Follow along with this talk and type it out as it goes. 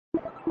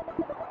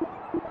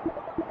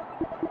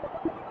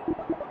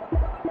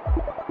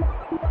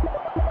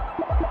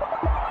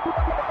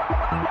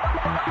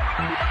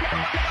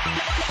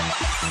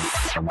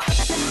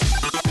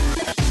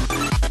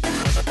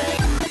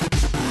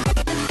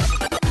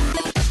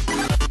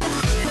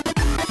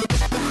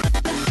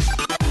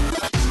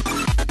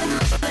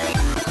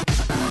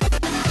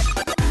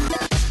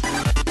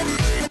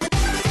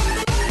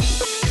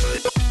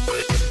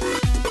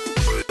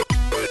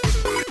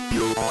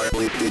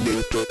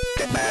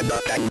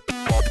ManaTank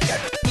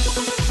Podcast.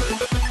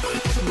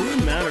 Me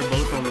and Matt are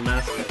both on the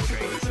Mass Effect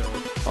train, so...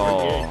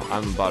 Oh,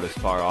 I'm about as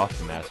far off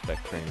the Mass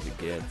Effect train as it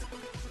gets.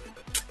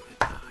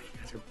 Oh, you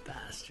guys are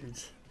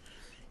bastards.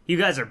 You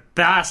guys are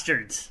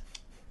bastards!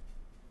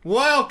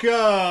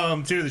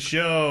 Welcome to the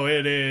show.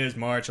 It is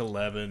March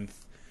 11th.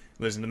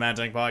 Listen to the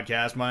ManaTank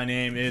Podcast. My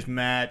name is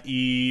Matt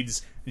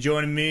Eads.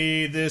 Joining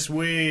me this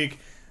week,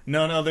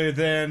 none other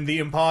than the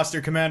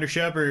imposter Commander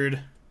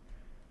Shepard,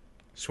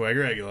 Swag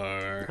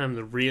Regular. I'm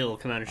the real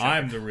Commander Shepard.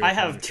 I'm the real I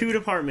have Commander two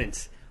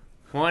departments.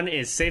 One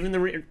is saving the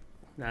Reapers.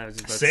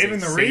 Saving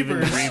the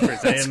Reapers?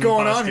 What's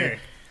going on here?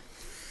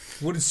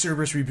 What did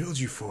Cerberus rebuild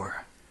you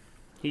for?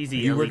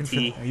 Easy, Are LET.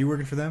 you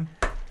working for them?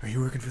 Are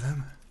you working for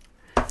them?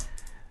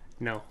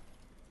 No.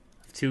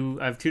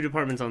 I have two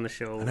departments on the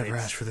show. I never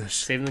It's asked for this.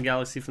 Saving the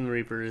galaxy from the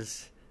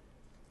Reapers,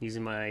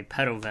 using my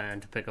pedo van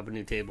to pick up a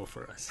new table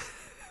for us.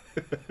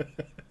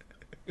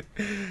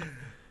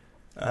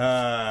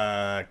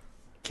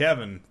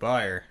 Kevin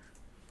Byer,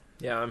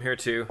 Yeah, I'm here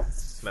too.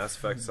 Mass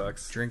Effect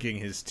sucks. drinking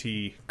his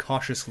tea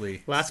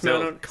cautiously. Last Still-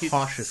 man on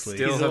cautiously.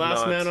 still He's the have last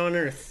not. man on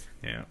Earth.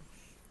 Yeah.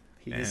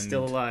 He is And-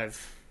 still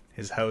alive.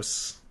 His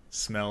house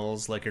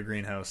smells like a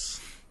greenhouse.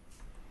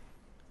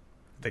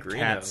 The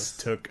Greenhouse. cats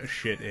took a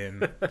shit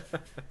in.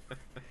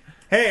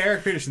 Hey,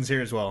 Eric Peterson's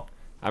here as well.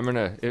 I'm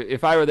gonna.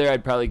 If I were there,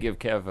 I'd probably give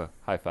Kev a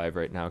high five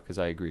right now because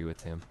I agree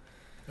with him.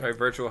 All right,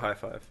 virtual high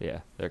five. Yeah,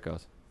 there it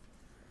goes.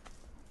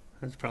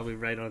 That's probably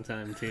right on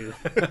time, too.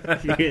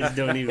 You guys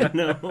don't even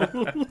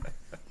know.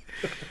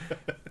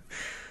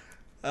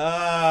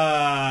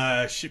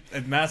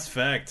 Mass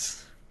Effect.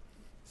 Is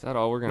that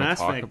all we're gonna Mass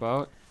talk Effect.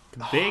 about?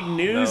 Big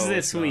news No, this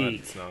it's not, week.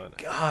 It's not.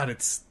 God,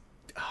 it's.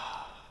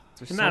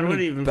 There's Matt, what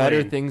have you been better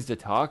playing? things to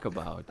talk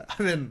about. I've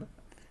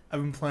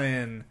been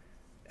playing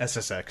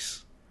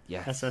SSX.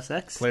 Yeah.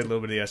 SSX? Played a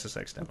little bit of the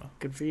SSX demo.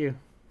 Good for you.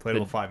 Played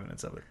about 5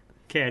 minutes of it.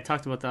 Okay, I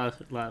talked about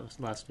that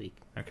last week.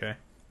 Okay.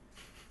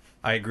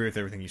 I agree with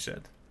everything you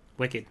said.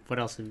 Wicked. What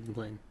else have you been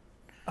playing?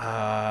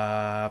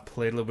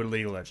 Played a little bit of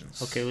League of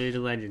Legends. Okay, League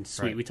of Legends.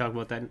 Sweet. Right. We talk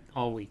about that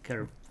all week,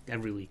 or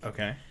every week.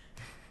 Okay.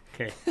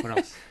 Okay, what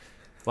else?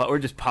 Well, we're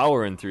just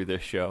powering through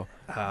this show.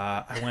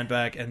 I went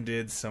back and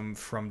did some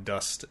From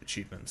Dust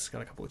achievements.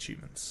 Got a couple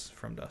achievements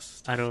from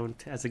Dust. I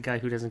don't, as a guy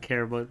who doesn't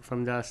care about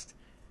From Dust,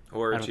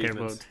 Or I don't care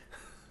achievements.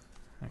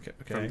 about Okay.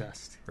 From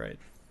Dust. Right.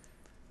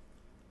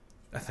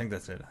 I think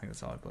that's it. I think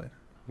that's all I played.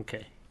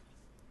 Okay.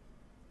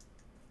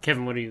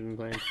 Kevin, what have you been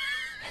playing?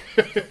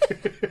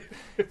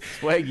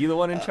 Swag, you the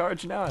one in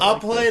charge now? I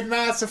played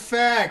Mass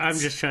Effect. I'm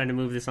just trying to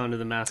move this on to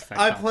the Mass Effect.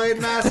 I topic. played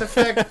Mass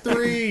Effect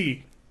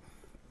 3.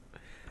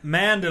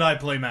 Man, did I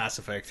play Mass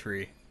Effect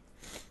 3.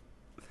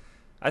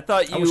 I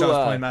thought you. I wish I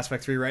was playing Mass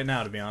Effect 3 right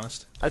now, to be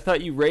honest. I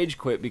thought you rage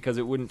quit because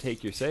it wouldn't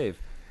take your save.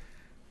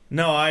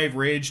 No, I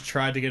rage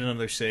tried to get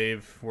another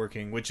save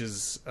working, which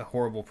is a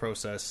horrible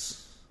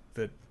process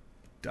that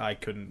I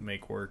couldn't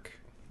make work.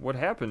 What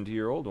happened to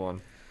your old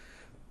one?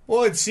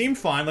 Well, it seemed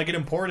fine. Like, it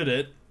imported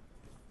it.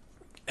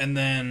 And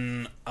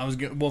then I was...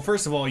 Well,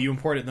 first of all, you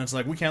import it, and then it's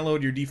like, we can't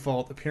load your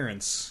default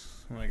appearance.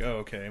 I'm like, oh,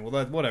 okay.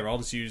 Well, whatever. I'll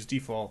just use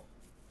default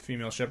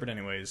female Shepherd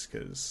anyways,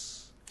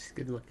 because She's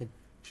good looking.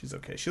 she's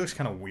okay. She looks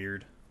kind of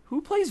weird.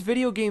 Who plays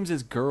video games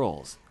as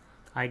girls?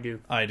 I do.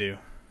 I do.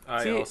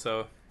 I See,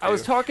 also. I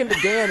was do. talking to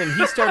Dan, and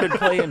he started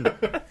playing.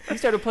 He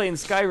started playing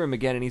Skyrim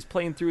again, and he's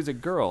playing through as a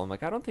girl. I'm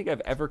like, I don't think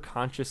I've ever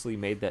consciously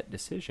made that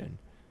decision.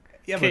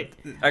 Yeah, Okay.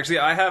 but... Actually,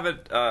 I have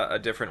it a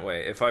different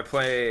way. If I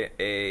play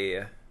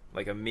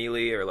a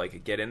melee or like a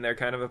get in there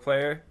kind of a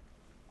player,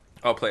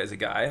 I'll play as a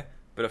guy.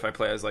 But if I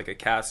play as like a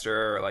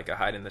caster or like a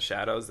hide in the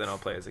shadows, then I'll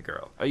play as a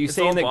girl. Are you It's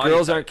saying all that body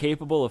girls type. aren't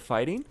capable of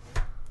fighting?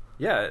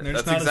 Yeah, They're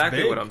just that's not as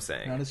exactly big. what I'm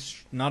saying.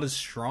 Not as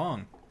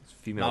strong.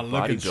 Female Not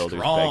looking bodybuilders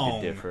strong.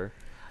 beg to differ.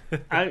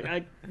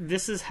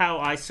 This is how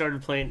I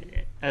started playing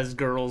as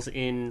girls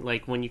in,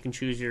 like, when you can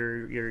choose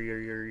your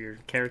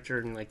character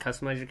and, like,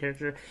 customize your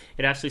character.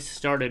 It actually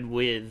started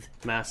with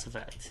Mass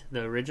Effect,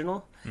 the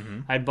original.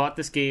 Mm-hmm. I bought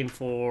this game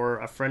for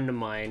a friend of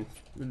mine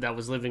that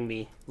was living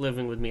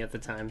with me at the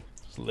time.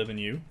 Just living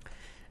you.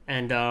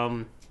 And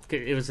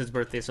it was his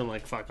birthday, so I'm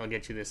like, fuck, I'll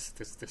get you this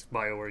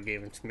BioWare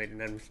game. It's made,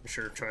 and I'm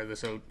sure try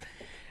this out.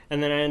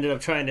 And then I ended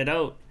up trying it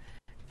out.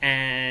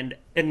 And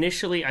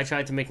initially, I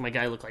tried to make my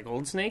guy look like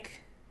Old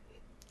Snake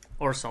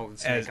or Solid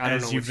Snake. I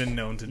don't know you've which. been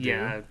known to do.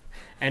 Yeah,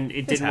 and it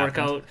It's didn't work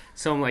happened. out.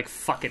 So I'm like,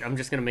 fuck it. I'm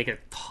just gonna make a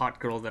hot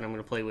girl that I'm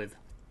gonna play with.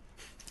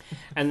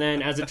 And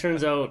then, as it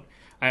turns out,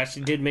 I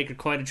actually did make her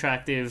quite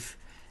attractive,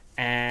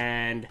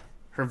 and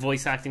her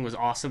voice acting was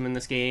awesome in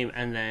this game.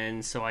 And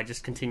then, so I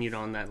just continued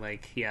on that.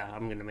 Like, yeah,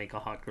 I'm gonna make a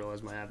hot girl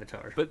as my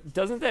avatar. But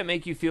doesn't that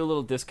make you feel a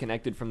little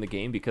disconnected from the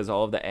game because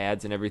all of the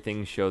ads and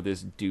everything show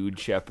this dude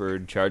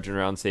Shepard charging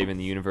around saving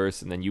the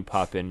universe, and then you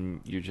pop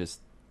in, you're just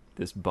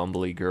this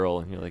bumbly girl,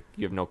 and you're like,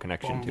 you have no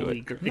connection to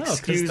it. No, 'cause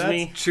Excuse that's-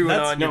 me. Chewing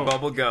That's- on your no.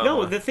 bubble gum.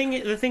 No, the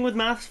thing with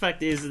Mass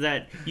Effect is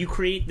that you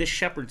create this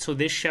shepherd, so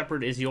this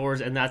shepherd is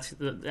yours, and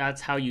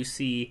that's how you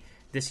see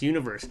this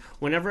universe.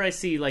 Whenever I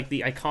see like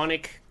the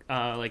iconic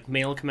like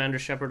male Commander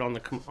Shepard on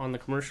the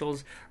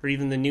commercials, or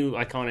even the new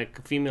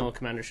iconic female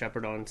Commander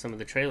Shepard on some of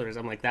the trailers.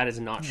 I'm like, that is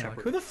not Yeah, like,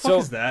 Shepard. who the fuck So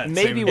is that?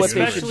 maybe Saving what the they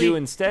universe? should do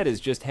instead is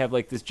just have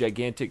like this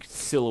gigantic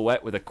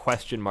silhouette with a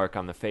question mark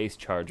on the face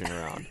charging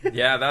around.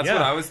 Yeah, that's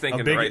what I was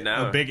thinking right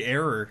now. A big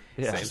error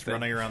Yeah. just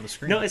running around the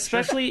screen. No,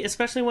 especially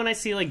when I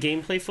see like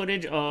gameplay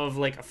footage of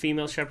like a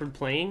female Shepard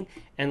playing,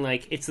 and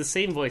like it's the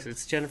same voice.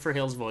 It's Jennifer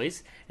Hill's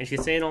voice, and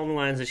she's saying all the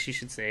lines that she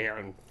should say.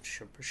 I'm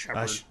Shepard.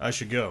 I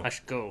should go. I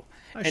should go.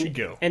 should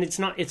go. And it's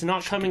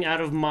not coming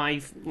out of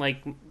my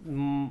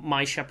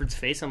my Shepard's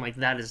face. I'm like,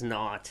 that is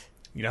not.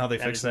 You know how they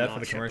That fix is that not for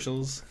the Shepard.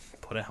 commercials?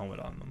 Put a helmet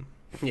on them.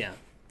 Yeah. So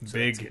that's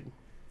Big, good.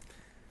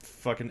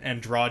 fucking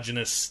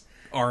androgynous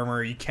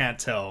armor. You can't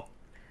tell.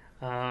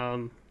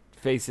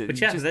 Face it. But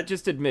yeah,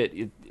 just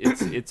admit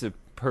it's a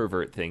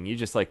pervert thing. You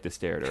just like to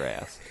stare at her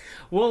ass.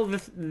 Well,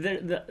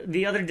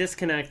 the other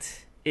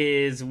disconnect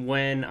is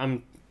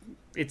when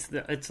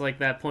it's like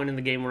that point in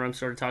the game where I'm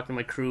sort of talking to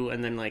my crew,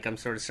 and then like I'm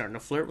sort of starting to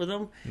flirt with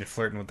them, You're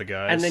flirting with the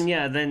guys.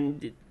 and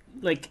then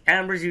like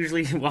Amber's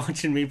usually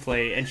watching me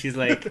play, and she's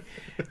like,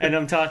 and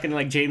I'm talking to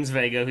like James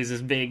Vega, who's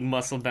this big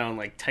muscle bound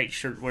like tight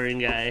shirt wearing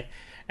guy,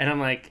 and I'm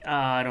like,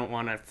 I don't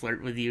want to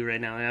flirt with you right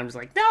now, and I'm just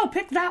like, no,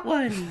 pick that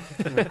one.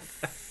 I'm like,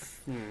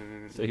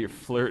 So you're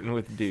flirting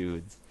with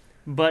dudes.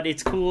 But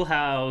it's cool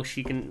how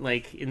she can,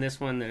 like, in this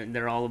one,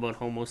 they're all about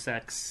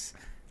homosex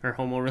or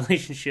homo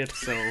relationships.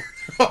 So,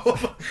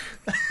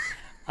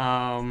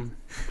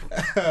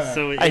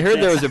 so I heard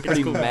there was a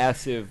pretty cool.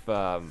 massive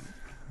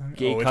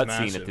gay it's cutscene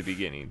massive. at the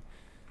beginning.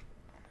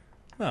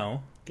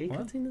 No. Gay What?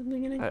 cutscene at the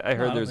beginning. I heard I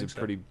there don't was a think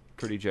so.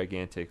 pretty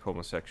gigantic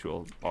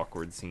homosexual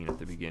awkward scene at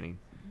the beginning.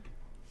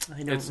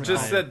 I don't It's recall.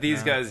 just that these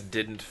No. guys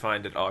didn't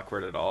find it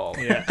awkward at all.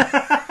 Yeah.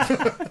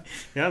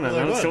 Yeah, man, Like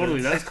that was what?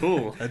 totally that's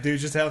cool. That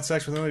dude's just having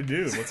sex with another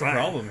dude. What's the Right.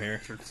 problem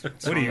here?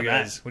 What are you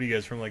guys? What are you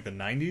guys from like the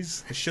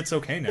 90s? This shit's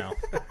okay now.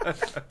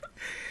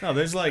 No,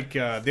 there's like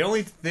the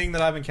only thing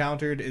that I've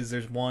encountered is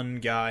there's one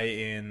guy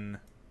in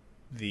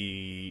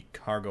the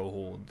cargo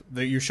hold,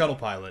 your shuttle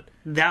pilot.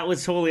 That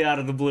was totally out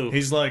of the blue.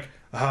 He's like,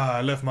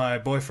 I left my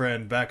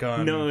boyfriend back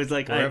on No, it's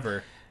like,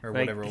 wherever or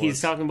Like, whatever it was.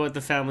 he's talking about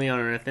the family on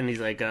Earth, and he's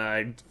like,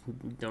 I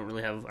don't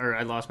really have, or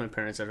I lost my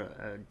parents at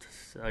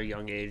a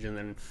young age, and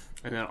then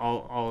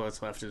all that's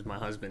left is my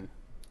husband.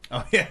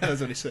 Oh yeah, that's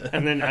what he said.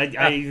 And then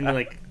I even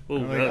like, oh,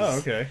 I'm like, that was oh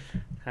okay.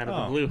 out of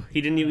Oh. the blue.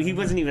 He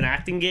wasn't even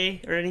acting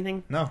gay or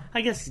anything. No,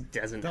 I guess he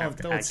doesn't have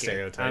to don't act gay.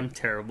 stereotype. I'm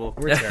terrible.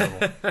 we're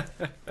terrible.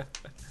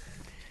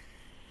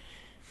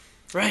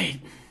 Right.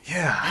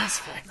 Yeah, Mass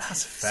Effect.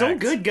 Mass So Effect.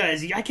 good,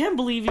 guys. I can't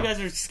believe you guys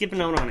are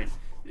skipping out on it.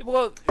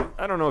 Well,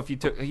 I don't know if you've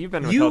been You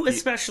without the,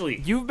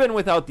 especially. you've been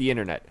without the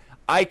internet.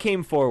 I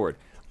came forward.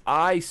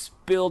 I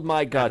spilled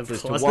my guts of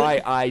as to closet?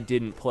 why I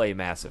didn't play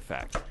Mass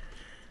Effect.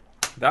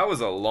 That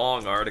was a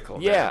long article.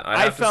 man. Yeah,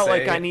 I have to felt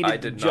like say, I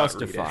needed to did not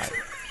read it. justify.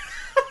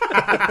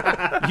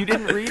 You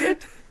didn't read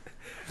it?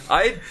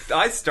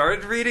 I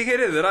started reading it,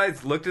 and then I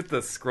looked at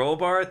the scroll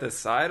bar at the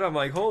side. I'm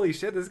like, holy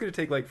shit, this is going to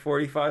take like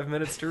 45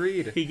 minutes to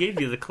read. He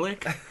gave you the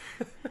click.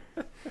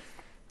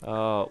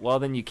 Well,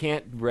 then you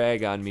can't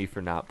rag on me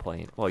for not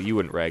playing. Well, you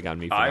wouldn't rag on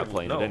me for not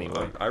playing it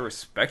anyway. I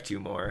respect you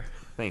more.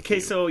 Thank Okay,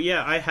 you. so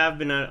yeah, I have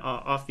been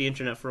off the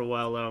internet for a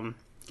while.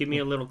 Give me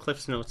a little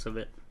Cliff's Notes of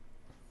it.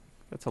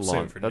 That's a Save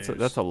long. it for That's news.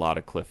 that's a lot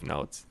of cliff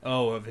notes.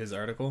 Oh, of his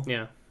article.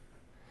 Yeah.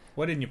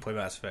 Why didn't you play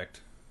Mass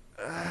Effect?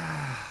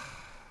 I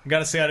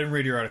gotta say, I didn't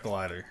read your article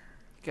either.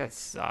 You guys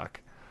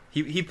suck.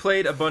 He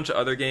played a bunch of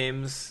other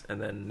games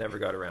and then never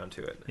got around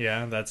to it.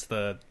 Yeah, that's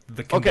the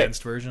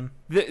condensed version.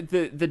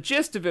 The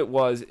gist of it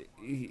was,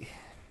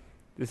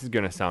 this is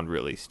gonna sound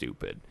really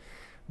stupid,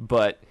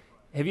 but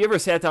have you ever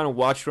sat down and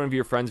watched one of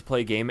your friends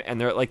play a game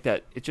and they're at like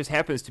that? It just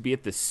happens to be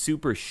at the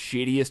super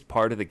shittiest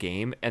part of the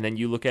game, and then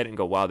you look at it and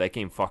go, "Wow, that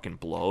game fucking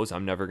blows.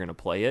 I'm never gonna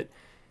play it."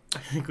 I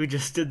think we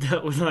just did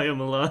that with I Am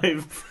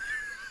Alive.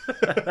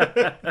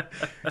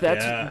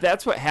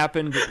 That's what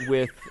happened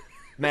with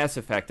Mass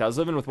Effect. I was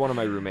living with one of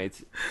my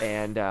roommates,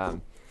 and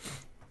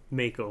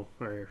Mako,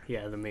 or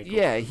the Mako.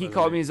 yeah, he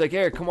called me. He's like,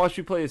 "Eric, come watch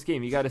me play this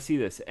game. You got to see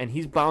this." And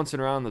he's bouncing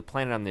around the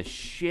planet on this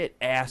shit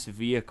ass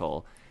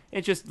vehicle.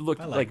 It just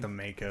looked I like like the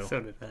Mako. So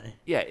did I.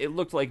 yeah, it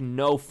looked like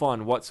no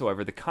fun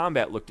whatsoever. The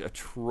combat looked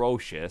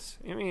atrocious.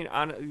 I mean,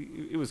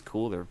 it was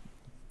cool. They're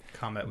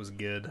Combat was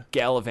good,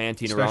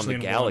 gallivanting around the in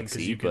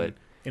galaxy, but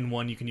in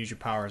one you can use your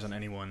powers on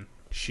anyone,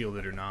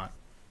 shielded or not.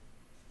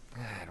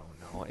 I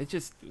don't know. It's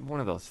just one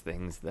of those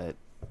things that,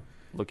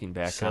 looking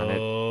back on it,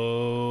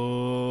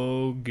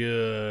 So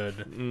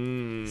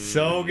good,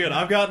 so good.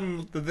 I've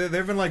gotten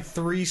there've been like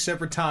 3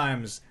 separate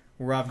times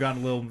where I've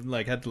gotten a little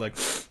like had to like,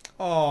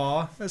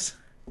 oh, that's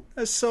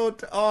so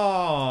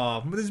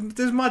this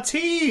is my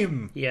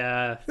team.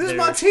 Yeah. This is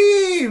my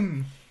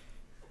team.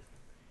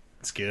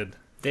 It's good.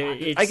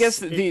 I guess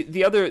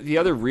the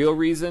other real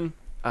reason,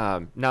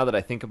 now that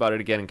I think about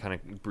it again and kind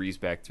of breeze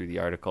back through the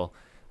article,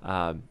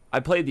 I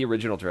played the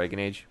original Dragon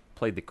Age,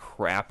 played the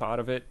crap out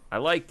of it. I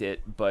liked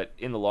it, but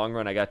in the long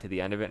run, I got to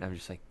the end of it and I'm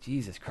just like,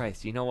 Jesus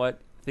Christ! You know what?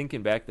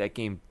 Thinking back, that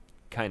game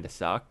kind of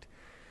sucked.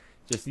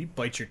 Just You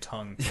bite your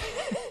tongue.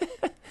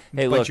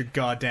 Hey, Bite look, your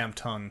goddamn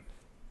tongue.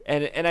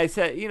 and I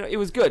said, it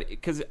was good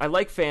because I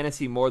like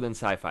fantasy more than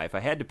sci-fi. If I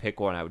had to pick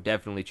one, I would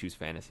definitely choose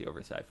fantasy over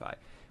sci-fi.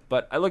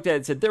 But I looked at it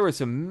and said there were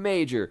some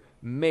major,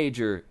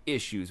 major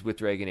issues with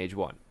Dragon Age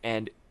 1.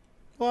 And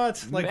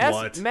What? Like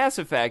what? Mass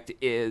Effect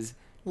is...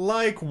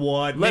 Like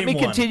what? Let me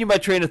continue my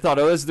train of thought.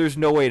 There's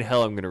no way in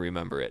hell I'm going to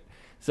remember it.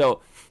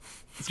 So...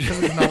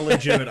 Because it's not a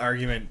legitimate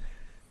argument.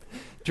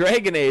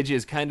 Dragon Age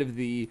is kind of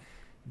the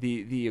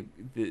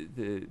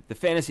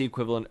fantasy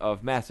equivalent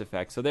of Mass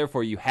Effect. So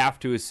therefore you have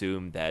to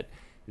assume that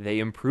they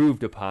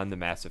improved upon the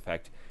Mass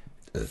Effect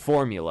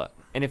formula.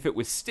 And if it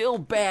was still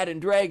bad in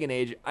Dragon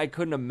Age, I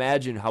couldn't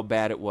imagine how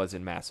bad it was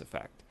in Mass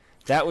Effect.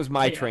 That was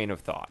my train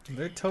of thought.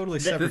 They're totally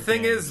separate. The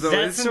thing games. is, though,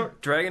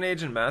 isn't Dragon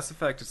Age and Mass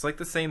Effect, it's like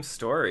the same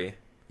story.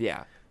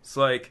 Yeah. It's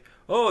like,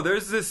 oh,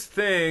 there's this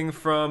thing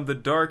from the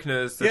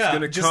darkness that's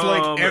going to come just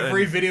like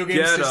every and video game,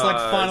 get just like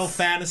us. Final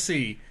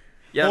Fantasy.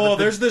 Yeah,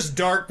 there's this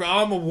dark...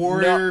 I'm a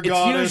warrior it's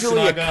goddess, and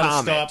usually I a gotta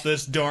comet. stop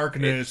this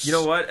darkness. You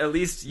know what? At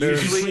least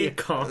There's usually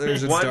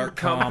There's a one dark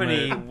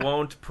company comet.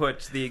 won't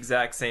put the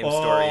exact same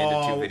story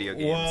into two video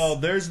games. Well,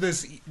 there's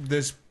this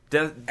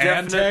Definite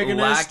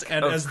antagonist, lack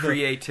and of as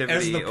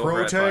creativity the over at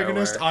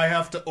protagonist, BioWare. I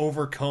have to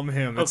overcome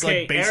him. It's Okay,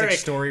 like basic Eric.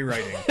 story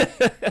writing.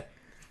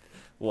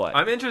 What?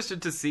 I'm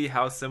interested to see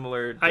how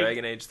similar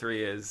Dragon Age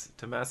 3 is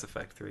to Mass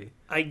Effect 3.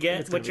 I It's get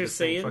gonna what be you're the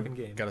same saying. fucking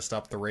game. Gotta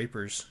stop the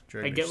rapers.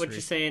 I get what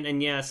you're saying,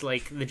 and yes,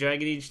 like the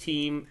Dragon Age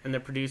team and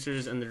the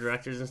producers and the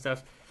directors and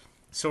stuff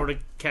sort of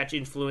catch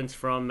influence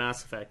from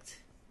Mass Effect.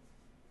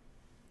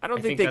 I don't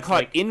I think think they that's caught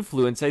like-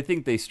 influence. I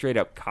think they straight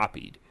up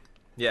copied.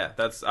 Yeah,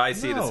 I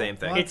see the No, same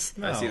thing. what? It's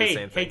I see the hey,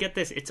 same hey, thing. get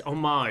this, it's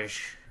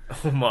homage.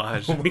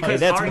 Homage. Because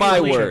that's my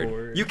arguably-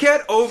 word. You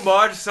can't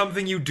homage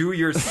something you do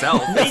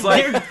yourself. It's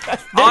like They're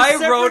I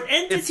separate wrote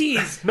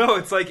entities. No,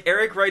 it's like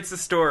Eric writes a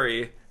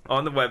story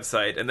on the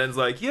website and then's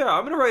like, yeah,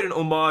 I'm gonna write an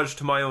homage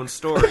to my own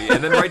story,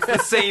 and then writes the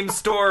same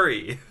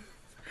story.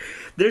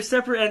 They're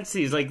separate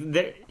entities. Like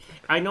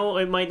I know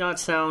it might not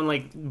sound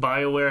like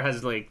BioWare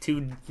has like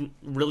two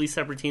really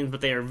separate teams, but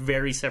they are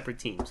very separate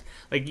teams.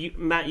 Like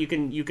Matt, you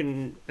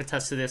can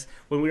attest to this.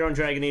 When we were on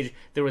Dragon Age,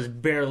 there was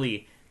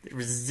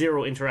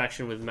zero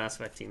interaction with the Mass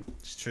Effect team.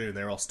 It's true.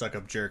 They're all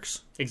stuck-up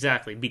jerks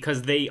Exactly,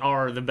 because they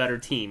are the better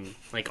team.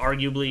 Like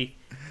arguably,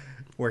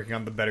 working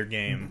on the better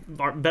game.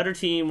 our better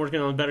team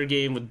working on a better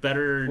game with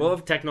better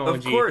technology.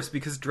 Of course,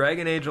 because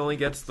Dragon Age only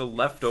gets the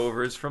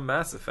leftovers from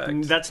Mass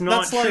Effect. That's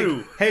not That's true.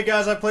 like, hey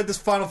guys, I played this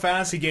Final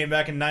Fantasy game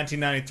back in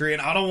 1993,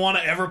 and I don't want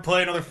to ever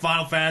play another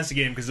Final Fantasy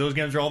game because those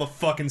games are all the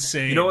fucking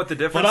same. You know what the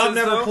difference But I've is,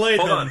 never though? played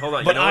Hold them. on, hold on.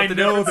 You But know what I the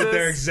know difference that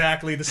they're is?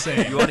 exactly the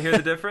same. You want to hear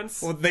the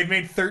difference? Well, they've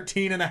made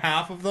 13 and a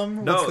half of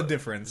them? No, What's the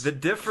difference? The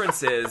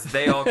difference is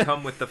they all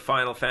come with the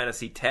Final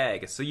Fantasy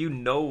tag, so you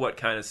know what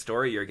kind of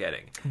story you're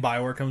getting.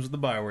 BioWare comes with the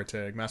BioWare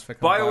tag. Mass Effect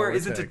comes with BioWare BioWare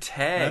isn't a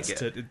tag.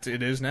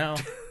 It is now.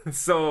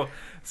 So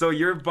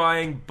you're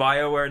buying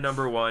BioWare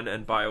number 1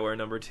 and BioWare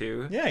number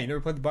 2. Yeah, you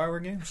never played the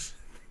BioWare games?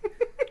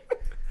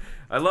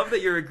 I love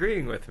that you're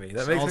agreeing with me.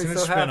 That makes me Alternate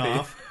so happy.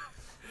 spin-off.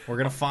 We're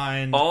going to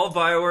find... All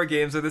BioWare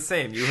games are the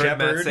same. You heard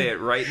Matt say it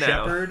right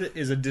now. Shepard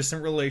is a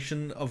distant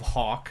relation of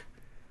Hawk.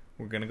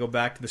 We're going to go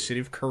back to the city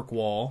of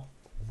Kirkwall.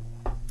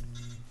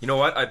 You know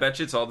what? I bet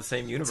you it's all the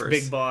same universe.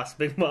 Big Boss.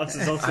 Big Boss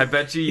is also. I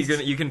bet you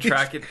you can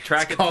track it through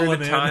the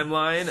calling in.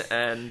 timeline,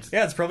 and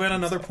Yeah, it's probably on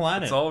another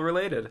planet. it's all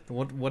related.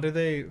 What are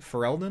they?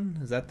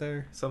 Ferelden? Is that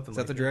their? Something Is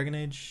that like the Dragon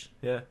Age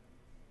Yeah,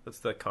 that's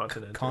the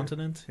continent. or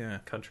continent? Yeah,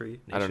 country.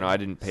 I don't know. I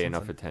didn't pay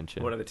enough Something.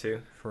 attention. One of the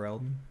two.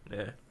 Ferelden.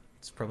 Yeah.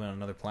 It's probably on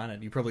another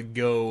planet. You probably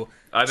go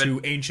I bet-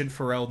 to ancient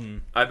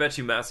Ferelden. I bet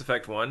you Mass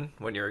Effect 1,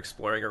 when you're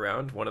exploring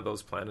around, one of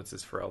those planets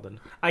is Ferelden.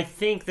 I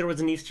think there was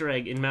an Easter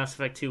egg in Mass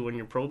Effect 2 when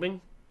you're probing.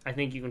 I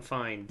think you can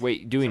find.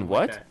 Wait, doing something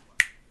like what? that.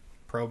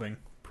 Probing.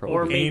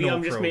 Or maybe Anal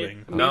I'm just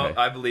probing. No, Okay.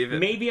 I believe it.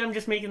 Maybe I'm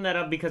just making that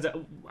up because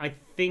I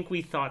think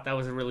we thought that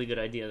was a really good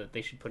idea that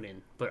they should put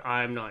in, but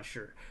I'm not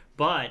sure.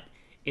 But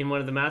in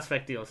one of the Mass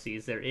Effect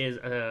DLCs, there is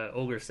a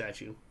ogre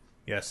statue,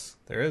 Yes,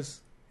 there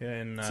is. Yeah,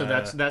 and so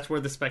that's where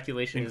the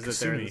speculation in is that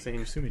they're in the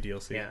Kasumi, same. Kasumi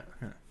DLC. Yeah.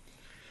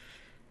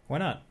 Why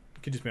not?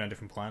 It could just be on a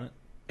different planet.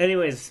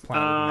 Anyways,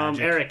 Planet of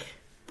magic. Eric,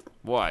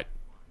 What?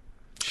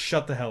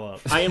 Shut the hell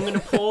up. I am going to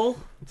pull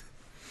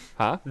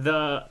Huh?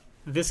 the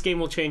 "This Game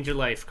Will Change Your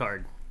Life"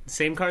 card.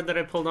 Same card that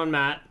I pulled on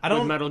Matt I don't-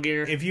 with Metal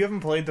Gear. If you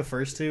haven't played the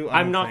first two,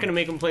 I'm not going to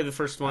make him play the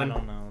first one. I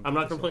don't know. I'm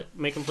not going to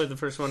make him play the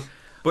first one.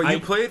 But I- you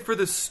play it for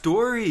the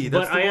story.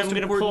 That's But the I am most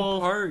gonna important pull-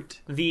 part.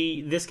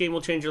 This Game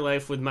Will Change Your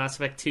Life with Mass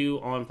Effect 2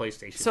 on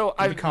PlayStation. So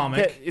I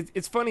comic.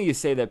 It's funny you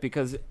say that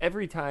because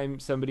every time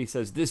somebody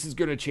says this is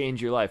going to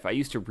change your life, I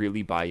used to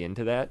really buy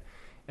into that,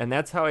 and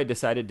that's how I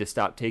decided to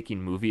stop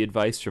taking movie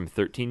advice from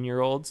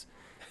 13-year-olds.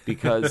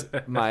 Because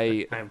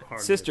my I'm hard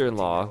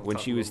sister-in-law, with when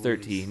 13-year-old she was talking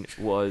about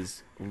 13,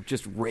 was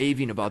just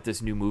raving about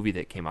this new movie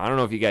that came out. I don't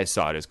know if you guys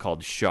saw it. It's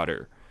called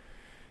Shudder,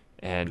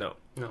 and No.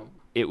 no.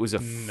 it was a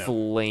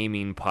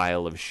flaming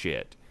pile of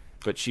shit.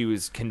 but she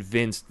was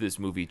convinced this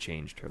movie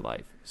changed her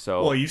life.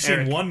 So, Well, you've seen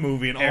Eric, one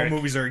movie, and Eric. all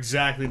movies are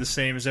exactly the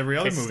same as every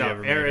other Okay, movie stop.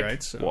 ever Eric. made,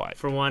 right? So. what?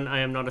 For one, I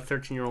am not a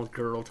 13-year-old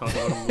girl talking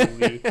about a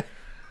movie.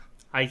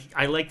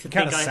 I like to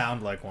Kind think of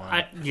sound like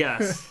one.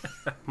 yes,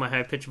 my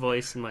high-pitched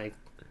voice and my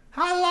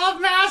I love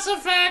Mass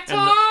Effect!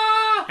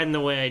 and the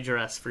way I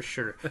dress for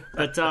sure.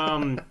 But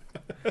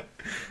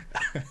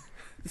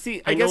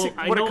See, I I guess know it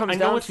I comes know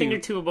down a thing to or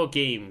two about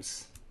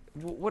games.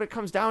 what it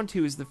comes down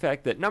to is the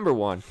fact that number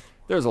one,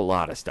 there's a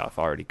lot of stuff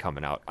already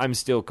coming out. I'm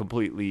still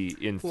completely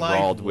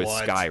enthralled with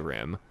what?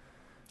 Skyrim.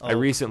 I Oh,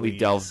 recently please.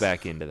 delved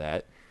back into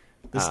that.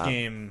 This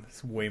game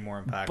is way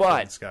more impactful but-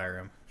 than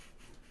Skyrim.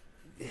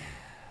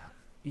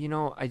 You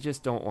know, I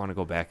just don't want to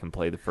go back and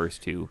play the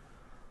first two.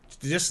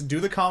 Just do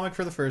the comic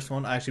for the first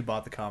one. I actually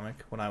bought the comic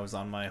when I was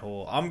on my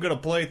whole I'm gonna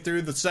play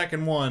through the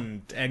second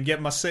one and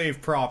get my save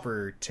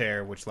proper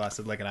tear, which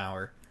lasted like an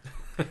hour.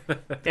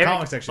 Eric,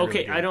 comic's actually okay.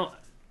 really good.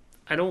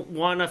 I don't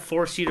want to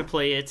force you to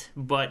play it,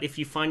 but if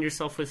you find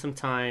yourself with some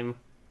time,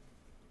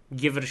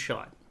 give it a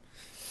shot.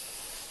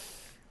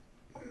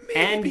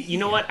 And you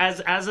know what?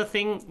 As a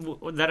thing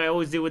that I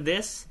always do with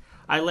this,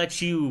 I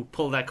let you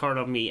pull that card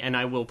on me, and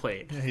I will play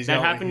it. Yeah, he's that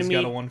got, happened he's to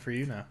me. got a one for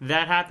you now.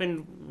 That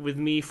happened with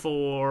me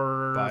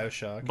for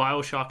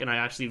Bioshock. and I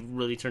actually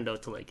really turned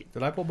out to like it.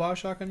 Did I pull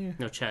Bioshock on you?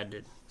 No, Chad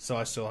did. So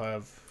I still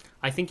have.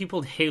 I think you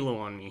pulled Halo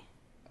on me.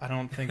 I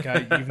don't think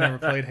you've never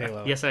played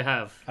Halo. Yes, I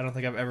have. I don't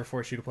think I've ever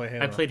forced you to play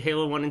Halo. I played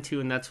Halo 1 and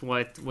 2, and that's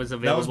what was That was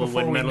available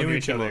before when we Metal knew Gear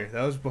each came other. out.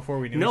 That was before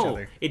we knew each No,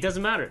 other. it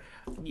doesn't matter.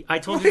 I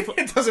told you to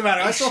It doesn't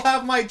matter. I still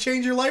have my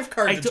change your life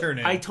card to turn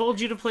in. I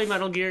told you to play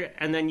Metal Gear,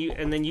 and then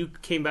you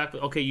came back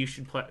with, okay, you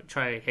should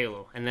try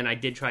Halo, and then I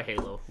did try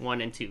Halo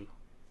 1 and 2.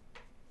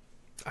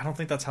 I don't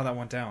think that's how that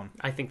went down.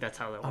 I think that's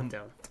how that went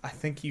down. I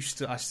think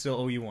I still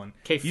owe you one.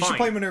 'Kay, you fine. should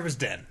play Minerva's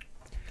Den.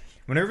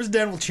 Minerva's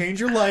Den will change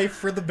your life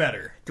for the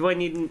better. Do I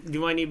need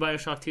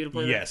BioShock 2 to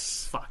play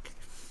Yes. that?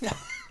 Fuck.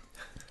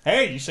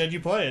 Hey, you said you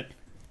play it.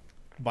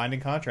 Binding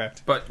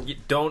contract. But you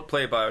don't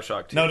play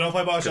Bioshock 2. No, don't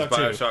play Because Bioshock 2.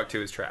 Bioshock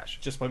 2 is trash.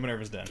 Just play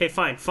Minerva's Den. Okay,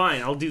 fine,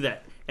 I'll do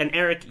that. And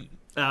Eric,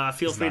 feel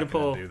He's free to not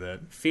gonna pull. do that.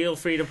 Feel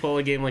free to pull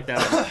a game like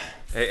that.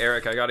 Hey,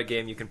 Eric, I got a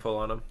game you can pull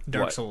on him.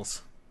 Dark What?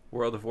 Souls.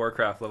 World of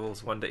Warcraft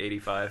levels 1 to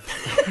 85.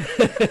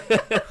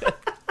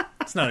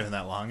 It's not even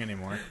that long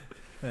anymore.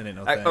 That ain't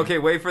no thing. Okay,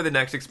 wait for the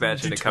next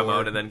expansion Do to come Tor.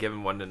 out and then give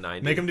him 1 to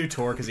 90. Make him do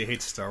Tor because he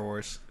hates Star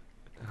Wars.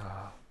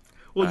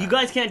 Well, you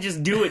guys can't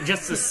just do it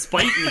just to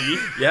spite me.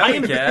 Yeah,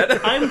 we can.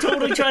 I'm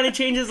totally trying to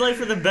change his life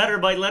for the better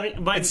by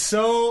It's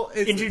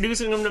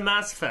introducing him to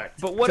Mass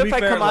Effect. But what To if be I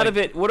fair, come out like- of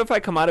it? What if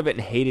I come out of it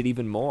and hate it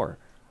even more?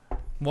 well,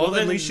 Well, at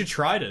then- least you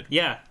tried it.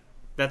 Yeah,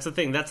 that's the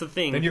thing.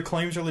 Then your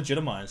claims are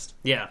legitimized.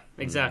 Yeah,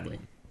 exactly.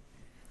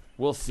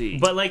 We'll see.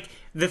 But like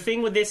the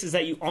thing with this is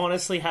that you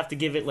honestly have to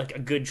give it like a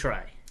good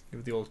try. Give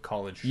it the old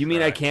college. you mean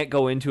try. I can't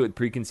go into it with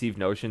preconceived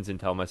notions and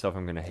tell myself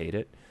I'm going to hate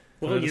it?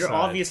 Well, it you're aside.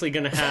 obviously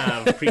going to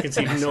have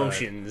preconceived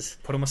notions,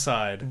 Put them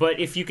aside. but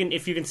if you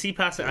can see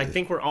past it, I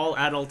think we're all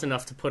adult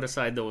enough to put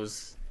aside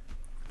those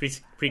I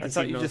preconceived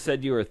thought you notions. just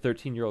said you were a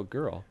 13-year-old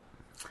girl.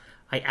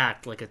 I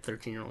act like a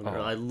 13-year-old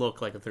girl. Oh. I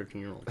look like a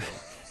 13-year-old girl.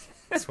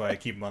 That's why I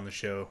keep him on the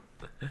show.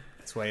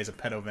 That's why he's a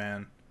pedo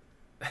van.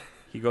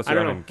 He goes I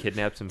don't around know. and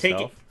kidnaps Take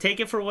himself.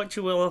 it for what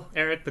you will,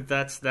 Eric. But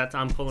that's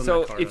I'm pulling. So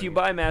that card if on you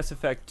buy Mass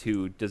Effect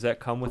 2, does that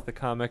come with the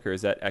comic, or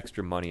is that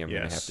extra money I'm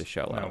going to have to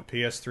shell no, out?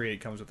 PS3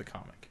 it comes with the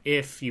comic.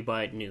 if you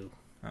buy it new.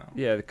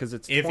 Yeah, because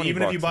it's Even if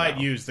you $20 buy it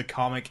now. used, the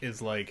comic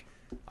is like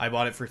I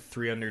bought it for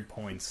 300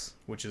 points,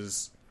 which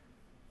is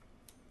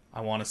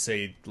I want to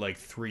say like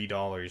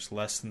 $3,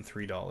 less than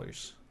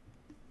 $3.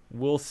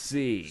 We'll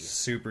see.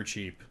 Super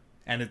cheap.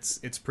 And it's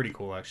pretty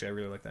cool actually. I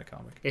really like that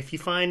comic. If you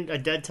find a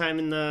dead time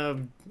in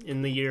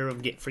the year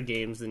of for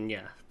games, then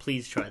yeah,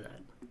 please try that.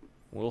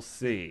 We'll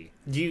see.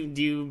 Do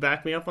you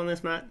back me up on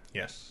this, Matt?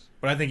 Yes.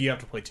 But I think you have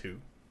to play 2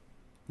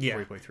 Yeah, before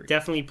you play 3.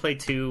 definitely play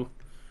 2.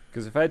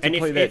 Because if I had to And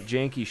play if- that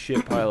janky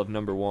shit pile of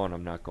number 1,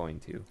 I'm not going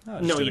to.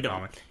 Just No, do you the don't.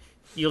 comic.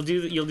 You'll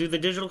do the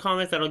digital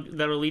comic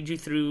that'll lead you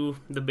through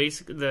the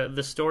basic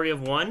the story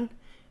of 1,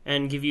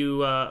 and give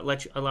you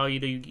allow you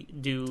to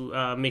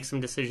do make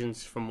some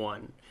decisions from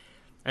 1,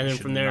 and then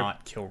Should from there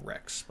not kill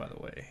Rex, by the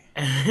way.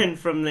 and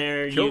from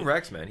there Kill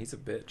Rex, man. He's a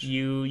bitch.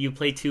 you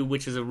play 2,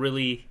 which is a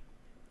really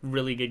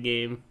really good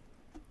game.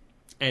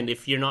 And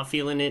if you're not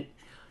feeling it,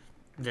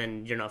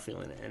 then you're not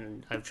feeling it.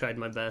 And I've tried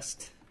my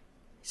best.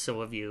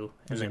 So have you.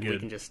 It And was a then we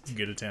can just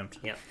good attempt.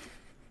 yeah.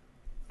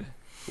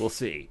 We'll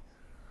see.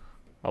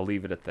 I'll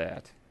leave it at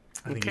that.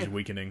 I think Okay. he's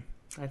weakening.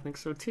 I think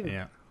so too.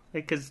 Yeah.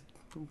 Because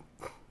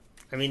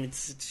I mean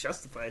it's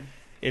justified.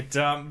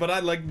 But I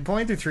like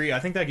playing through 3. I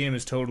think that game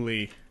is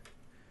totally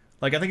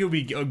like I think it would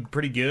be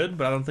pretty good,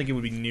 but I don't think it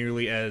would be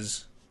nearly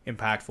as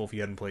impactful if you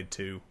hadn't played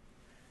 2.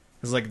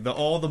 It's like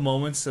all the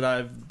moments that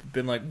I've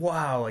been like,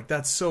 wow, like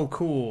that's so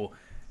cool,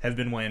 have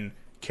been when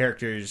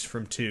characters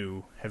from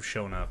 2 have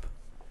shown up,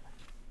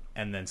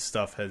 and then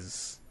stuff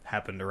has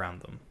happened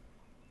around them,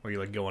 where you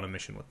like go on a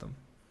mission with them.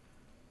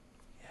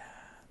 Yeah,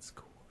 it's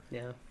cool.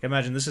 Yeah.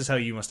 Imagine this is how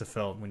you must have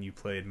felt when you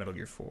played Metal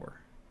Gear 4,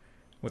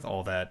 with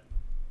all that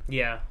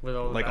Yeah, with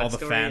all the Like all the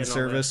backstory fan and all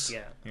service. that,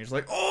 yeah. You're just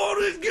like, oh,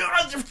 this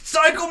guy's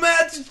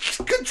Psychoman's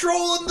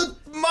controlling the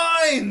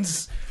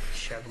minds.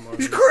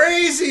 He's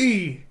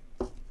crazy.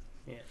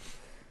 Yeah.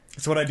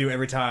 That's what I do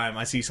every time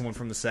I see someone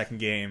from the second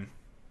game.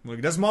 I'm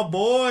like, that's my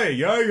boy,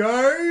 yay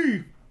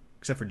yay.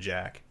 Except for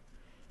Jack.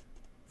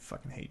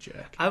 Fucking hate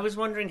Jack. I was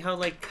wondering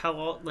how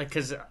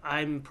because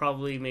I'm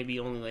probably maybe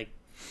only like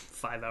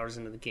 5 hours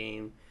into the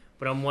game,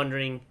 but I'm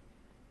wondering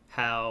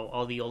how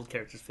all the old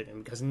characters fit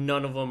in, because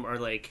none of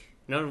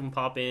them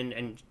pop in,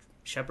 and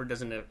Shepard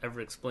doesn't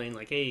ever explain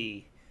like,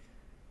 hey.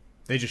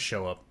 They just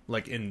show up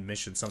like in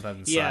missions,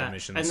 sometimes in side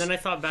missions. And then I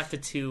thought back to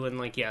 2, and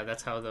like, yeah,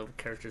 that's how the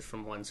characters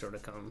from 1 sort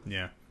of come.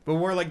 Yeah, but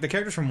where like the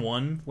characters from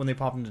 1, when they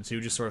pop into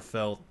 2, just sort of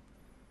felt.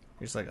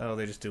 You're just like, oh,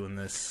 they're just doing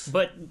this.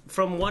 But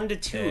from 1 to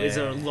 2 is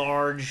a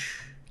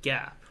large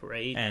gap,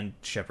 right? And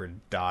Shepard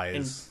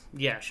dies.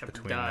 And,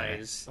 Shepard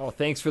dies. Oh,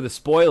 thanks for the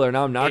spoiler.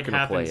 Now I'm not going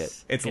to play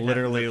it. It's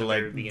literally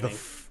like the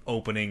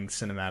opening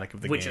cinematic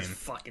of the which game. Which is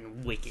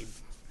fucking wicked.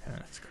 Yeah,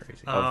 that's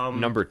crazy.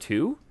 Number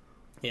 2?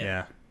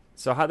 Yeah.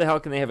 So how the hell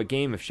can they have a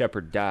game if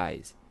Shepard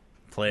dies?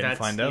 Play it and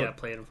find out. Yeah,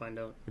 play it and find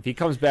out. If he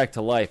comes back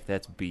to life,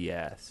 that's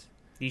BS.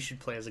 You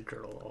should play as a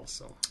girl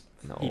also.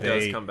 No. He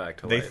does come back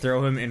to life. They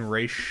throw him in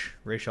Ra's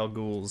al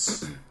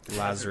Ghul's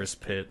Lazarus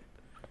pit.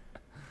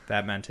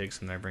 Batman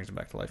takes him there, brings him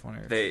back to life on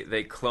Earth.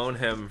 They clone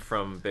him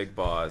from Big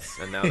Boss,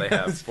 and now they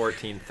have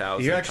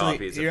 14,000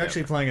 copies of him. You're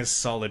actually playing as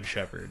solid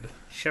Shepard.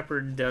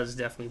 Shepard does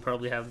definitely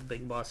probably have the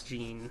Big Boss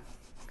gene.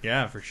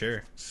 Yeah, for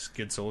sure. It's a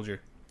good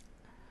soldier.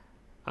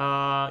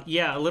 A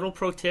little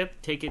pro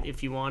tip: take it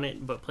if you want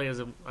it, but play as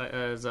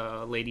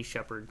a lady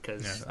Shepard,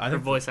 because her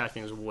voice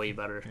acting is way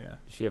better. Yeah,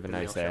 does she have a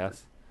nice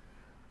ass?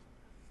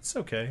 It's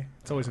okay.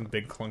 It's always in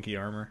big clunky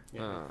armor.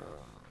 Yeah.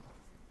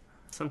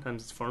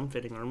 Sometimes it's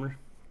form-fitting armor.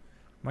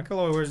 My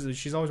girl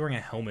she's always wearing a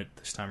helmet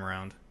this time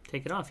around.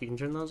 Take it off. You can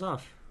turn those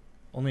off.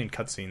 Only in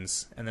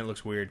cutscenes, and then it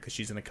looks weird because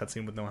she's in a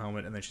cutscene with no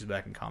helmet, and then she's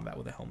back in combat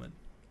with a helmet.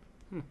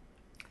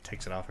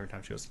 Takes it off every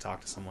time she goes to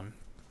talk to someone.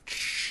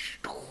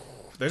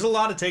 There's a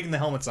lot of taking the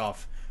helmets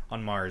off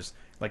on Mars,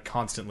 like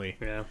constantly.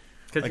 Yeah.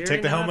 Like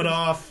take the helmet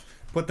off,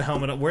 put the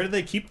helmet up. Where do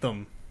they keep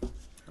them?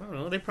 I don't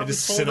know. They probably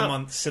just fold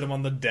sit them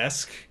on the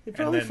desk. They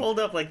probably fold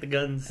up like the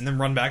guns, and then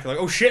run back. They're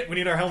like, oh shit, we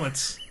need our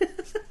helmets.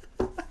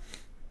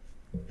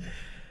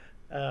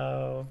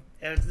 Oh,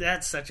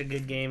 that's such a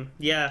good game.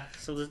 Yeah.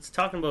 So let's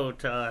talk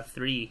about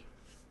 3.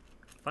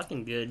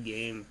 Fucking good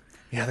game.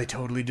 Yeah, they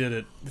totally did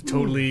it. They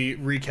totally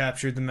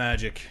recaptured the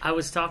magic. I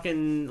was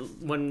talking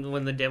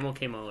when the demo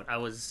came out. I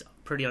was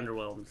pretty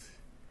underwhelmed,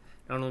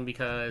 not only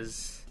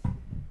because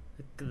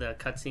the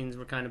cutscenes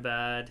were kind of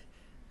bad,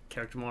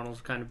 character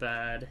models were kind of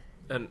bad.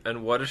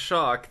 And what a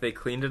shock! They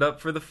cleaned it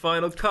up for the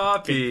final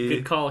copy.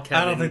 Good call, Kevin.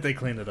 I don't think they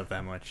cleaned it up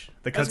that much.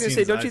 I was going to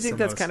say, don't you think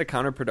that's kind of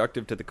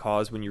counterproductive to the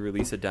cause when you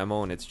release a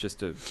demo and it's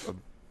just a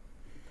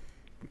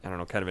I don't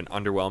know, kind of an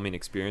underwhelming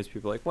experience?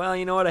 People are like, well,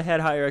 you know what? I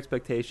had higher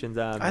expectations.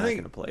 I'm not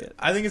going to play it.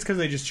 I think it's because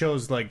they just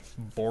chose like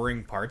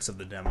boring parts of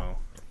the demo.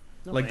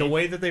 The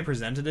way that they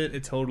presented it,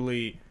 it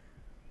totally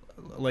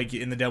like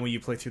in the demo you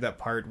play through that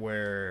part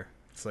where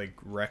it's like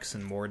Rex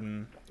and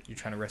Morden. You're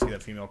trying to rescue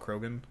that female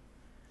Krogan.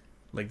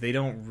 Like, they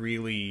don't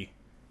really...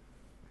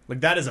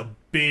 Like, that is a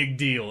big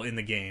deal in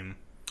the game.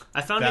 I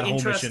found it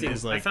interesting.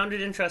 I found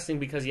it interesting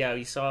because,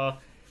 you saw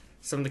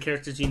some of the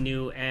characters you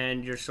knew,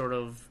 and you're sort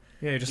of...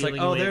 Yeah, you're just like,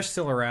 oh, they're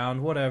still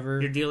around, whatever.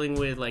 You're dealing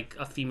with, like,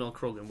 a female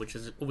Krogan, which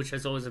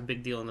is always a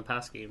big deal in the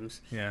past games.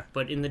 Yeah.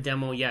 But in the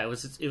demo, it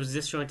was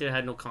disjointed, it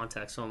had no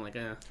context, so I'm like,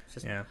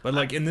 Just, yeah, but,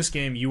 like, in this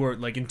game, you were,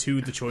 like, in 2,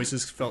 the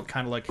choices felt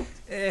kind of like,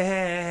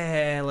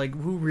 like,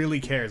 who really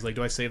cares? Like,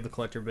 do I save the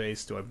collector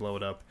base? Do I blow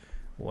it up?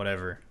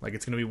 Whatever. Like,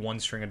 it's going to be one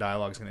string of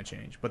dialogue is going to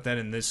change. But then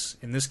in this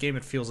game,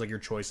 it feels like your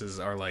choices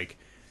are like,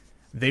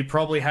 they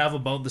probably have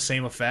about the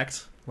same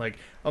effect. Like,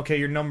 okay,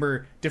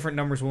 different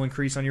numbers will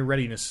increase on your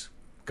readiness,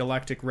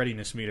 galactic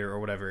readiness meter or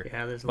whatever.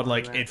 Yeah, there's a but lot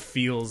like, of that. it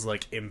feels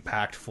like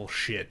impactful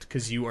shit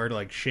because you are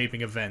like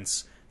shaping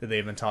events that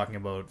they've been talking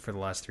about for the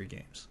last 3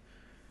 games.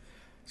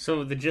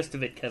 So the gist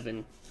of it,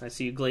 Kevin, I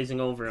see you glazing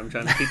over. I'm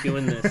trying to keep you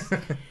in this.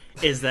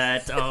 Is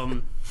that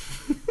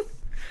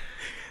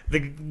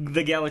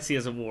The galaxy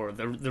is a war.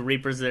 The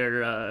Reapers,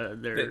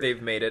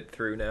 they've made it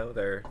through now.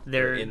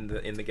 They're in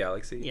the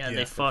galaxy. Yeah,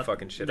 they fought.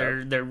 Fucking shit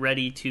they're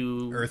ready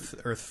to.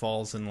 Earth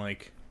falls in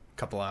like a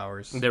couple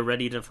hours. They're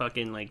ready to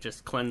fucking like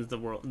just cleanse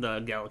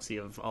the galaxy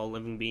of all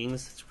living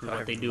beings. That's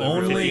what they do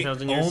every Only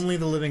 50,000 years. only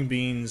the living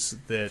beings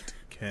that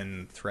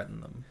can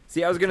threaten them.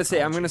 See, I was going to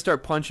say I'm going to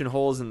start punching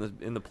holes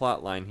in the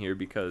plot line here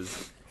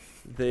because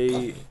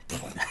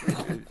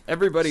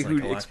everybody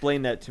who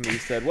explained that to me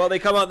said, well, they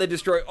come out and they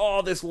destroy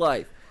all this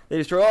life. They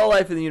destroy all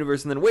life in the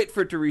universe and then wait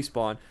for it to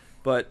respawn.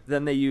 But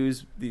then they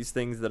use these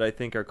things that I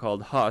think are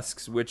called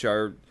husks, which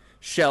are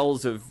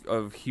shells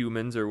of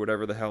humans or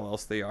whatever the hell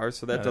else they are.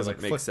 So that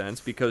doesn't make sense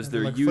because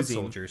they're like using foot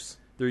soldiers.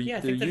 I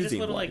think they're just using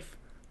little life. like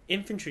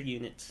infantry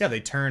units. Yeah,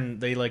 they turn.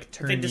 They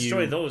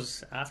destroy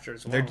those after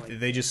as well.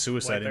 They just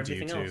suicide wipe into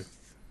you too.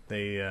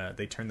 everything else.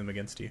 They turn them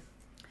against you.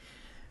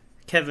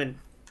 Kevin,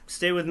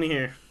 stay with me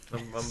here.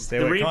 Stay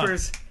The away, come on.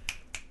 Reapers,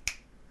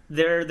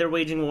 they're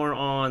waging war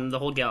on the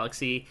whole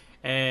galaxy,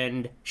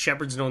 and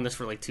Shepard's known this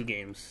for like 2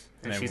 games.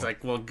 And And she's what?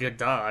 like, well, good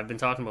duh, I've been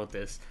talking about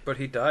this. But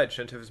he died.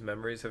 Shouldn't his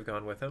memories have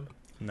gone with him?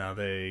 No,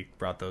 they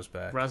brought those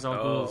back. Ra's al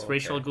Oh, Ghul's, okay.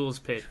 Ra's al Ghul's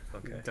pit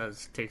Okay.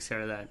 takes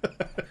care of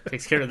that.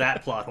 Takes care of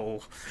that plot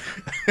hole.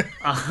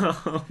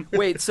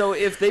 Wait, so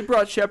if they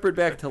brought Shepard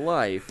back to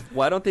life,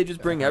 why don't they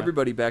just bring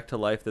everybody back to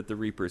life that the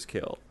Reapers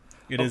kill?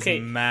 It is Okay.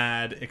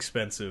 mad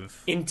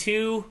expensive. In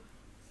 2,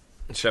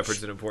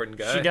 Shepard's an important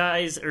guy. she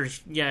dies,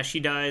 she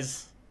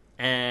dies,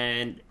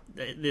 and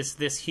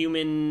this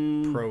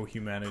human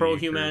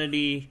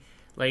Pro-humanity.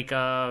 like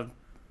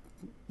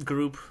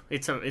group.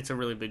 It's a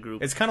really big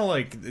group. It's kind of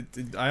like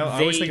I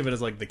always think of it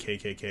as like the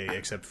KKK,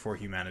 except for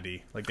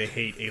humanity. Like they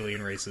hate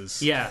alien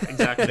races. Yeah,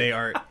 exactly. they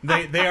are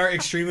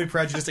extremely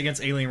prejudiced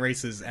against alien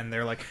races, and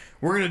they're like,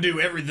 we're gonna do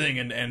everything,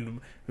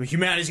 and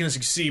humanity's gonna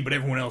succeed, but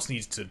everyone else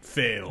needs to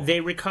fail. They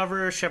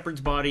recover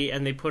Shepard's body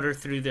and they put her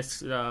through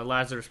this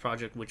Lazarus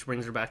project, which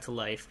brings her back to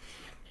life.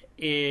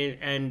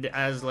 And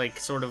as like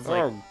sort of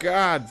like Oh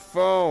God,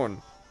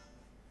 phone.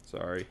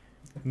 Sorry.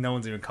 No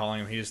one's even calling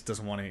him. He just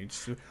doesn't want to.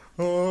 Just,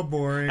 oh,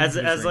 boring. as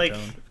His as like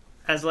ringtone.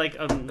 as like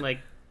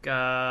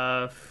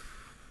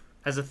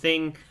as a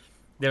thing,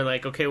 they're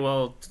like, okay,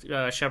 well,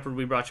 Shepard,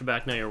 we brought you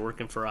back. Now you're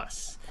working for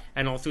us.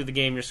 And all through the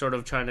game, you're sort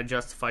of trying to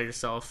justify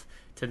yourself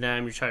to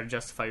them. You're trying to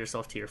justify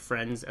yourself to your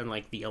friends and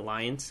like the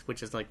Alliance,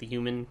 which is like the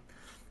human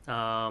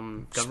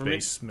government,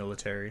 Space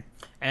military.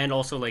 and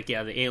also like the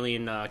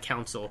alien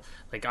council.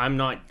 Like I'm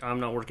not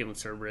working with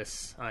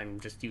Cerberus. I'm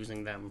just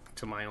using them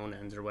to my own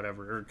ends or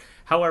whatever, or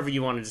however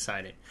you want to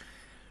decide it.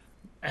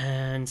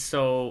 And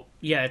so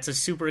it's a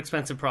super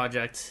expensive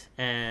project,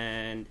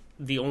 and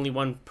the only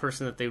one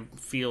person that they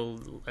feel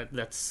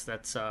that's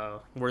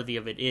worthy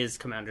of it is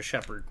Commander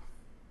Shepard.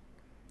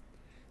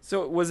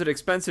 So was it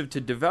expensive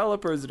to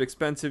develop, or is it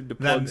expensive to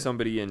plug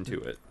somebody into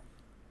it?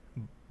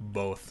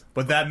 Both.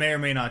 But that may or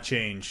may not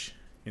change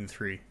in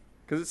 3.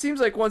 Because it seems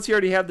like once you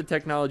already have the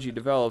technology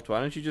developed, why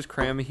don't you just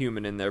cram a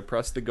human in there,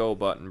 press the go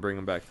button, bring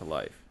them back to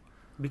life?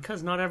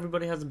 Because not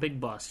everybody has a big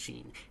boss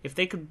gene. If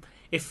they could,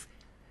 if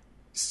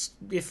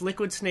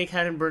Liquid Snake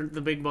hadn't burnt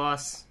the big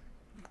boss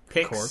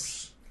picks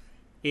Corpse.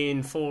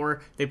 in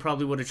 4, they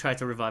probably would have tried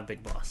to revive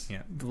Big Boss.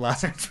 Yeah. The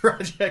Lazarus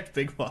Project,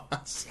 Big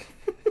Boss.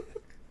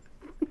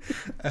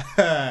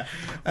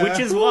 Which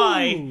is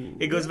why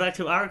it goes back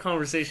to our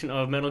conversation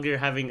of Metal Gear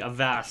having a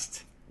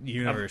vaster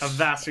Universe.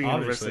 universe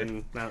Obviously.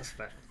 than Mass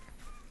Effect.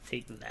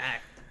 Take that.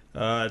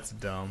 That's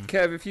dumb.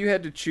 Kev, if you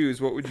had to choose,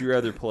 what would you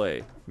rather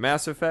play?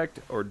 Mass Effect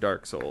or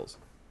Dark Souls?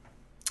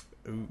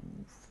 Ooh.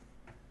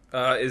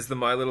 Is the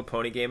My Little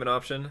Pony game an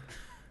option?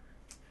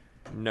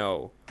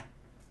 No.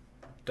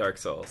 Dark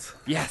Souls.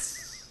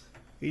 Yes!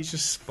 He's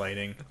just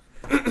spiting.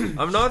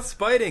 I'm not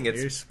spiting. You're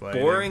It's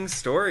spiting. boring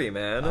story,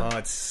 man. Oh,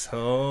 it's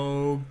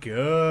so good.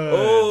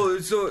 Oh,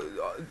 so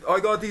I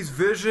got these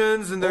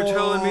visions, and they're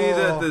telling me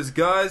that this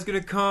guy's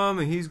gonna come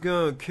and he's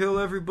gonna kill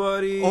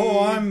everybody. Oh,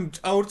 I'm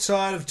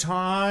outside of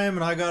time,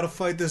 and I gotta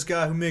fight this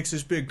guy who makes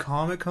this big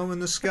comet come in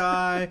the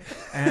sky,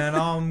 and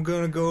I'm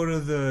gonna go to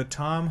the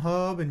time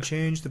hub and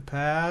change the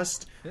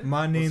past.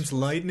 My name's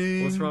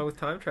Lightning. What's wrong with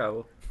time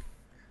travel?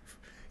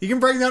 You can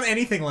break down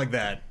anything like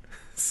that.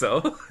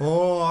 So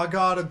Oh, I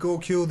gotta go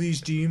kill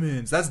these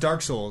demons. That's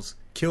Dark Souls.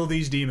 Kill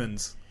these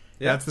demons.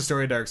 Yeah. That's the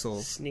story of Dark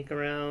Souls. Sneak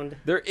around.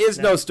 There is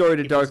no story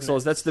to people's Dark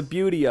Souls. necks. That's the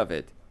beauty of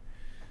it.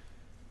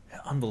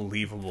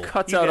 Unbelievable.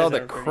 Cuts You out guys all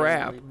the are pretty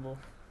crap. unbelievable.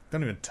 I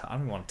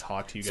don't want to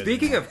talk to you guys.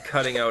 speaking anymore. of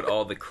cutting out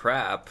all the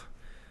crap,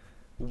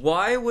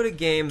 why would a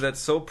game that's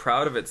so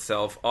proud of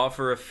itself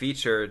offer a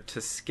feature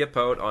to skip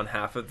out on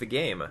half of the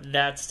game?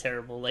 That's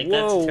terrible. Like Whoa,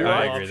 that's a terrible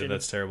I agree option. that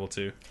that's terrible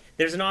too.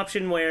 There's an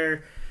option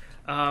where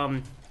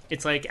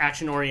it's like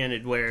action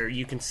oriented, where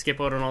you can skip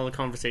out on all the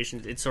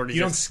conversations. It's sort of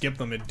You don't just skip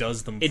them; it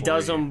does them. it for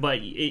does you. them,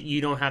 but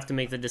you don't have to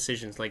make the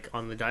decisions like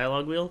on the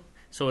dialogue wheel.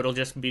 So it'll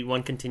just be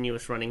one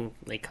continuous running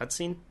like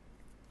cutscene.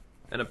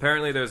 And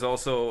apparently, there's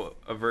also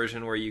a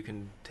version where you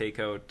can take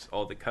out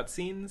all the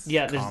cutscenes.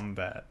 Yeah,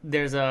 Combat.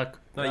 there's a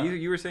No,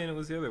 you were saying it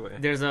was the other way.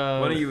 there's a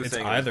One of you was It's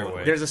saying it was either one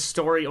way. there's a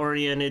story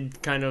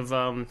oriented kind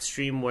of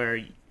stream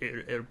where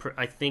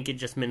I think it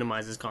just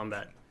minimizes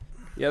combat.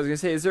 Yeah, I was going to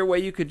say, is there a way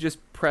you could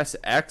just press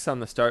X on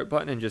the start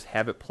button and just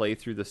have it play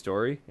through the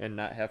story and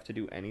not have to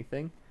do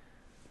anything?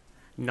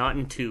 Not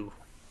in 2.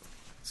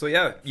 So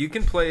yeah, you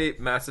can play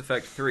Mass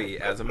Effect 3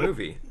 as a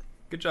movie.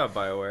 Good job,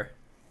 BioWare.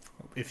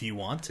 If you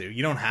want to,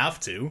 you don't have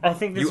to. I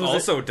think this You was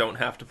also don't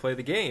have to play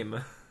the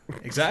game.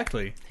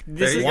 Exactly.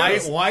 this There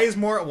is you go.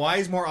 Why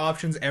is more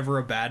options ever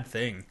a bad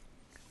thing?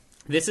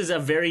 This is a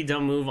very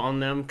dumb move on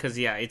them because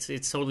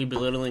it's totally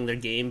belittling their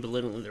game,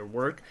 belittling their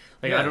work.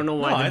 Like Yeah. I don't know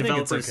why No, the I think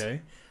developers. it's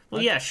okay.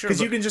 Well, yeah, sure. Because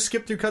But you can just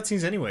skip through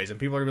cutscenes anyways, and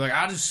people are gonna be like,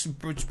 "I'll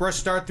just press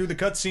start through the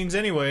cutscenes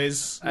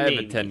anyways." I have a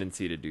Maybe.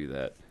 tendency to do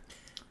that.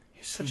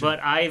 but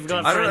I've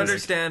got I don't friends.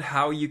 understand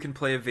how you can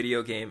play a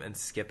video game and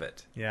skip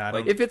it. Yeah, I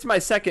Like, don't. If it's my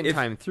second If-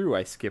 time through,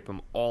 I skip them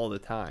all the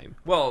time.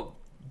 Well,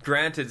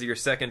 granted, your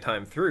second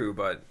time through,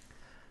 but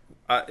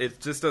It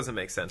just doesn't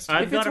make sense to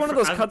me. If it's one of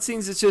those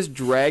cutscenes that's just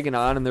dragging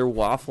on and they're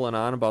waffling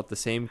on about the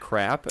same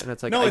crap, and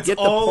it's like, no, I it's get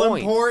the all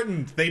point.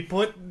 important. They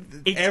put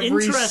It's every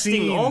interesting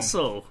scene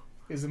also.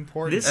 is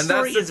important. This And that's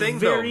story the is thing,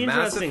 though. very Mass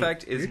interesting.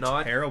 Effect is You're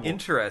not terrible.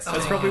 interesting.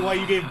 That's probably why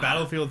you gave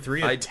Battlefield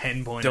 3 a I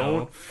 10.0.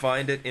 don't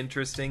find it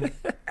interesting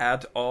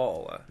at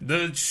all.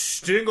 The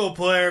single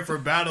player for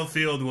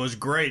Battlefield was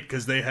great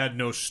because they had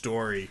no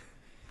story.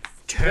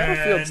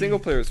 Battlefield single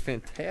player was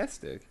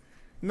fantastic.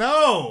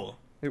 No!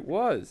 It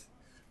was.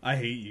 I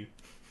hate you.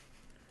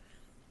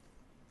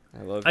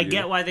 I love I you.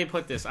 get why they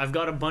put this. I've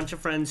got a bunch of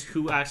friends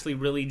who actually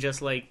really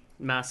just like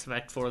Mass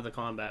Effect for the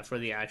combat, for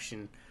the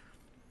action.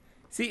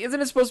 See, isn't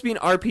it supposed to be an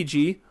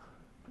RPG?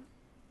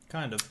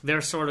 Kind of.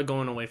 They're sort of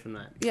going away from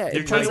that. Yeah,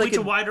 They're it trying plays to like reach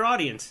a a- wider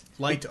audience.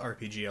 Light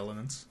RPG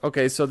elements.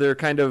 Okay, so they're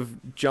kind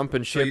of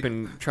jumping ship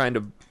and trying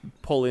to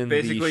pull in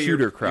the Basically,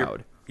 shooter you're-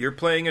 crowd. You're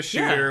playing a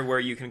shooter Yeah. where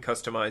you can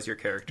customize your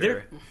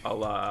character, a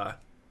la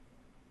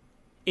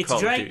It's Call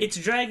of Duty. it's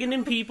dragging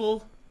in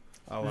people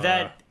Oh,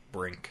 That-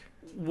 Brink.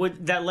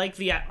 that like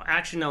the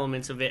action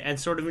elements of it and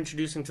sort of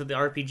introducing to the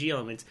RPG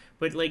elements.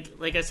 But like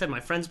I said, my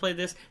friends played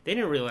this. They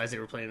didn't realize they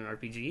were playing an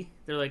RPG.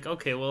 They're like,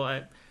 okay,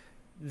 well,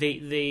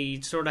 they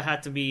sort of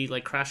had to be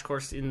like crash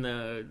course in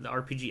the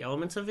RPG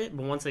elements of it.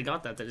 But once they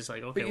got that, they're just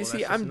like, okay, But you well, see,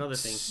 that's just I'm another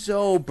thing.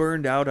 so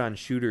burned out on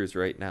shooters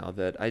right now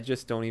that I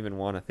just don't even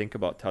want to think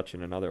about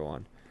touching another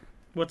one.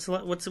 What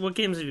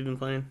games have you been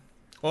playing?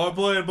 Well, I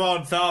played about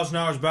 1,000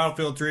 hours of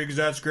Battlefield 3 because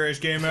that's the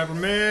greatest game ever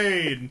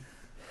made.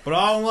 But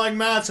I don't like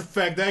Mass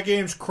Effect. That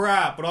game's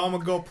crap. But I'm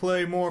going to go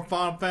play more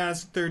Final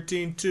Fantasy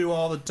 13-2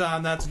 all the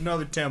time. That's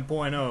another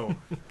 10.0.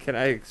 Can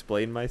I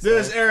explain myself?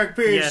 This is Eric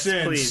Yes,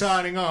 Peterson please.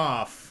 signing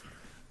off.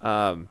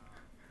 No,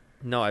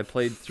 I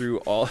played through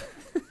all.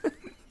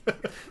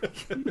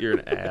 You're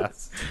an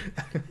ass.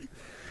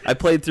 I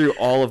played through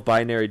all of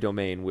Binary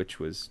Domain, which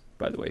was,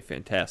 by the way,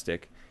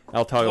 fantastic.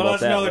 I'll talk Well, about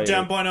that's that another later.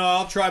 10.0.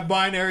 I'll try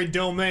Binary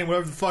Domain,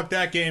 whatever the fuck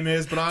that game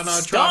is, but I'm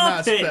not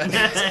Stop trying it,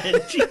 Mass Effect.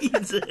 man!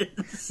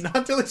 Jesus.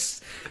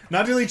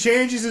 Not till he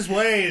changes his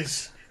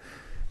ways.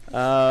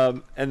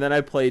 And then I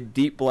played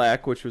Deep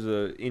Black, which was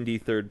a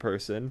indie third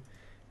person.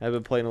 I've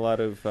been playing a lot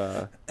of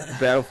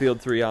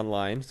Battlefield 3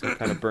 online, so I'm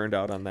kind of burned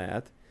out on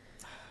that.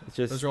 It's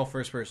just Those are all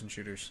first-person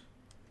shooters.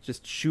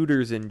 just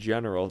shooters in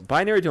general.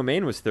 Binary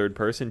Domain was third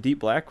person. Deep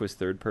Black was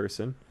third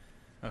person.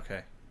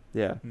 Okay.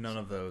 Yeah. None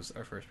of those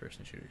are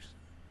first-person shooters.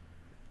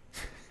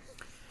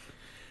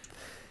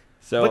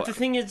 So But the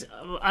thing is,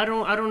 I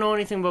don't know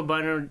anything about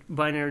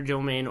Binary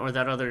Domain or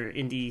that other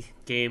indie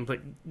game.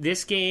 But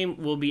this game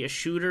will be a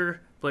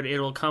shooter, but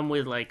it'll come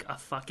with like a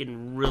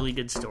fucking really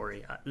good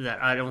story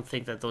that I don't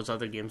think that those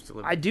other games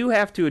deliver. I do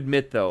have to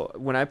admit, though,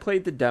 when I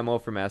played the demo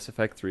for Mass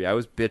Effect 3, I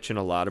was bitching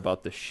a lot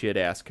about the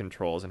shit-ass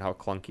controls and how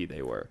clunky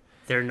they were.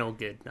 They're no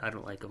good. I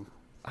don't like them.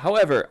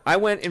 However, I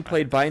went and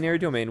played Binary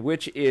Domain,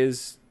 which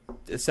is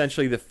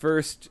essentially the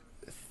first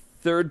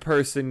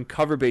third-person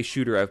cover-based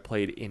shooter I've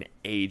played in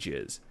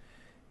ages.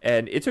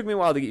 And it took me a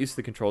while to get used to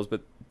the controls,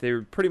 but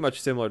they're pretty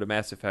much similar to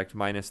Mass Effect,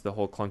 minus the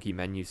whole clunky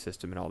menu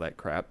system and all that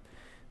crap.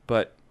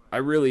 But I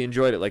really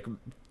enjoyed it. Like,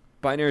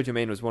 Binary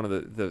Domain was one of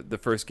the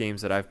first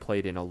games that I've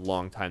played in a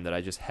long time that I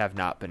just have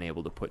not been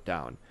able to put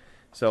down.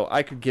 So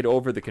I could get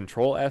over the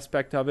control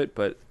aspect of it,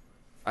 but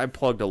I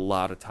plugged a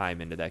lot of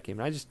time into that game.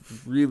 And I just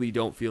really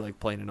don't feel like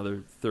playing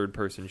another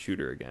third-person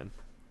shooter again.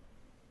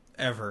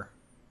 Ever.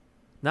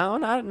 No,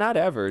 not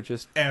ever.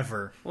 Just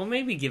Ever. Well,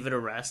 maybe give it a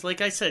rest. Like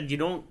I said, you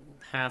don't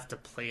have to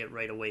play it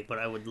right away, but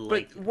I would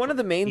like. But one of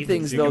the main You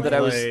things, can though, You that I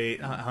was... play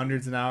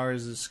hundreds of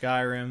hours of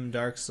Skyrim,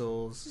 Dark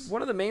Souls.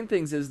 One of the main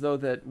things is, though,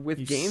 that with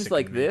You games sicken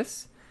like me.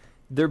 this,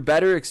 they're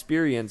better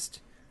experienced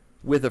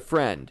with a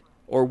friend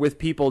or with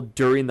people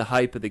during the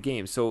hype of the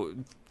game. So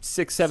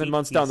 6-7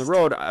 months down the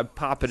road, I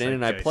pop it in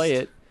and I play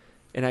it,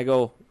 and I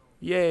go,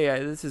 yay,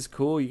 this is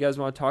cool. You guys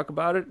want to talk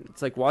about it?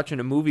 It's like watching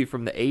a movie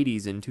from the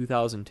 80s in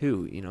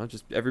 2002. You know,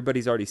 just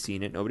everybody's already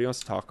seen it. Nobody wants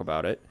to talk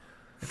about it.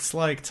 It's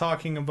like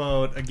talking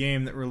about a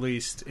game that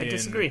released I in...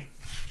 disagree.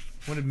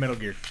 When did Metal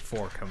Gear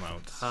 4 come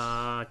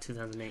out?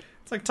 2008.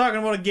 It's like talking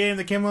about a game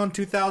that came out in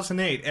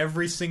 2008.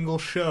 Every single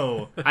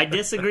show. I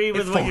disagree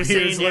with what 4 you're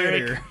years saying,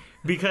 Eric. later.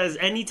 Because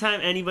anytime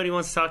anybody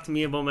wants to talk to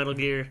me about Metal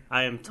Gear,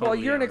 I am totally. Well,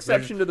 you're an out.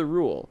 exception to the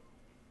rule.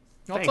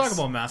 I'll Thanks. talk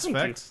about Mass Thank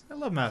Effect. I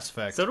love Mass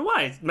Effect. So do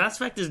I. Mass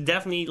Effect is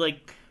definitely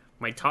like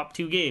my top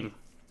 2 game.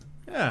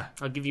 Yeah.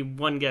 I'll give you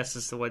one guess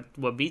as to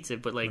what beats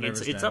it, but like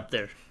Minerva's it's Den. up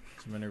there.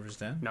 Is Minerva's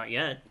Den? Not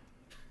yet.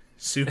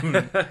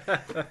 Soon.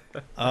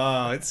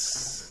 Oh,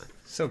 it's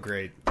so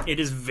great. It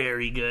is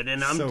very good,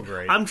 and I'm So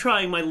great. I'm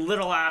trying my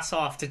little ass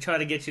off to try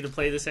to get you to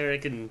play this,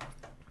 Eric, and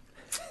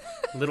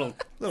little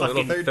little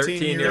fucking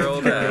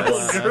 13-year-old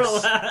little girl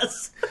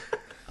ass.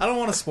 I don't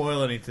want to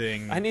spoil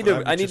anything. I need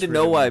but to just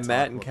know really why wanna talk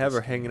Matt and about Kev this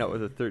are hanging out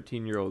with a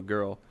 13-year-old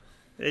girl.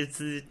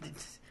 It's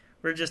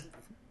we're just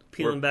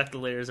peeling back the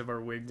layers of our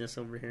weirdness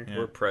over here. Yeah.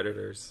 We're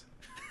predators.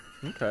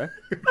 Okay.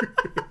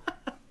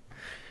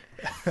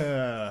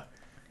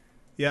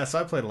 Yeah, so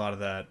I played a lot of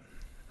that.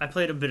 I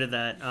played a bit of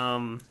that.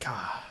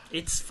 God.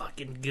 It's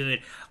fucking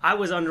good. I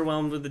was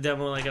underwhelmed with the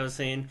demo, like I was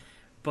saying,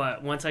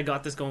 But once I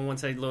got this going,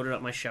 once I loaded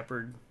up my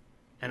Shepherd,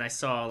 and I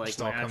saw like Just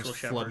my all comes actual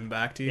flooding Shepherd,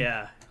 back to you.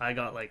 yeah, I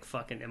got like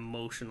fucking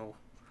emotional.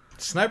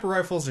 Sniper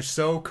rifles are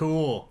so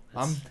cool.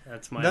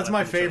 That's my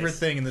weapon favorite choice.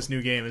 thing in this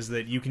new game is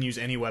that you can use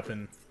any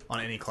weapon on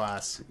any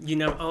class. You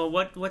know, oh,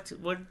 what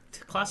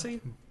class are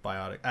you?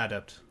 Biotic,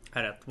 adept,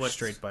 Adept.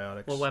 straight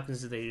biotics. What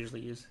weapons do they usually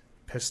use?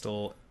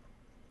 Pistol,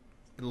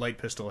 light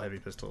pistol, heavy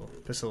pistol,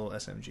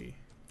 SMG.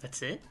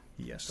 That's it.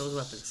 Yes. Those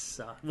weapons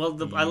suck. Well,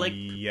 I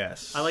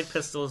like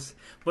pistols,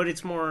 but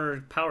it's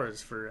more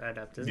powers for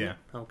adept, isn't it?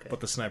 Okay. But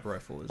the sniper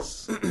rifle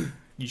is.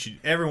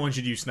 Everyone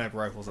should use sniper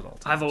rifles at all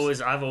times.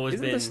 I've always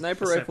Isn't been the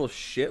sniper rifle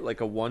shit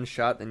like a one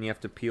shot, then you have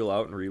to peel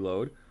out and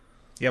reload?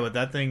 Yeah, but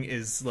that thing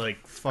is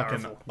like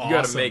fucking Powerful. awesome. You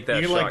gotta make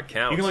that you can, shot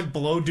count. You can like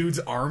blow dudes'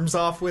 arms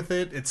off with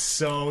it. It's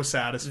so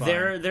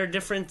satisfying. They're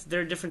different.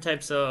 There are different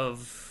types of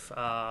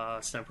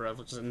sniper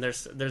rifles, and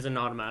there's an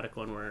automatic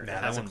one where it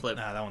has a clip.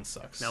 Nah, that one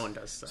sucks. That one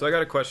does suck. So I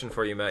got a question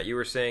for you, Matt. You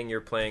were saying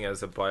you're playing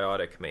as a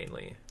biotic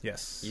mainly.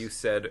 Yes. You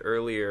said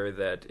earlier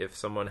that if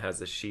someone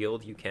has a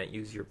shield, you can't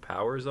use your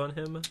powers on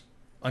him.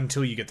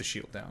 Until you get the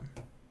shield down.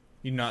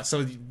 You knock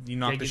you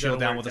the shield gotta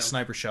down wear with it a down.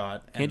 sniper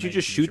shot. and Can't you then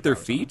just can use shoot your their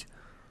powers on feet? them.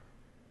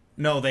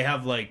 No, they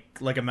have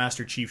like a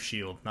Master Chief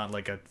shield, not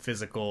like a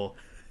physical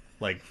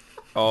like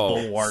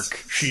bulwark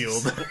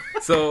shield.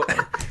 So,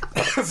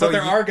 But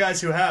there are guys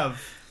who have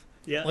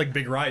yeah. like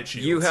big riot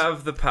shields. you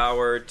have the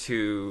power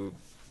to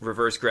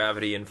reverse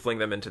gravity and fling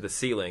them into the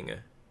ceiling,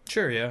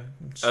 sure, yeah.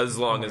 as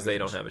long as they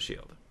don't have a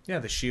shield. Yeah,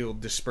 the shield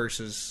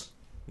disperses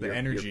the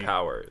energy. Your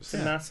powers. It's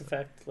a Mass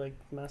Effect, like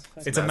Mass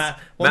Effect. It's a Mass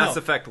Mass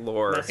Effect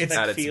lore Mass at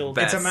Effect its field.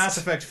 best. It's a Mass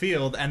Effect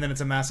field, and then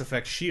it's a Mass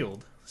Effect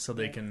shield, so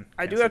they can.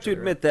 I do cancel have to each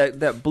other admit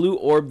that blue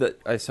orb that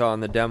I saw in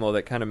the demo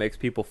that kind of makes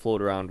people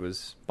float around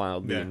was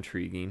mildly Yeah.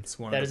 intriguing. It's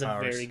one That of is the a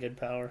powers. very good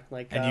power.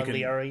 Like And you can-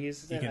 Liara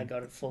uses you it. can- I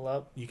got it full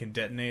up. You can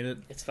detonate it.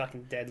 It's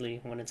fucking deadly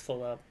when it's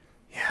full up.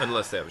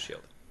 Unless they have a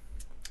shield.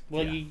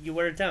 Well, Yeah. you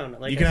wear it down.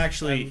 Like You can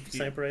actually-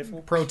 sniper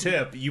rifle. Pro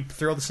tip: you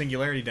throw the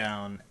singularity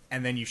down,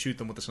 and then you shoot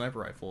them with the sniper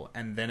rifle,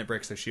 and then it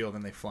breaks their shield,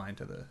 and they fly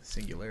into the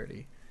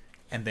singularity,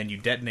 and then you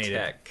detonate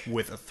Tech. it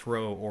with a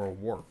throw or a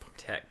warp.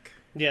 Tech.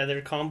 Yeah,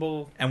 their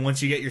combo. And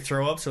once you get your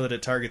throw up so that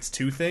it targets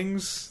two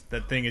things,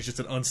 that thing is just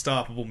an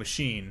unstoppable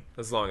machine.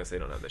 As long as they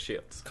don't have the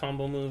shields.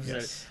 Combo moves.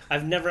 Yes.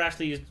 I've never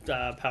actually used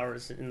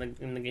powers in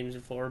the games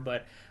before,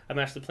 but I'm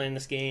actually playing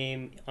this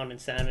game on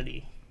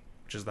Insanity.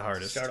 Which is the To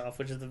hardest. start off,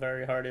 which is the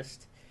very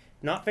hardest.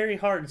 Not very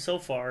hard so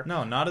far.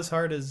 No, not as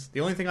hard as... The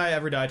only thing I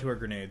ever die to are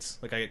grenades.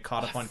 Like, I get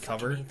caught up on I fucking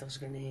cover. hate those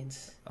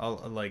grenades. I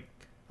don't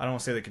want to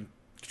say the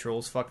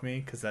controls fuck me,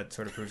 because that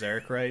sort of proves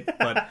Eric right,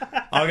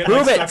 but I'll get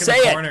Prove like, it! stuck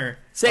Say in it! a corner.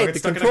 Say I'll it, get the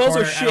stuck in a controls are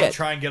corner and I'll shit.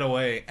 try and get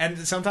away. And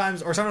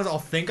sometimes I'll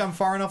think I'm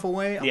far enough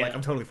away. I'm Yeah. like,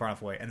 I'm totally far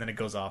enough away. And then it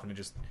goes off and it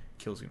just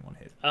kills you in one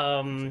hit.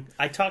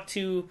 I talked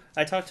to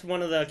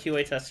one of the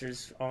QA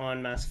testers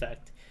on Mass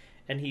Effect,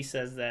 and he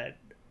says that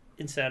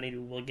Insanity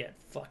will get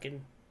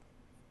fucking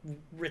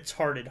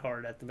retarded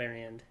hard at the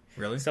very end.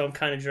 Really? So I'm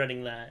kind of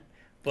dreading that.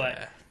 But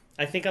Yeah.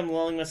 I think I'm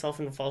lulling myself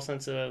into a false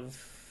sense of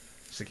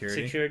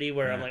Security?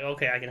 where I'm Yeah. like,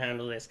 okay, I can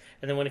handle this.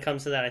 And then when it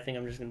comes to that, I think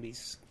I'm just going to be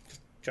just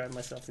driving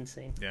myself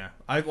insane. Yeah.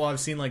 I've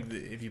seen, like,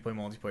 if you play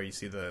multiplayer, you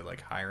see the,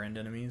 like, higher-end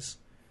enemies.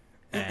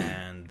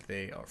 And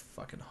they are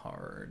fucking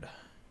hard.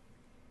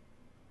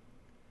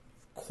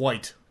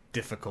 Quite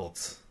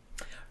difficult.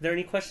 Are there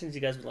any questions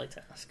you guys would like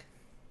to ask?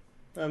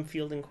 I'm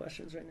fielding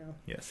questions right now.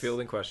 Yes.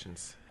 Fielding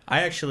questions.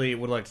 I actually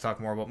would like to talk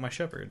more about my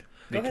Shepherd.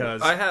 Go ahead.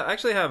 Because I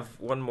actually have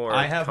one more.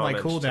 I have my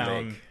comment to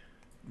cooldown make.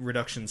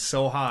 reduction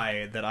so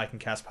high that I can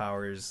cast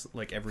powers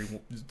like every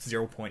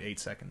 0.8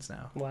 seconds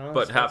now. Wow.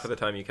 But half of the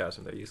time you cast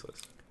them, they're useless.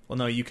 Well,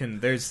 no, you can.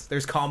 There's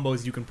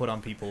combos you can put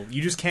on people.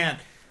 You just can't,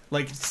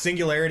 like,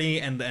 singularity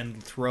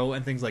and throw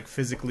and things like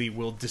physically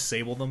will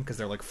disable them because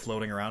they're like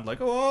floating around like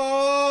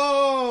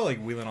oh, like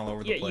wheeling all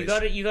over the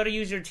place. you gotta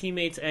use your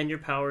teammates and your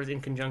powers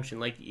in conjunction.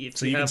 Like if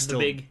So you you can have still-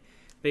 the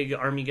big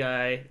army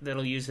guy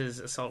that'll use his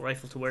assault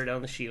rifle to wear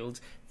down the shields,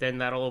 then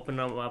that'll open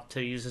him up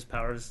to use his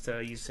powers to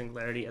use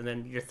singularity, and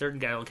then your third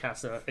guy will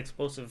cast an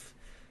explosive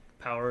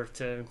power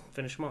to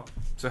finish him off.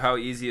 So how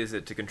easy is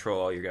it to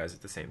control all your guys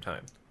at the same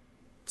time?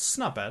 It's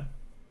not bad.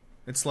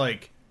 It's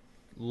like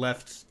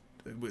left.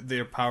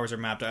 Their powers are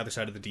mapped to either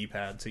side of the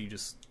D-pad, so you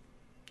just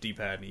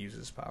D-pad and he uses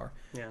his power.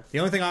 Yeah. The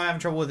only thing I'm having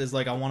trouble with is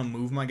like I want to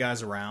move my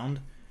guys around,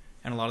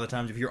 and a lot of the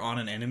times if you're on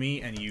an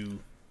enemy and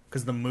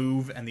because the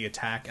move and the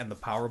attack and the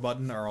power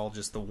button are all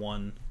just the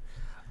one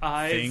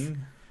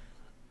thing.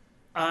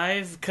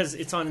 Because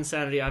it's on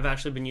Insanity, I've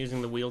actually been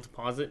using the wheel to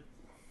pause it.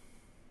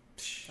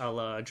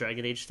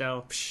 Dragon Age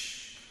style.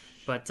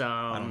 But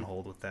I don't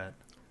hold with that.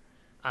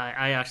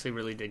 I actually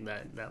really dig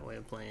that way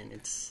of playing.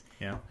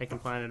 Yeah. I can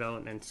plan it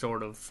out and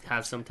sort of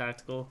have some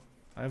tactical.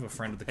 I have a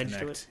friend with the Edge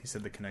to Kinect. it. He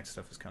said the Kinect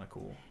stuff is kind of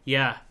cool.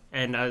 Yeah,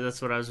 and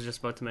that's what I was just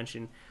about to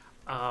mention.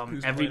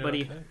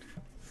 Everybody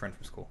Friend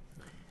from school.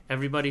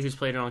 Everybody who's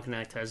played it on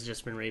Connect has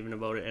just been raving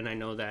about it, and I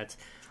know that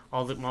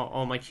all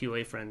my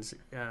QA friends,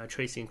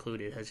 Tracy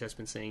included, has just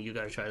been saying you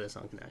got to try this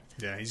on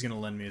Connect. Yeah, he's gonna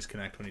lend me his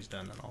Kinect when he's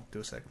done, and I'll do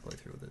a second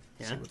playthrough with it.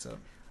 Yeah? See what's up.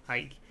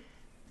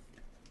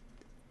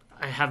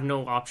 I have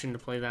no option to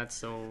play that,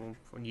 so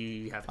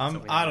you have to tell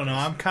me I how don't it know.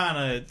 is. I'm kind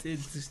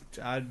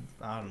of.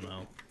 I don't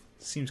know.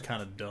 Seems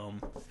kind of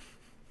dumb.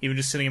 Even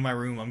just sitting in my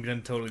room, I'm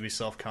gonna totally be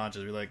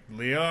self-conscious. Be like,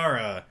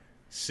 Liara,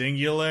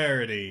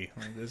 singularity.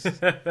 Like, this is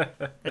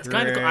It's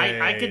kind of.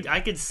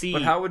 I could see.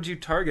 But how would you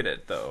target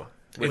it though?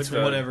 It's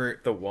the, whatever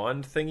the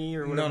wand thingy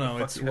or whatever. No,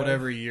 the it's fuck you have?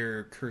 whatever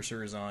your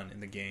cursor is on in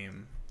the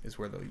game is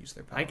where they'll use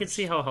their powers. I could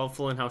see how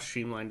helpful and how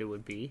streamlined it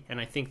would be, and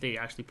I think they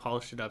actually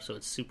polished it up so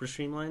it's super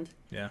streamlined.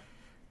 Yeah.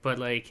 But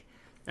like,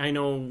 I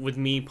know with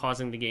me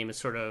pausing the game, it's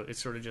sort of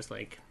just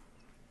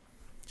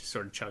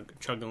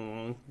chugging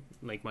along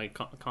like my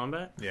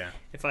combat. Yeah.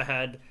 If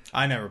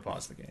I never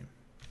paused the game.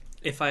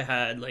 I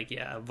had like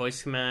a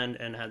voice command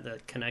and had the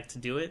connect to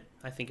do it,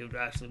 I think it would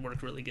actually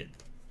work really good.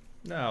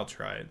 No, I'll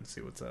try it and see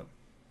what's up.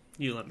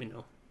 You let me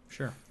know.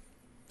 Sure.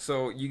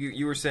 So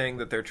you were saying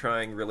that they're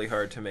trying really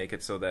hard to make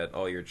it so that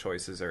all your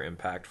choices are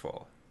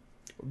impactful.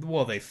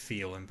 Well, they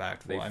feel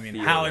impactful. They I mean,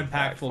 feel how impactful.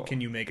 impactful can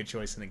you make a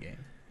choice in a game?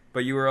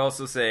 But you were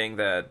also saying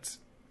that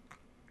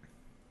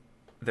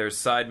there's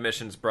side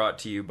missions brought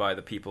to you by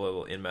the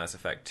people in Mass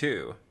Effect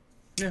 2.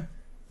 Yeah.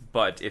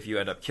 But if you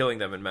end up killing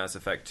them in Mass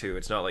Effect 2,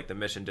 it's not like the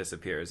mission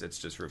disappears. It's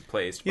just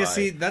replaced Yeah, by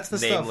see, that's the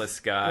nameless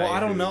stuff. guy. Well, I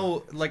don't who-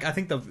 know. Like, I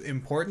think the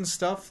important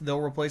stuff, they'll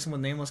replace him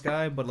with nameless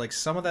guy, but, like,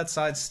 some of that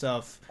side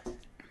stuff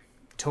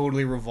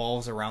totally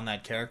revolves around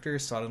that character,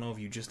 so I don't know if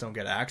you just don't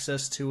get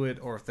access to it,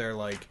 or if they're,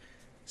 like,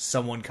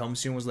 someone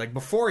comes to you and was like,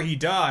 before he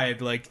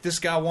died, like, this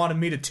guy wanted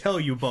me to tell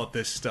you about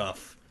this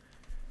stuff.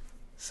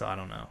 So I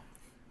don't know.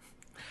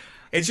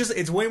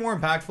 It's way more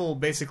impactful,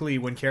 basically,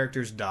 when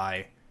characters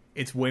die.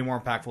 It's way more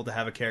impactful to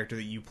have a character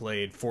that you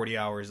played 40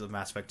 hours of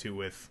Mass Effect 2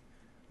 with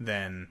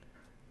than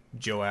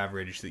Joe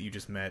Average that you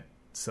just met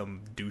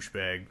some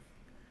douchebag.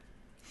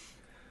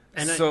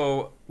 And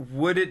so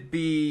would it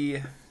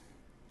be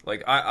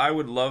like I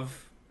would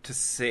love to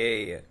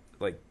say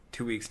like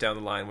 2 weeks down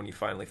the line when you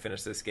finally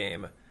finish this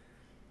game,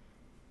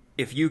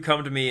 if you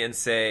come to me and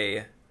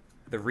say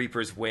the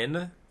Reapers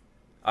win,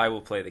 I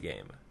will play the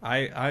game.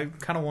 I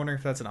kind of wonder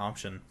if that's an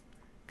option,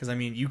 because I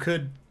mean you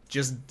could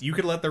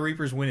let the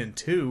Reapers win in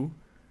 2,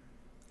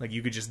 like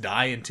you could just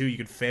die in 2, you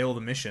could fail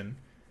the mission,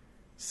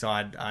 so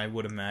I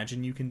would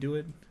imagine you can do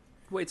it.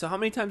 Wait, so how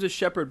many times has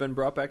Shepard been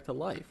brought back to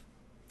life?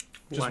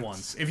 Just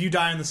once. If you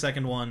die in the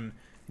second one,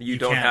 You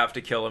don't can't- have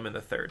to kill him in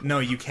the third. No,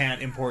 you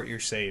can't import your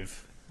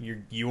save.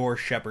 Your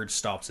Shepard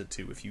stops it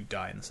too if you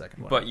die in the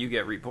second one. But you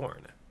get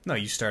reborn. No,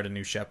 you start a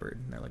new Shepard.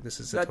 And they're like, this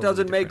is a That totally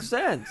doesn't make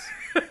different-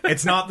 sense.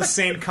 It's not the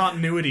same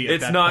continuity. At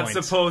It's that not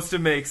point. supposed to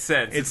make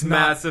sense. It's not-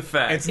 Mass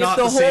Effect. it's If not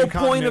the the whole same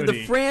point of the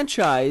continuity.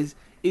 franchise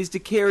is to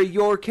carry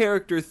your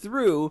character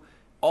through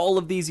all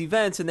of these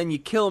events, and then you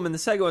kill him in the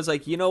second one, it's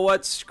like, you know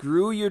what?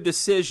 Screw your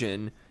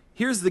decision.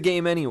 Here's the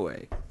game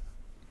anyway.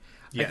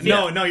 Yeah.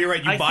 feel- No, you're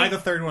right. You I buy think- the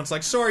third one. It's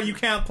like, sorry, you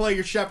can't play.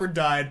 Your Shepard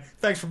died.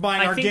 Thanks for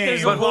buying I our think game.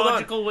 there's a But hold on.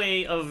 logical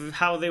way of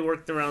how they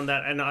worked around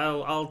that, and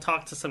I'll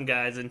talk to some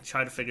guys and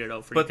try to figure it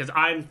out for you, But- because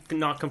I'm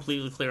not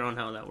completely clear on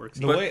how that works.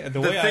 The But way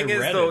the I thing is,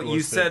 read though, it you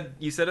was that-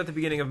 said at the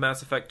beginning of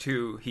Mass Effect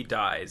 2 he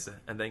dies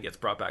and then gets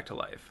brought back to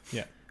life.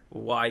 Yeah.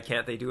 Why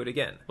can't they do it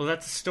again? Well,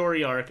 that's a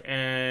story arc,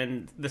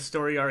 and the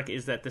story arc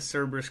is that the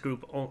Cerberus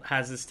group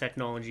has this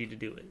technology to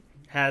do it.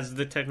 Has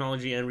the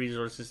technology and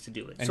resources to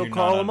do it. And So you're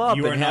call not him on- up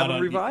you are and have not him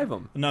on- revive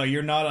him. No,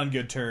 you're not on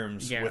good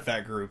terms Yeah. with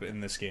that group in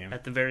this game.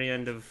 At the very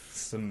end of...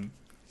 Some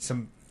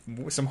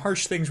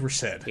harsh things were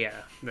said. Yeah,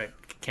 that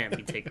can't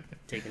be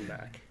taken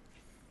back.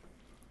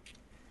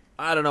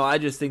 I don't know. I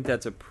just think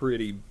that's a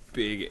pretty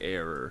big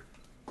error.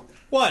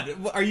 What?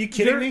 Are you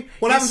kidding You're- me?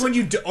 What happens when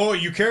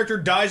your character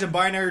dies in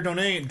binary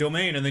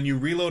domain and then you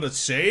reload a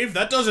save?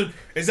 That doesn't...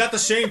 Is that the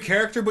same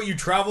character but you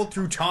traveled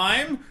through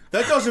time?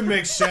 That doesn't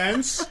make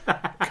sense.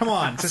 Come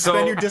on,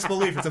 suspend your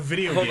disbelief. It's a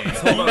video game.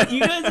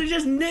 You guys are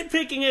just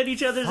nitpicking at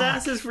each other's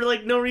asses for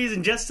like no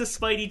reason, just to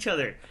spite each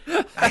other.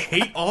 I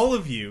hate all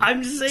of you.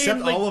 I'm just saying,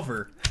 Except like-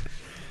 Oliver.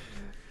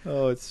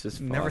 Oh, it's just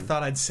fun. Never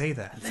thought I'd say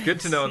that. It's good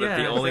to know that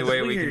the Yeah, only that's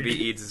way we weird. can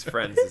be Eads'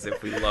 friends is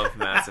if we love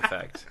Mass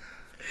Effect.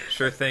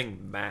 Sure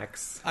thing,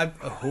 Max. I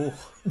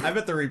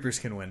bet the Reapers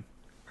can win.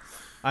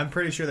 I'm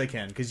pretty sure they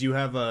can, because you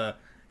have I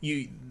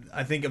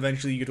think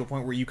eventually you get to a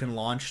point where you can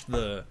launch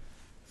the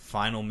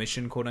final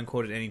mission, quote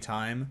unquote, at any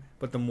time.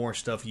 But the more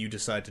stuff you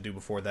decide to do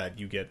before that,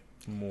 you get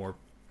more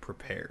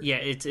prepared. Yeah,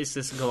 it's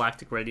this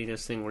galactic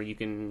readiness thing where you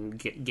can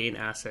gain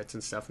assets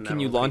and stuff. And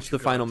Can you that'll launch increase the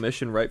your final galactic-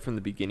 mission right from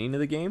the beginning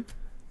of the game?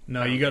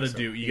 No, I you don't got to think so.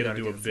 do You you got gotta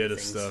to do a do a bit few of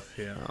things. stuff.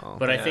 Yeah. Oh.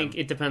 But I Yeah. think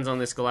it depends on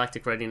this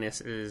galactic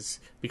readiness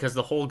because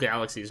the whole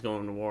galaxy is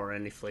going to war,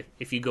 and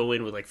if you go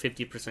in with like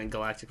 50%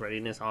 galactic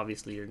readiness,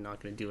 obviously you're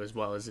not going to do as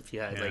well as if you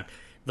had Yeah. like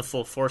the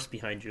full force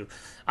behind you.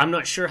 I'm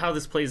not sure how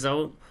this plays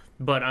out,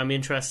 but I'm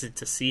interested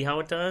to see how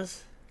it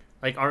does.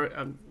 Like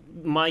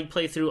my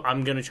playthrough,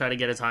 I'm going to try to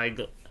get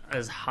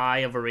as high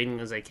of a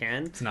rating as I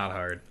can. It's not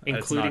hard. It's not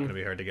Including- going to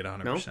be hard to get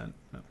 100%.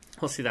 No?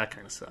 Well, see, that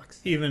kind of sucks.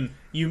 Even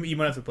you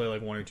might have to play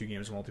like 1 or 2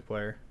 games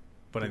multiplayer.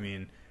 But I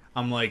mean,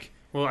 I'm like,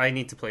 Well, I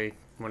need to play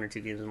 1 or 2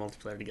 games in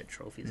multiplayer to get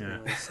trophies Yeah.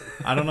 anyway. So.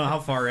 I don't know how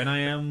far in I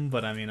am,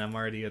 but I mean, I'm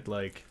already at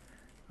like,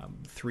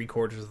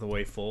 3/4 of the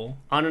way full.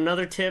 On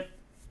another tip,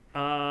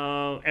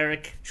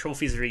 Eric,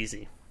 trophies are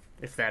easy,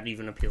 if that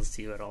even appeals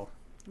to you at all.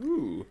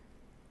 Ooh.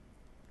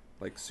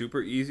 Like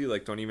super easy,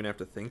 like don't even have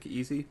to think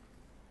easy?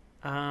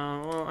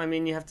 Well, I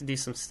mean, you have to do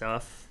some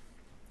stuff.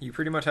 You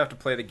pretty much have to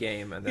play the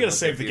game, and then You gotta they'll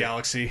save give the you-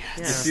 galaxy. Yeah.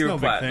 It's Few no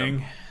big platinum.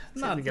 thing.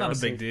 Not a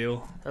galaxy. big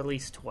deal. At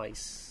least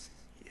twice.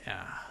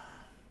 Yeah.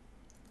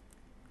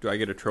 Do I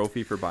get a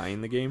trophy for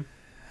buying the game?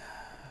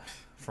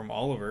 From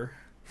Oliver.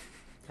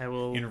 I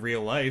will. In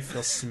real life,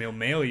 he'll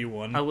mail you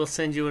one. I will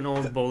send you an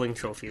old bowling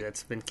trophy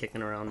that's been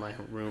kicking around my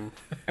room.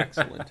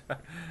 Excellent.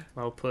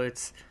 I'll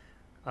put.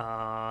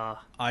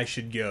 I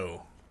should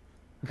go.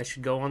 I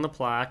should go on the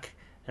plaque,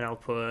 and I'll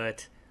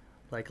put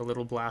like a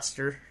little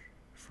blaster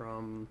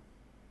from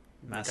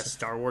like a Massive.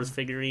 Star Wars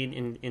figurine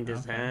in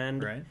his Okay,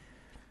 hand. Right.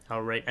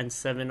 I'll write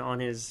N7 on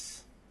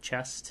his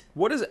chest.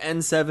 What does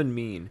N7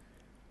 mean?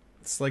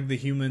 It's like the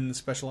human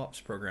special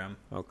ops program.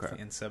 Okay.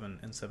 It's the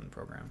N7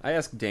 program. I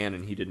asked Dan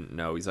and he didn't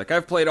know. He's like,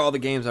 I've played all the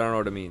games, I don't know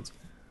what it means.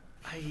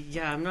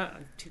 I'm not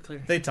too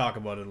clear. They talk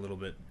about it a little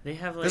bit. They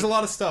have like There's a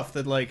lot of stuff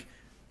that like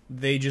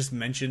they just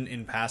mention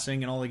in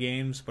passing in all the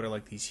games, but are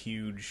like these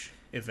huge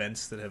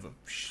events that have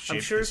shaped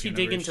I'm sure this if you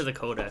dig universe. into the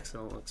codex,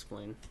 it'll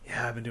explain.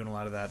 Yeah, I've been doing a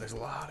lot of that. There's a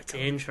lot of It's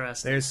codex.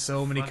 interesting. There's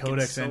so many Fucking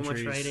codex so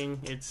entries. much writing.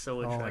 It's so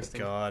Oh my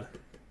interesting. god.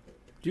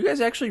 Do you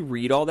guys actually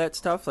read all that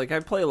stuff? Like, I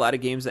play a lot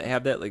of games that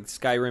have that. Like,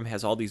 Skyrim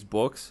has all these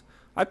books.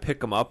 I pick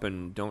them up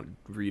and don't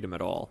read them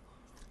at all.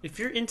 If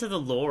you're into the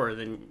lore,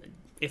 then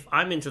if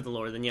I'm into the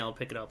lore, then yeah, I'll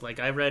pick it up. Like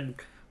I read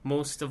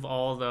most of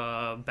all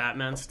the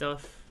Batman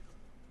stuff,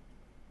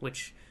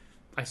 which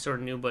I sort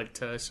of knew, but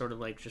sort of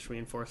like just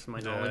reinforced my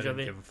knowledge I of didn't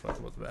it. give a fuck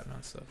about the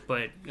Batman stuff.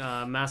 But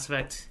Mass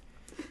Effect,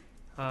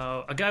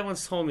 a guy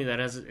once told me that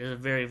has a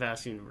very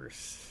vast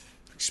universe.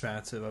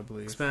 Expansive, I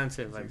believe.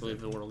 Expansive, I believe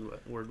the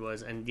word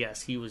was, and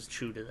yes, he was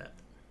true to that.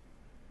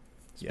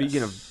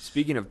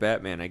 Speaking of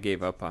Batman, I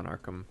gave up on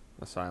Arkham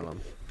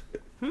Asylum.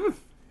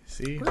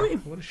 See? Really?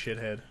 What a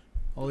shithead.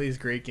 All these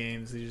great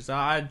games, they just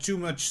too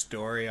much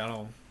story.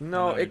 I'm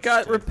No, not it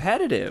got interested.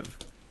 repetitive.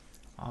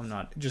 I'm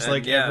not just And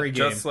like yeah, every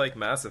game. just like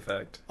Mass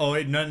Effect. Oh,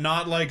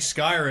 not like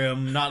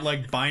Skyrim, not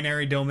like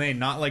Binary Domain,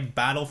 not like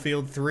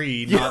Battlefield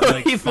 3, You not don't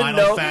like even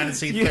Final know-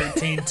 Fantasy you-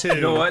 13 2.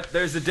 You know what?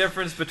 There's a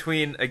difference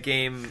between a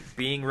game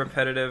being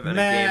repetitive and a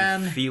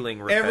Man, game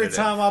feeling repetitive. every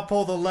time I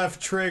pull the left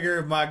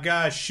trigger, my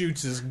guy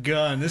shoots his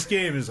gun. This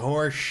game is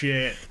horse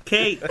shit.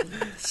 Kate,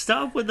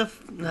 stop with the.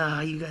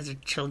 Nah, you guys are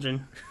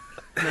children.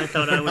 And I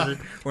thought I was a.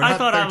 We're I not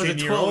thought I was a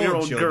 13-year-old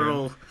 12-year-old children.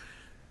 girl.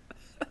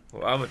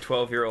 Well, I'm a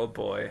 12-year-old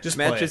boy. Just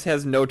Matt play just it.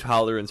 has no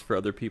tolerance for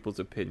other people's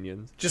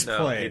opinions. Just No,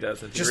 play he it.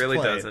 doesn't. He Just really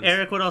play it. doesn't.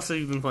 Eric, what else have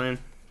you been playing?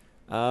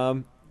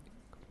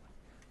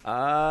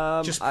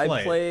 Just I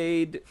play it.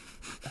 played,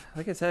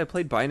 like I said, I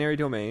played Binary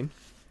Domain.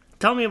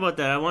 Tell me about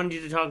that. I wanted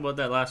you to talk about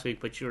that last week,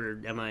 but you were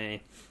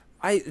MIA.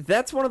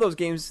 That's one of those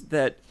games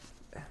that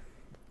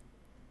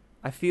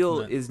I feel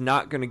No. is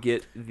not going to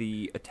get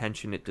the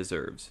attention it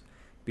deserves.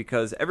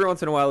 Because every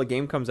once in a while a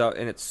game comes out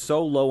and it's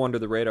so low under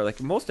the radar.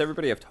 Like most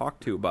everybody I've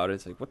talked to about it,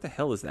 it's like, what the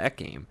hell is that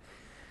game?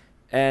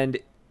 And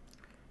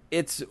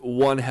it's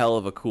one hell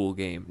of a cool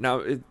game.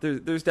 Now,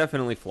 there's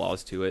definitely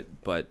flaws to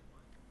it, but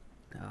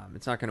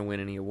it's not going to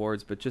win any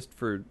awards. But just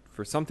for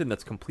something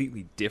that's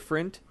completely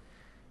different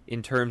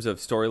in terms of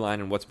storyline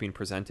and what's being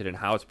presented and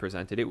how it's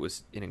presented, it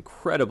was an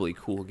incredibly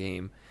cool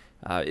game.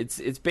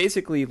 It's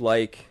basically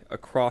like a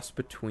cross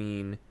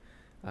between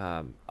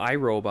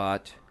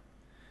iRobot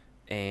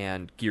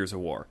and Gears of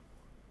War.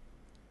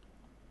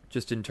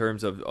 Just in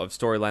terms of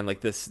storyline, like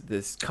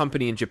this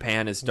company in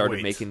Japan has started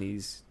Wait. making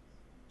these...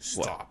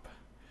 Stop.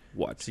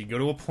 What? So you go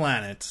to a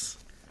planet,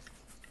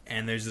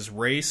 and there's this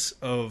race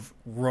of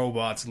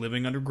robots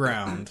living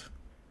underground,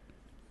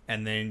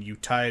 and then you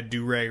tie a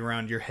do-rag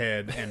around your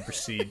head and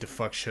proceed to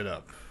fuck shit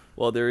up.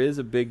 Well, there is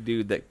a big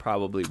dude that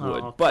probably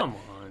would. Oh, but come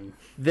on.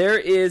 there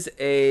is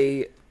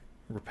a...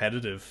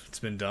 Repetitive. It's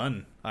been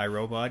done.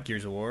 iRobot,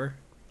 Gears of War.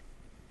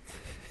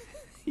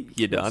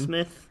 You done?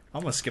 Smith, I'm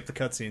gonna skip the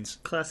cutscenes.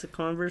 classic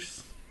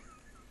Converse.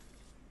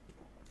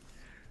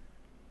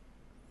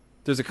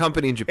 There's a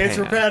company in Japan. It's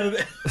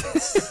repetitive.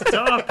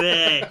 Stop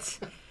it.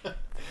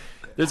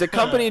 There's a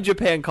company in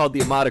Japan called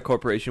the Amada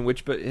Corporation,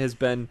 which has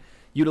been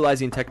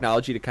utilizing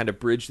technology to kind of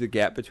bridge the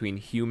gap between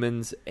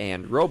humans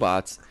and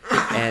robots.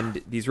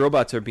 And these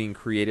robots are being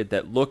created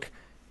that look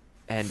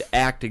and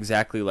act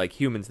exactly like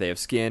humans. They have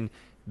skin,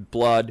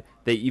 blood.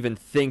 They even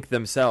think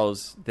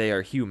themselves they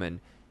are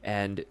human.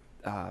 And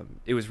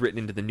it was written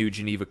into the New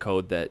Geneva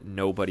Code that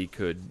nobody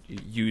could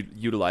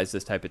utilize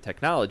this type of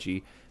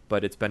technology.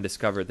 But it's been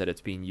discovered that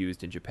it's being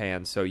used in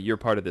Japan. So you're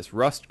part of this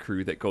Rust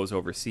crew that goes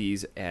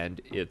overseas,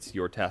 and it's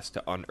your task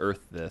to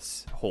unearth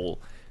this whole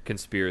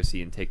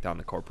conspiracy and take down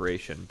the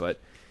corporation. But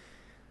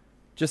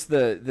just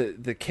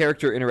the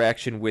character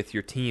interaction with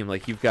your team,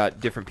 like you've got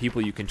different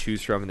people you can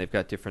choose from, and they've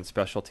got different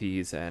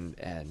specialties, and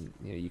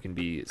you know, you can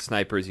be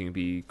snipers, you can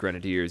be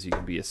grenadiers, you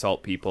can be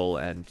assault people,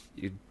 and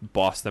you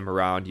boss them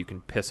around, you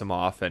can piss them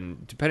off,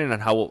 and depending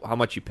on how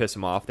much you piss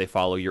them off, they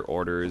follow your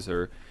orders,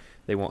 or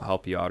they won't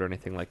help you out or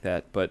anything like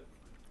that. But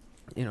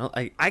you know,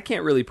 I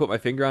can't really put my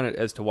finger on it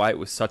as to why it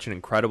was such an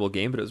incredible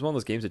game, but it was one of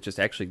those games that just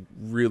actually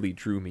really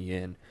drew me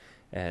in.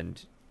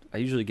 And I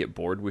usually get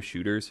bored with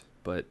shooters,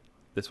 but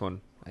this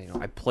one,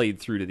 I played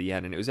through to the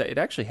end, and it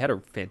actually had a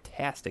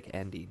fantastic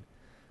ending.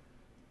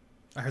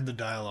 I heard the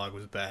dialogue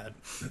was bad.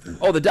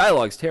 Oh, the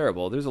dialogue's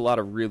terrible. There's a lot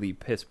of really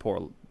piss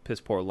poor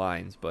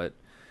lines, but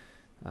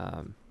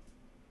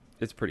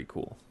it's pretty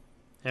cool.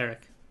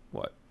 Eric,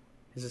 What?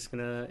 is this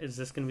gonna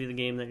be the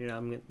game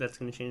that that's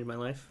gonna change my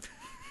life?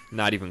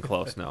 Not even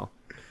close, no.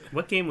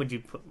 What game would you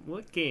put?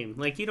 What game?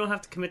 Like, you don't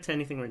have to commit to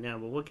anything right now,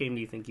 but what game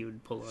do you think you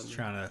would pull on? Just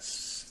trying to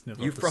sniff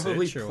You've up the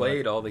probably sitch or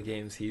played all the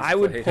games he's I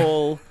would played.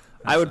 pull.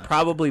 I would not-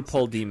 probably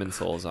pull Demon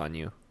Souls on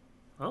you.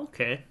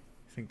 Okay.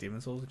 You think Demon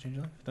Souls would change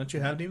your life? Don't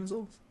you have Demon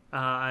Souls?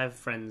 I have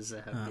friends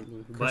that have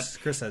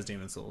Chris has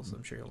Demon Souls.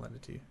 I'm sure he'll lend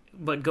it to you.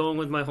 but going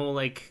with my whole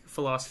like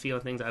philosophy on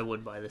things, I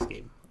would buy this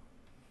game.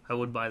 I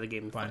would buy the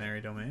game. to play.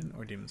 Binary Domain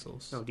or Demon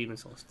Souls? No, Demon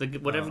Souls.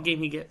 Whatever Oh. game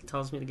he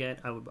tells me to get,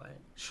 I would buy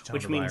it.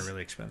 Which means- buy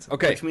really expensive.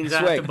 Okay, Which means I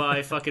have Swag. to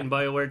buy fucking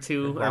BioWare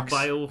 2 or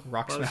Rocksmith.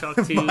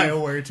 Bioshock 2.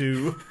 BioWare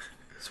 2.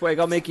 Swag,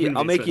 I'll make you a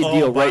Oh,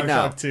 deal right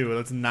now. Bioshock 2.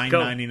 That's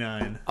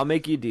 $9.99. I'll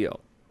make you a deal.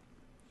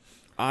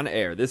 On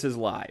air. This is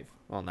live.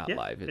 Well, not Yeah,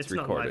 live. It's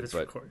not recorded, live, it's but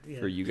recorded, yeah.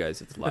 for you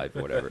guys, it's live.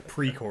 Whatever.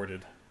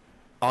 Pre-corded.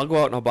 I'll go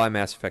out and I'll buy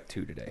Mass Effect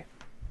 2 today.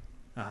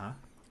 Uh-huh.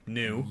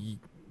 New.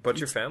 But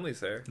your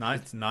family's there.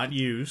 Not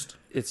used.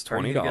 It's How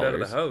are you $20. gonna get out of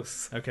the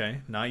house?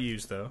 Okay. Not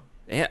used, though.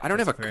 And I don't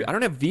That's have fair. I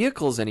don't have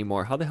vehicles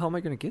anymore. How the hell am I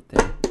going to get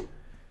there?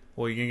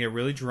 Well, you're going to get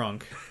really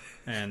drunk.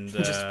 And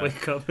Just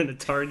wake up in a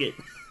Target.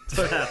 That's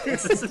what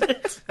happens, isn't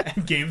it?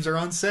 and games are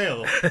on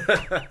sale.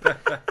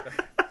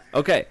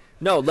 Okay,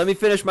 no. Let me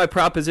finish my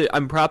proposition.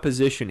 I'm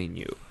propositioning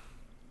you.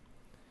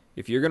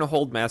 If you're going to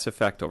hold Mass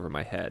Effect over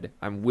my head,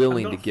 I'm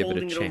willing I'm to not give it a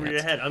holding over your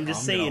chance. head. I'm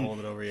just I'm gonna saying, hold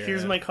it over your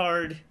here's head. my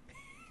card.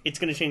 It's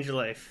going to change your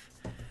life.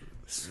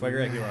 Swag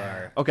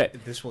regular. Okay,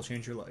 This will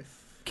change your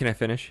life. can I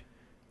finish?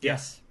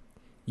 Yes.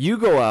 You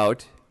go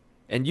out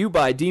and you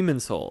buy Demon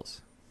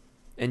Souls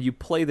and you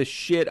play the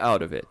shit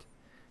out of it.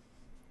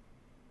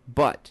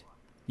 But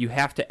you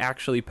have to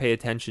actually pay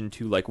attention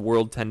to like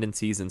world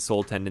tendencies and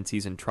soul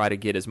tendencies and try to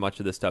get as much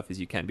of the stuff as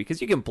you can,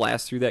 because you can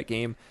blast through that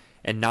game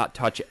and not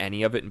touch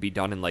any of it and be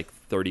done in like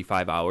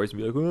 35 hours and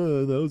be like,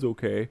 oh, that was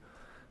okay.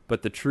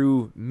 But the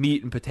true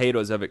meat and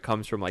potatoes of it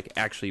comes from like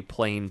actually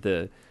playing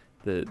the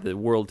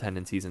world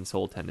tendencies and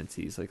soul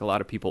tendencies. Like, a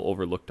lot of people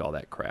overlooked all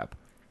that crap.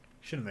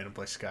 Should have made him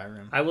play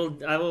Skyrim. I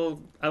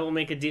will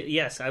make a deal.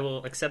 Yes, I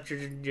will accept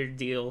your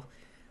deal.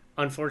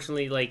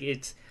 Unfortunately,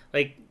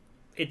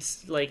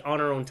 it's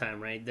on our own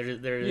time, right? There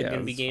Yeah, going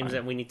to be that's games fine.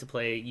 that we need to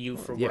play you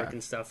for Yeah. work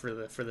and stuff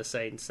for the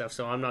site and stuff.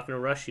 So I'm not going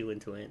to rush you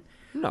into it.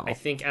 No. I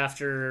think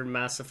after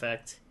Mass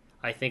Effect,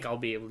 I think I'll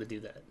be able to do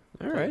that.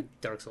 All right.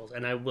 Dark Souls,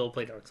 and I will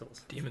play Dark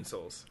Souls. Demon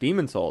Souls.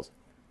 Demon Souls.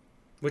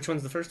 Which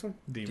one's the first one?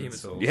 Demon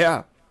Souls.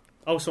 Yeah.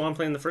 Oh, so I'm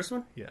playing the first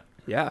one? Yeah.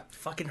 Yeah.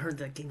 Fucking heard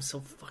that game's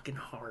so fucking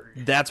hard.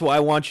 That's why I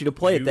want you to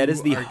play it. That You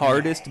is the are gonna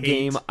hardest hate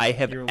game I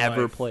have your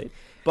ever life. played.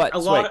 But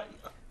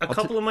A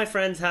couple of my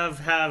friends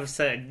have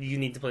said you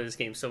need to play this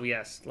game. So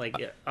yes,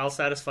 I'll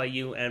satisfy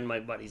you and my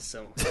buddies.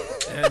 So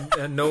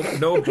And no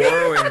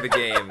borrowing the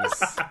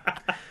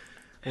games.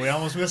 We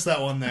almost missed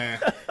that one there.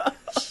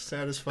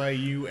 Satisfy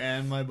you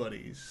and my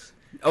buddies.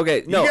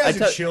 okay, no, you guys I are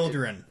tell-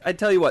 children. I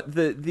tell you what,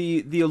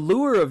 the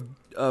allure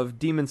of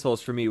Demon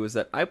Souls for me was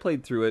that I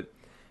played through it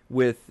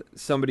with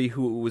somebody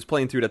who was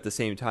playing through it at the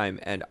same time,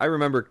 and I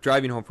remember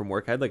driving home from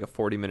work. I had like a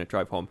 40-minute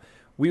drive home.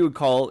 We would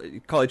call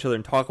each other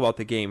and talk about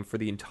the game for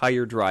the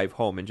entire drive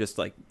home, and just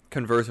like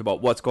converse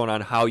about what's going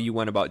on, how you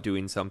went about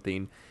doing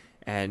something,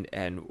 and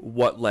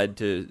what led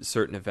to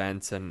certain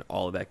events and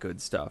all of that good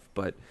stuff.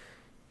 But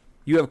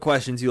you have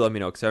questions, you let me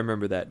know, because I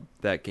remember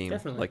that game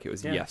Definitely. like it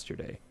was Yeah.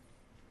 yesterday.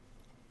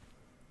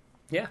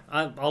 yeah,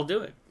 I'll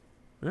do it.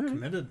 All right.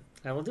 Committed.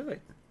 I will do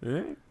it. All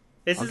right.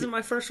 This isn't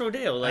my first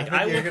rodeo. Like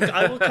I think you're gonna-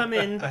 I will come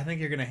in. I think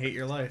you're gonna hate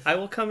your life. I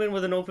will come in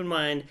with an open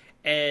mind,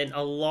 and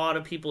a lot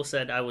of people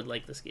said I would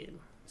like this game.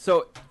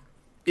 So,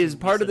 is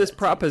part of this that.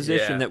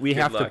 proposition Yeah, that we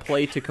good have luck. to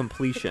play to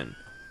completion?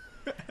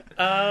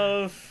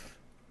 I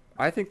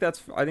think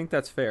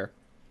that's fair.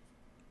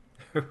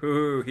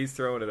 Ooh, he's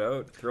throwing it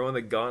out. Throwing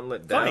the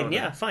gauntlet down. Fine,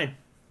 yeah, fine.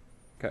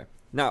 Okay.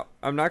 Now,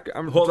 I'm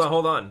Hold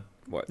on.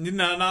 What?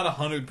 Not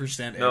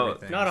 100% No,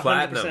 everything. Not 100%.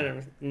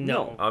 Platinum.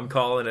 No, I'm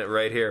calling it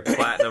right here.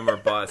 Platinum or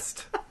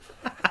bust.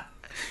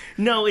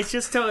 no. It's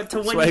just to when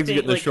Swag's you think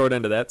getting the short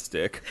end of that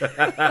stick.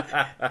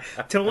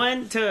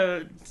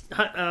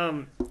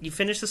 you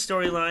finish the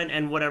storyline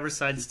and whatever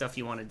side stuff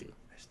you want to do.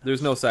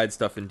 There's no side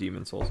stuff in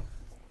Demon Souls.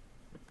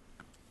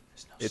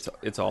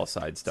 It's all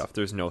side stuff.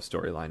 There's no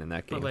storyline in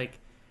that game. But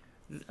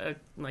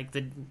like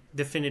the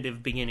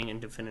definitive beginning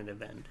and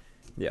definitive end.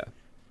 Yeah.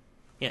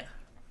 Yeah.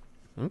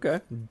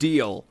 Okay.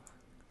 Deal.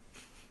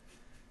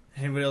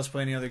 Anybody else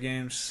play any other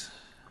games?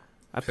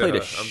 I played a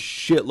I'm-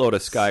 shitload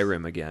of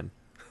Skyrim again.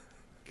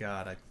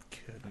 God, I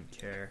couldn't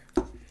care.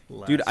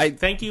 less. Dude,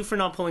 Thank you for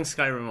not pulling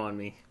Skyrim on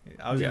me.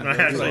 I was Yeah. gonna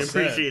I actually I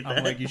said, appreciate I'm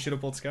that. like, you should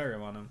have pulled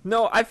Skyrim on him.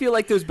 No, I feel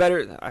like there's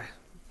better.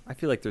 I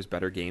feel like there's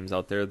better games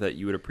out there that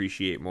you would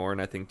appreciate more,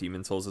 and I think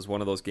Demon Souls is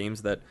one of those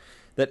games that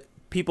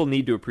people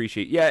need to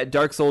appreciate. Yeah,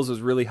 Dark Souls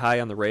was really high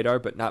on the radar,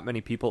 but not many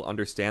people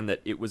understand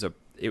that it was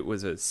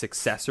a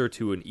successor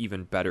to an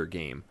even better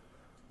game.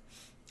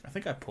 I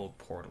think I pulled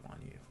Portal on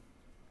you.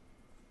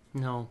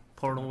 No,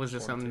 Portal was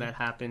just Portal something 2. that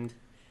happened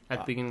at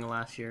the beginning of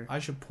last year. I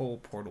should pull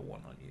Portal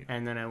 1 on you.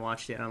 And then I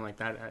watched it, and I'm like,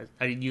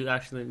 you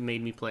actually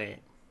made me play it.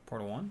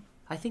 Portal 1?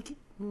 I think...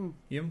 You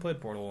haven't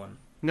played Portal 1.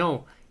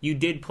 No, you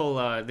did pull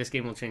This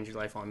Game Will Change Your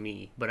Life on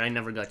me, but I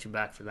never got you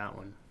back for that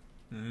one.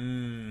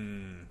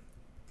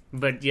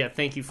 But yeah,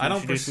 thank you for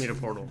introducing me to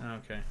Portal.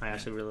 Okay. I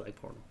actually really like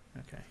Portal.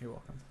 Okay, you're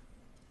welcome.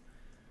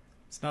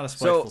 It's not a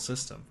spiteful So,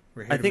 system.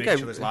 We're here I to think make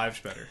each other's lives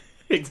better.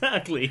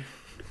 Exactly.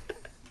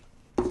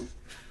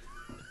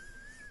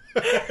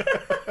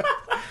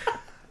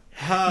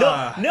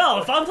 No,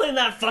 if I'm playing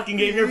that fucking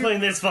game, you're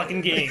playing this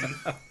fucking game.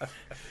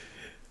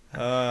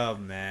 Oh,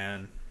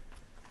 man.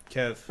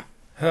 Kev,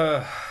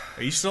 are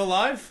you still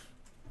alive?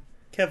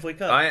 Kev,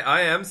 wake up.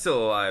 I am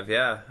still alive.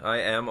 Yeah, I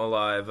am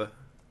alive.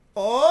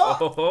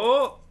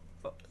 Oh!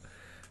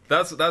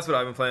 That's what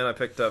I've been playing. I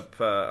picked up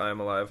I Am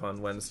Alive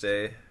on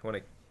Wednesday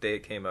day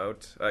it came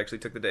out. I actually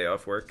took the day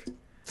off work.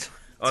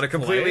 On a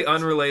completely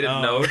unrelated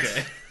note.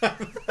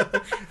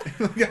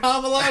 Okay.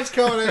 I'm alive's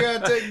coming. I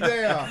gotta take the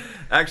day off.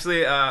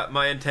 Actually,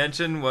 my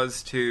intention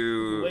was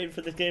to Waiting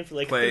for this game for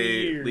like 3 play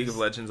years. League of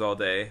Legends all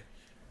day.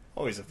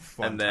 Always a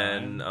fun And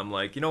then I'm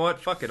like, you know what?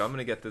 Fuck it. I'm going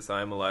to get this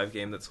I Am Alive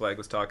game that Swag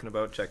was talking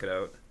about. Check it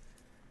out.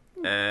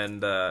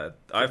 And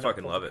I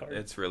fucking love it.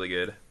 It's really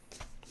good.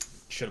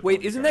 Should've Wait,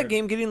 pulled the isn't that card.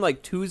 game getting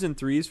like 2s and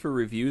 3s for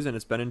reviews, and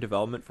it's been in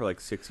development for like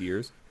 6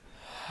 years?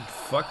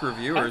 Fuck I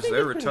reviewers. think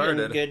They're it's been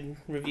retarded. getting good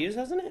reviews,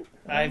 hasn't it?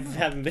 I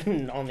haven't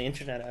been on the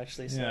internet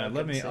actually. So Yeah, I let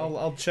couldn't me. say.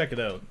 I'll check it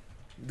out.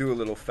 Do a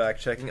little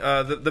fact checking.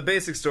 The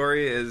basic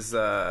story is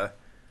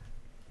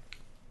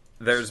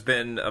there's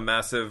been a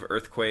massive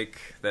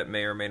earthquake that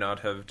may or may not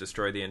have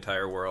destroyed the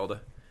entire world.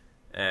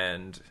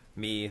 And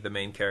me, the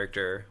main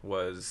character,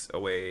 was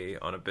away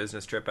on a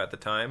business trip at the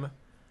time.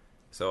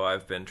 So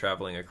I've been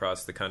traveling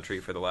across the country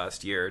for the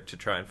last year to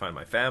try and find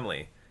my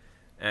family.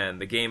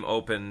 And the game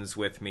opens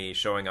with me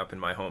showing up in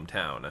my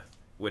hometown,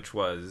 which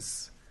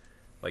was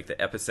like the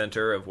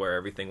epicenter of where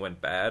everything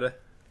went bad.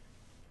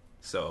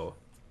 So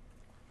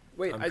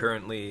Wait, I'm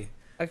currently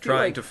I feel trying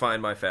like to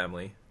find my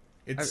family.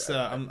 It's.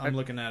 I'm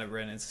looking at it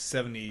right now. It's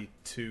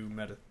 72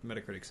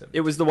 Metacritic 70.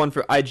 it was the one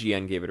for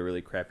IGN gave it a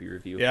really crappy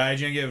review. Yeah,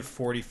 IGN gave it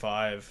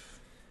 45.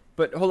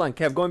 But hold on,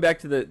 Kev, going back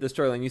to the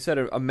storyline, you said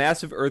a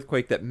massive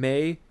earthquake that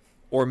may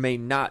or may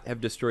not have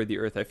destroyed the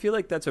Earth. I feel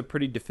like that's a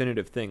pretty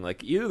definitive thing.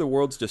 Like, either the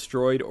world's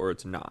destroyed or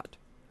it's not.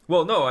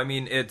 Well, no, I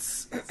mean,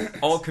 it's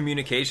all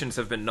communications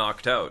have been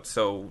knocked out,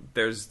 so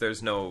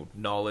there's no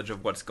knowledge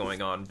of what's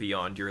going on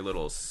beyond your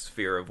little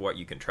sphere of what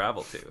you can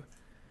travel to.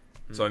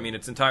 So, I mean,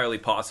 it's entirely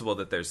possible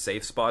that there's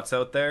safe spots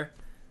out there,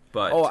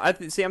 but... Oh,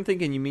 I'm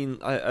thinking you mean...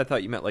 I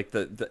thought you meant like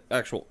the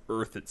actual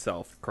Earth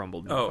itself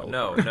crumbled. and Oh, fell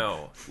no, apart.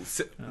 no.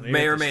 No, the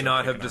May Earth or is may still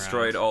not have kicking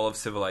destroyed around. all of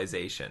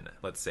civilization,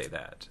 let's say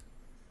that.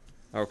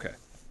 Okay.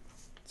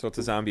 So it's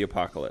a zombie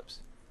apocalypse.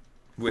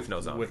 With no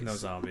zombies. With no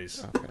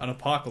zombies. Okay. An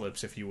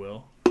apocalypse, if you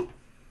will.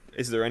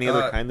 Is there any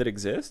other kind that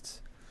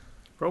exists?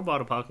 Robot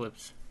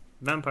apocalypse,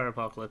 vampire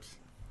apocalypse,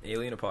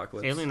 Alien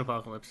apocalypse. alien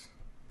apocalypse.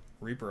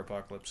 Reaper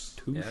apocalypse.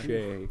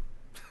 Touche.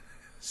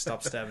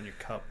 Stop stabbing your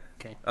cup.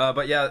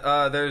 But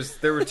yeah,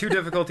 there were two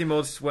difficulty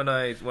modes when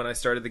I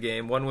started the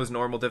game. One was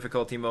normal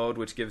difficulty mode,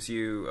 which gives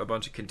you a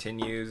bunch of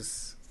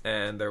continues,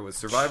 and there was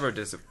survivor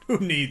Who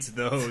needs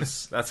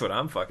those? That's what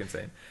I'm fucking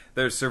saying.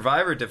 There's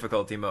survivor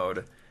difficulty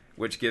mode,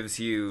 which gives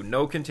you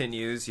no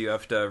continues. You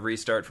have to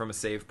restart from a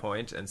save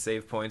point, and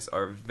save points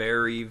are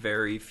very,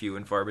 very few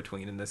and far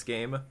between in this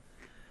game.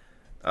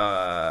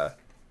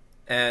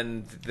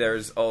 And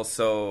there's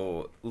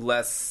also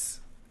less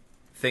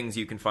things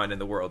you can find in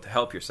the world to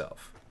help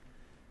yourself.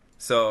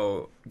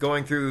 So,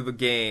 going through the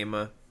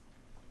game,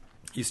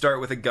 you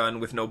start with a gun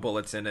with no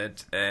bullets in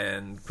it,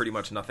 and pretty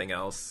much nothing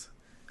else.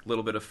 A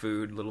little bit of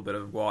food, a little bit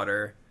of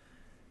water,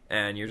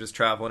 and you're just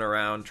traveling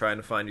around trying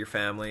to find your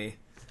family,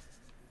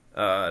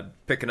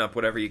 picking up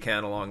whatever you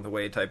can along the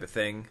way type of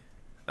thing.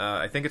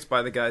 I think it's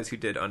by the guys who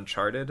did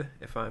Uncharted,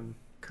 if I'm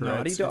correct.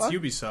 Naughty it's Dog?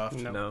 Ubisoft.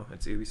 No,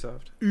 it's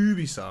Ubisoft.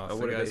 Ubisoft. Oh, the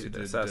what did guys they who do?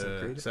 did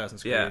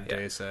Assassin's Creed? Creed, Yeah.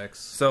 Deus Ex.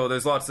 So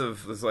there's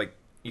like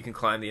you can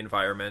climb the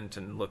environment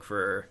and look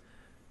for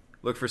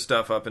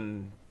stuff up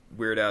in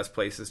weird ass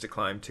places to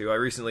climb to. I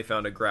recently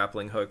found a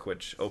grappling hook,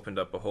 which opened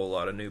up a whole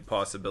lot of new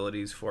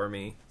possibilities for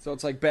me. So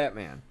it's like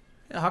Batman.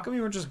 Yeah, how come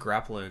you weren't just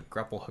grapple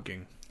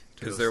hooking?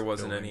 Because there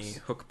wasn't any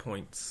hook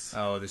points.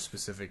 Oh, there's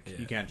specific. Yeah.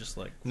 You can't just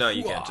like No,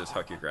 you can't just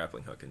huck your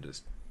grappling hook and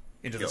just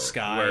into go the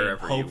sky wherever and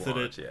hope you that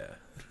want. it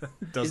Yeah.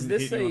 doesn't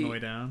this hit you on a- the way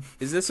down.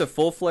 Is this a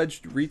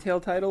full-fledged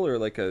retail title or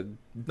like a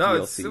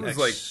No, DLC? it was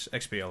like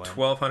XBLM.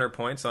 1,200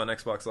 points on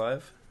Xbox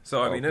Live.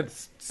 So, I mean,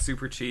 it's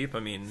super cheap. I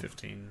mean...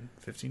 $15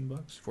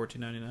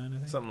 $14.99, I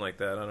think. Something like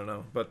that, I don't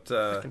know. But,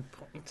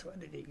 points. Why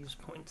did they use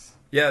points?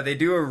 yeah, they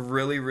do a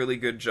really, really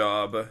good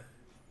job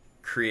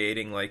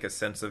creating, like, a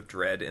sense of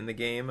dread in the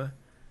game.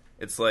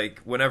 It's like,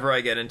 whenever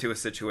I get into a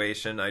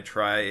situation, I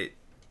try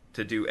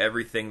to do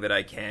everything that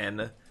I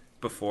can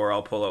before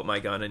I'll pull out my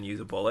gun and use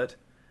a bullet.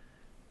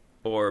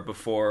 Or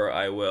before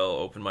I will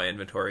open my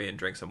inventory and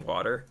drink some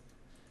water.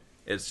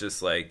 It's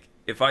just like,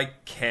 if I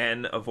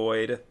can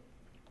avoid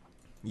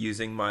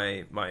using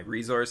my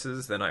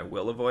resources, then I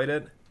will avoid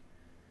it.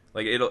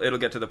 Like, it'll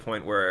get to the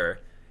point where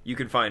you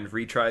can find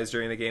retries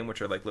during the game,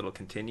 which are like little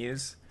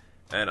continues,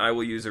 and I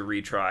will use a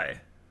retry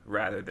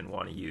rather than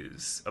want to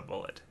use a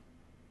bullet.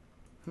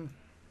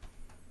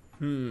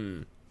 So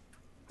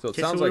it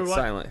Okay, sounds so like we're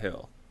Silent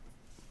Hill.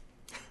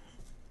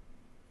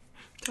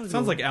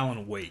 Sounds like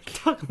Alan Wake.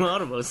 Talking a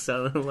lot about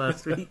Silent Hill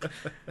last week.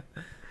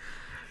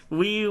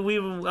 We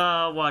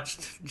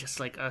watched just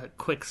like a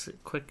quick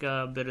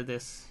bit of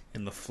this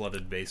In the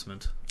flooded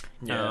basement.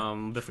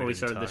 before we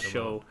started the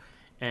show,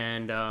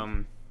 and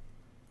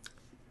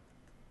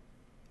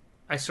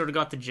I sort of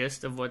got the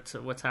gist of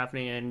what's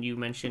happening. And you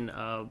mentioned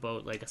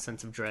about like a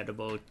sense of dread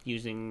about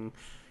using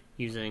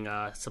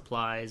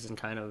supplies and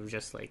kind of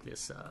just like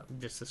this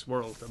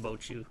world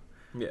about you.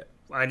 Yeah.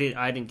 I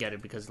didn't get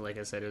it because, like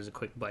I said, it was a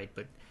quick bite.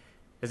 But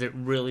does it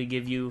really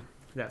give you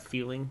that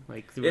feeling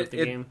like throughout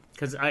the game?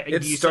 Because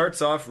it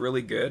starts off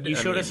really good. You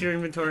showed us your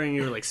inventory and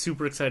you were like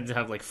super excited to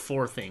have like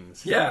 4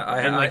 things. Yeah,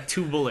 and like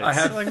 2 bullets. I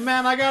had Like,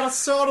 man, I got a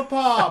soda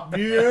pop.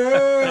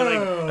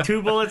 Yeah. like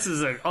 2 bullets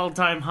is an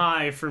all-time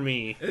high for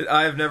me.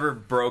 I've never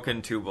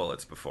broken 2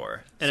 bullets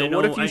before. And So I know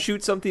what if you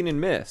shoot something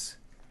and miss?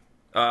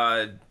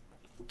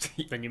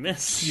 Then you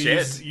miss. You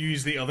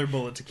use the other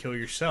bullet to kill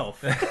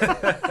yourself.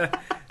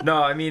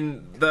 No, I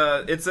mean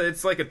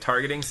it's like a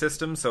targeting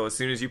system. So as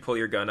soon as you pull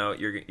your gun out,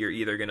 you're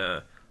either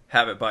gonna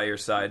have it by your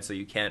side so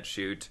you can't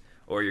shoot,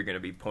 or you're gonna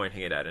be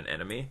pointing it at an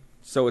enemy.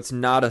 So it's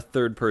not a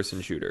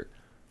third-person shooter.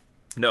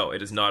 No,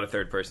 it is not a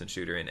third-person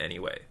shooter in any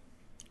way.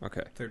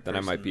 Okay, Third then I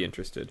might person. be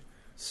interested.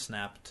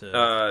 Snap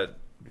to...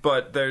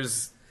 But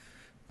there's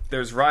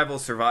rival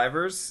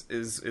survivors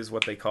is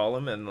what they call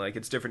them, and like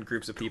it's different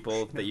groups of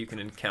people that you can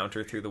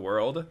encounter through the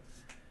world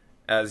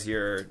as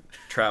you're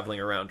traveling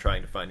around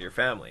trying to find your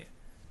family.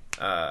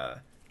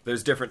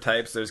 There's different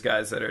types. There's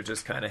guys that are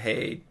just kind of,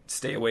 hey,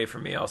 stay away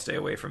from me, I'll stay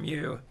away from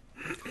you.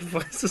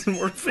 Why is this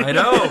morphing? I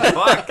know,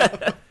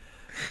 fuck.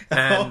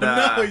 And,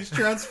 oh no, he's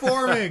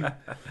transforming.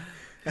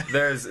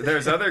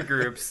 there's other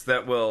groups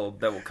that will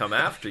come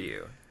after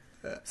you.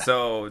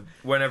 So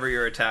whenever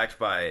you're attacked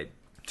by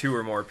 2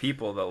 or more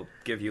people, they'll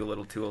give you a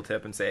little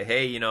tooltip and say,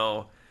 hey,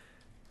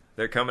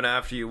 they're coming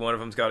after you. One of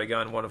them's got a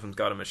gun, one of them's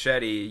got a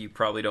machete. You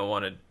probably don't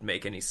want to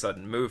make any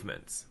sudden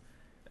movements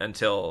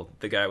until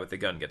the guy with the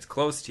gun gets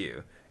close to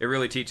you. It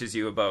really teaches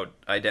you about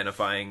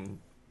identifying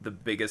the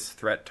biggest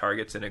threat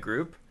targets in a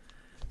group.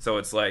 So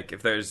it's like,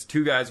 if there's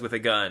 2 guys with a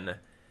gun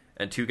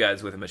and 2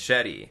 guys with a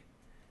machete,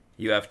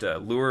 you have to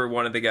lure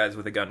one of the guys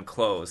with a gun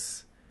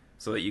close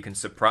so that you can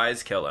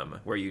surprise kill him,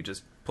 where you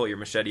just pull your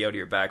machete out of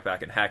your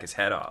backpack and hack his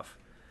head off.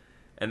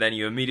 And then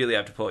you immediately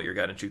have to pull out your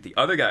gun and shoot the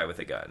other guy with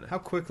a gun. How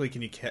quickly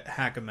can you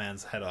hack a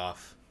man's head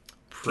off?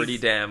 Pretty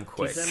damn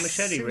quick. Keep that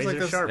machete Seems razor like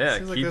there's- sharp. Yeah,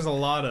 Seems like keep- there's a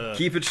lot of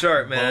Keep it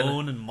sharp, man.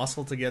 bone and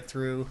muscle to get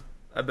through.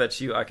 I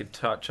bet you I could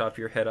chop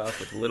your head off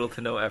with little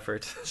to no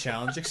effort.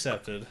 Challenge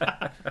accepted.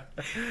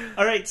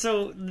 All right,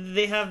 so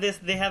they have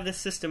this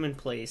system in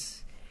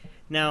place.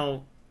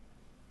 Now,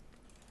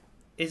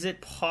 is it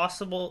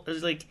possible?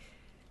 Is like,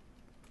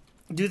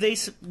 do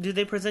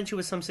they present you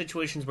with some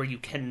situations where you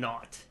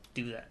cannot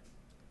do that?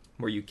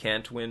 Where you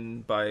can't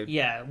win by...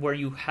 Yeah, where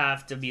you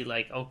have to be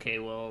like, okay,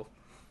 well,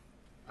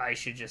 I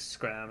should just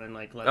scram and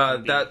like let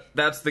them be.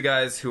 That's the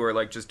guys who are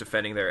like just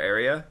defending their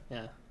area.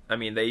 Yeah. I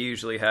mean, they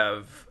usually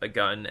have a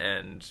gun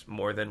and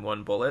more than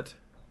 1 bullet.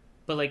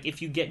 But like,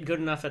 if you get good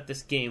enough at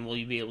this game, will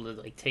you be able to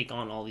like take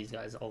on all these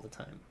guys all the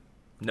time?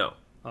 No.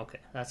 Okay,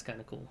 that's kind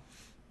of cool.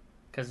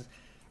 Because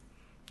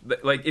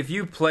Like, if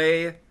you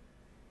play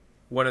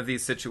one of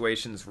these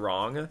situations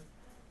wrong,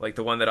 like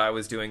the one that I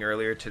was doing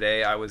earlier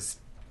today, I was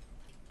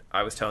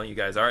telling you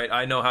guys, all right,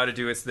 I know how to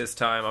do it this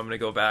time. I'm going to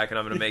go back and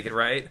I'm going to make it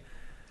right.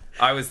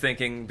 I was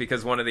thinking,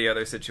 because one of the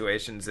other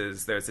situations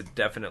is there's a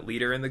definite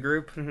leader in the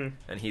group,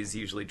 and he's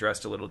usually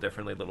dressed a little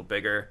differently, a little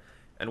bigger.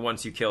 And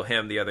once you kill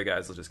him, the other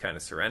guys will just kind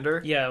of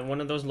surrender. yeah, one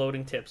of those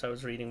loading tips I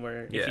was reading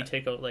where if Yeah. you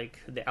take out like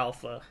the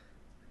alpha,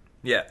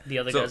 Yeah. the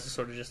other So- guys are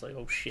sort of just like,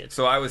 oh shit.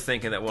 So I was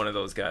thinking that one of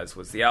those guys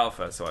was the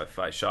alpha. So if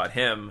I shot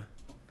him,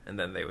 and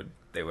then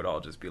they would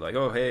all just be like,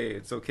 "Oh, hey,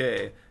 it's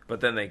okay."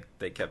 But then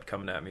they kept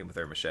coming at me with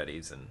their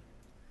machetes, and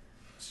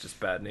it's just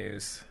bad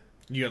news.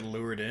 You got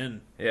lured in.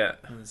 Yeah,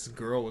 And this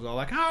girl was all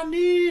like, I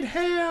need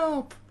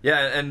help!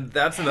 yeah, and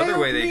that's another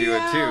Help way they me do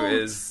it too. out!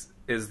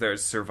 Is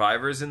there's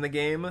survivors in the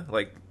game,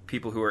 like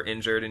people who are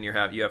injured, and you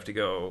have to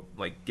go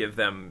like give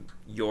them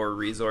your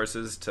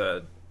resources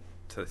to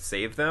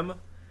save them,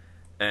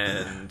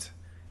 and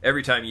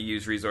every time you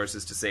use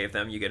resources to save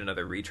them, you get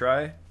another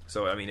retry.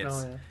 So I mean, Oh,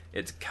 yeah.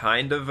 it's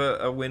kind of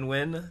a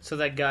win-win. So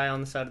that guy on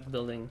the side of the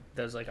building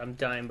that was like, I'm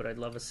dying, but I'd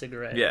love a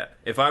cigarette. Yeah,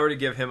 if I were to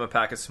give him a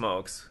pack of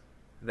smokes,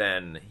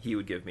 then he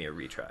would give me a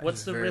retry.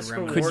 What's the Very risk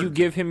reminiscent. reward? Could you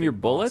give him your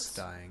Big boss bullets?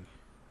 dying.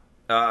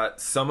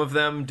 Some of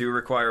them do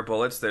require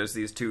bullets. There's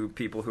these 2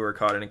 people who are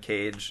caught in a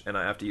cage, and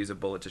I have to use a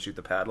bullet to shoot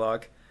the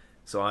padlock.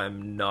 So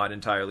I'm not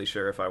entirely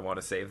sure if I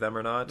want to save them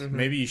or not.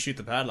 Maybe you shoot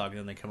the padlock and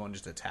then they come out and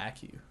just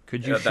attack you.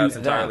 Could you Yeah, shoot that's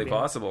them? entirely Yeah.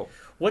 possible.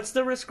 What's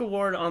the risk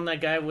reward on that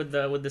guy with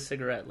the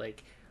cigarette?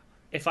 Like,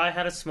 if I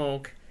had a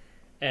smoke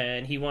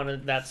and he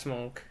wanted that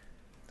smoke,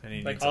 Then he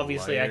like needs a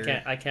obviously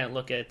lighter. I can't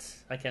look at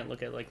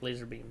like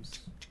laser beams.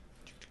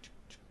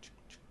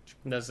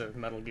 That's a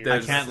Metal Gear. I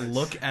can't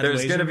look at There's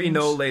laser going to be beams?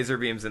 no laser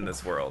beams in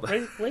this world.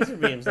 Laser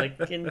beams, like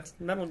in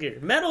Metal Gear.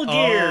 Metal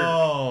Gear.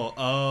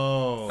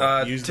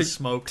 Use the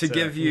smoke to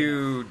give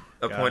you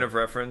a Got point it. of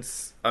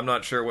reference. I'm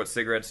not sure what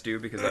cigarettes do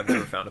because I've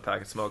never found a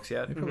pack of smokes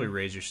yet. They probably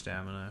raise your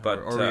stamina, But,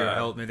 or your uh,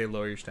 health. Maybe they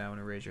lower your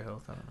stamina, raise your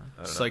health. I don't know.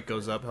 don't know. Psych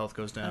goes up, health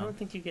goes I down. don't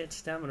think you get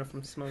stamina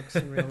from smokes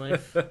in real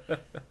life.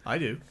 I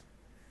do.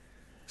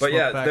 But Smoke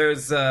yeah, pack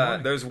there's in the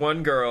morning. there's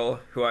one girl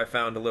who I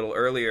found a little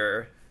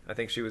earlier. I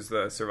think she was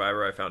the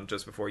survivor I found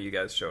just before you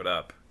guys showed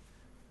up,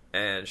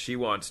 and she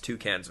wants 2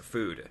 cans of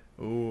food.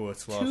 Ooh,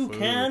 it's a lot 2 of food.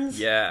 cans?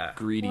 Yeah,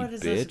 Greedy What is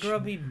this bitch.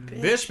 grubby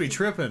bitch? Bitch be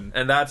tripping.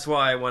 and that's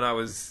why when I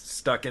was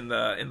stuck in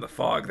the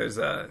fog, there's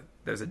a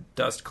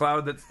dust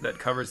cloud that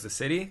covers the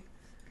city.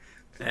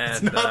 And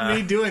It's not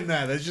me doing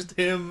that. That's just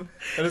him.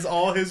 That is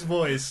all his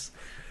voice.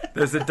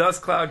 there's a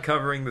dust cloud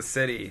covering the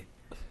city,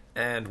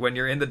 and when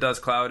you're in the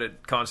dust cloud,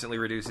 it constantly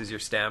reduces your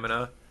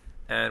stamina.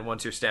 And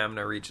once your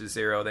stamina reaches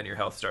 0, then your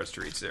health starts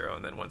to reach 0,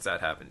 and then once that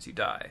happens, you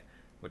die,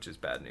 which is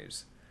bad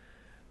news.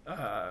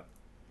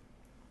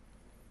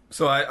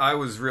 So I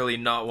was really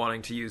not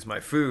wanting to use my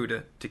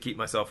food to keep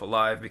myself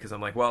alive because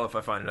I'm like, well, if I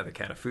find another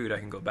can of food, I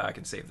can go back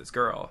and save this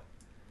girl.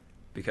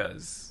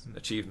 Because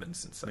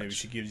achievements and such. Maybe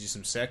she gives you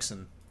some sex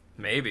and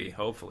Maybe,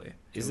 hopefully.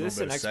 Is a this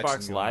little an bit of sexing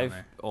Xbox going on Live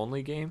there.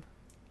 only game?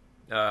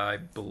 I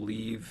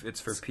believe it's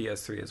for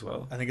PS3 as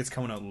well. I think it's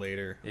coming out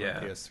later Yeah.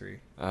 on PS3.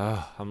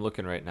 I'm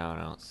looking right now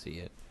and I don't see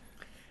it.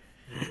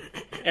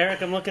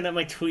 Eric, I'm looking at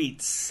my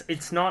tweets.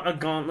 It's not a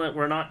gauntlet.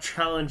 We're not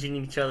challenging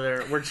each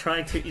other. We're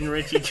trying to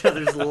enrich each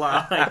other's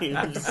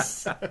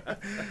lives.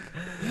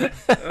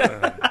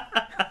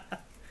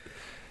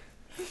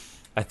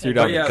 I threw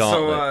down But yeah, the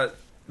gauntlet.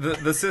 so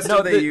the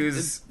system they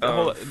use...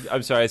 hold on.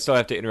 I'm sorry, I still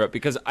have to interrupt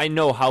because I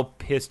know how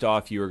pissed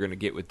off you were going to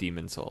get with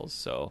Demon Souls.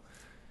 So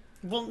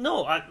Well,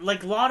 no,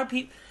 like a lot of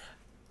people.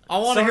 I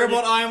want to hear Sorry.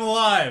 about I Am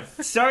Alive.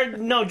 Sorry,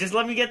 no, just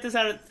let me get this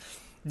out of.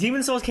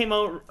 Demon Souls came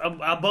out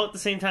about the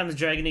same time as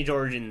Dragon Age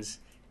Origins,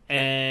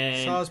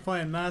 and So I was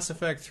playing Mass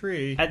Effect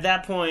 3. at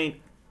that point,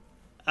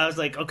 I was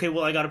like, okay,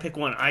 well, I got to pick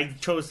one. I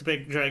chose to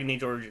pick Dragon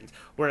Age Origins,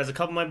 whereas a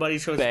couple of my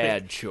buddies chose to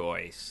bad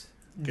choice.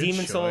 pick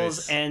Demon choice.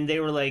 Souls, and they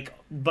were like,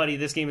 buddy,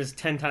 this game is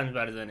 10 times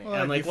better than it. Well,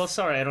 And I'm you like, well,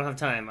 sorry, I don't have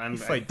time. You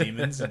fight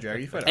demons and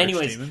dragons. You fight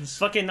Anyways, archdemons.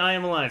 fucking I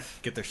Am Alive.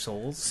 Get their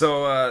souls.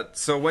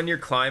 So when you're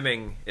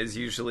climbing is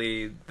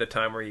usually the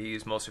time where you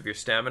use most of your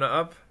stamina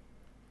up.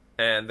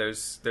 And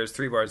there's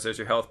 3 bars. There's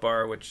your health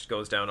bar, which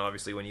goes down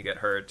obviously when you get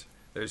hurt.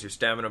 There's your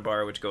stamina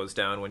bar, which goes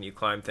down when you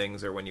climb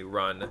things or when you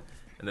run.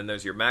 And then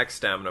there's your max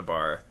stamina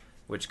bar,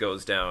 which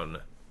goes down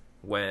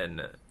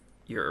when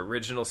your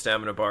original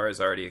stamina bar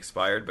is already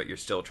expired, but you're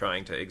still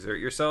trying to exert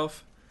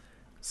yourself.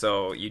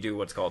 So you do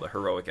what's called a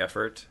heroic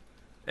effort,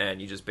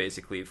 and you just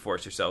basically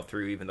force yourself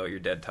through even though you're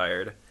dead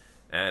tired.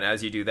 And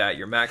as you do that,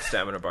 your max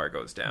stamina bar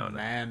goes down.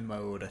 Man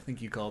mode, I think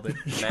you called it.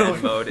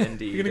 Man mode,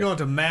 indeed. You're going to go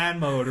into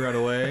man mode right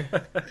away.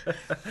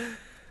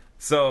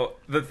 So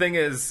the thing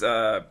is,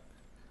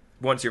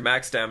 once your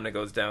max stamina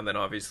goes down, then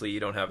obviously you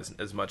don't have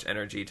as much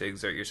energy to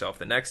exert yourself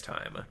the next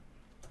time.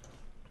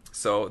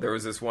 So there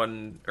was this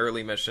one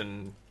early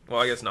mission. Well,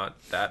 I guess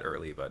not that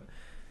early, but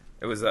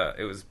it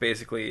was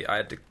basically I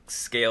had to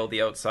scale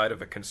the outside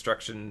of a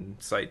construction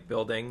site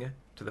building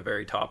to the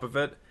very top of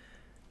it,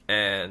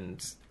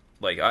 and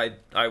like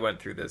I went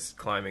through this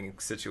climbing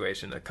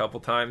situation a couple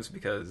times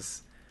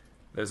because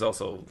there's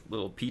also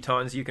little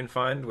pitons you can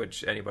find,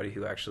 which anybody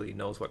who actually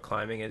knows what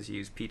climbing is, you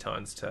use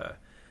pitons to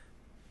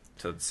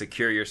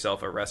secure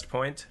yourself a rest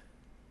point,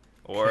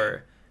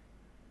 or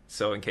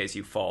so in case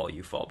you fall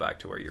back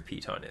to where your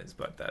piton is,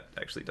 but that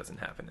actually doesn't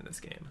happen in this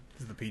game.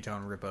 Does the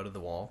piton rip out of the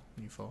wall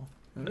when you fall?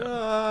 No.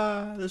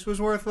 Ah, this was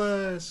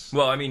worthless.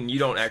 Well, I mean, you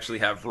don't actually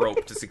have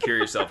rope to secure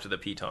yourself to the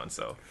piton,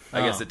 so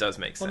I guess it does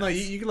make sense. Well, no,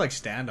 you could like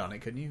stand on it,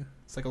 couldn't you?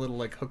 It's like a little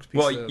like hooked piece.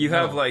 Well, of you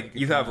have metal.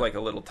 you have like a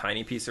little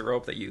tiny piece of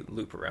rope that you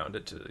loop around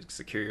it to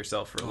secure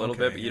yourself for a little Okay,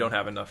 bit, but you yeah. don't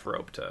have enough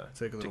rope to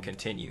It's like a little-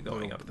 continue going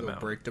little- up the little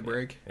mountain. break to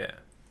break? Yeah,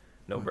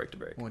 no break to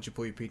break. Why don't you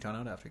pull your piton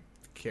out after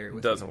carry it It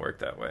with doesn't you? work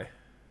that way.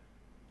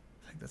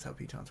 I think that's how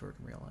pitons work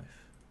in real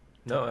life.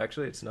 No,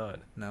 actually, it's not.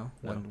 No,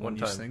 No, one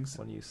use things.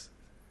 one use.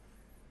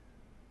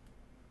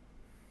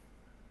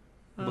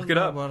 I Look don't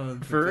it know up,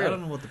 about for I real.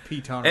 don't know what the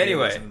piton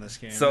Anyway, is in this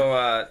game.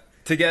 so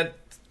to get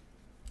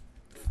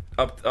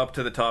up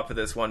to the top of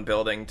this one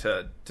building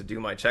to do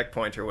my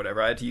checkpoint or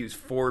whatever, I had to use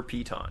 4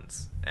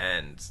 pitons,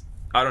 and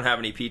I don't have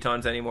any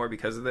pitons anymore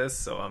because of this,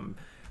 so I'm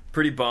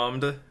pretty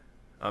bummed.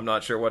 I'm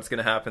not sure what's going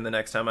to happen the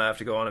next time I have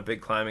to go on a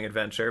big climbing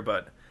adventure,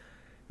 but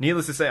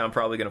needless to say, I'm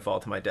probably going to fall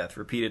to my death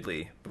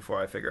repeatedly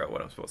before I figure out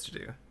what I'm supposed to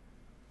do.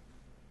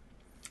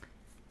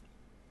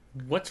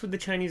 What's with the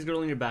Chinese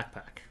girl in your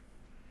backpack?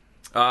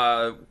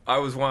 I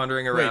was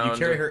wandering around. Wait, you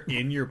carry her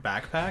in your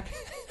backpack?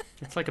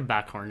 It's like a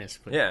back harness,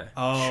 but Yeah.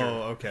 Oh, Sure.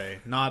 okay.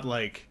 Not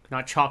like...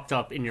 not chopped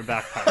up in your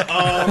backpack.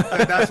 Oh,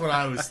 that's what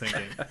I was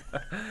thinking.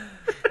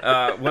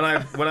 When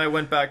I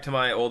went back to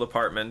my old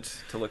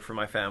apartment to look for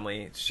my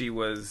family, she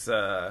was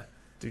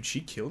Dude,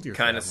 she killed your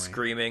kind of family.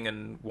 screaming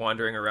and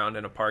wandering around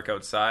in a park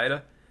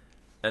outside,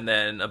 and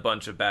then a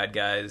bunch of bad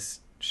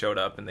guys showed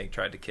up and they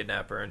tried to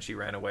kidnap her, and she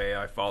ran away.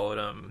 I followed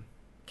them,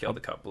 killed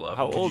a couple of them.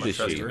 How old with my is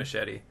trusty she?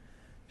 Machete.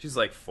 She's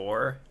like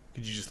 4.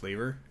 Could you just leave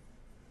her?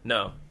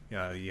 No.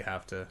 Yeah, you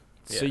have to...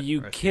 So Yeah, you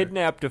rescue her.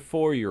 kidnapped a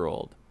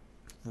 4-year-old.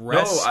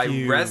 No,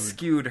 I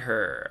rescued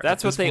her.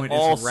 That's At what this they point,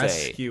 all it's say.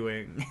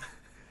 rescuing.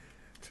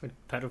 That's what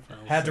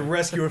pedophiles Had to say.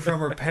 rescue her from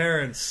her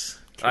parents.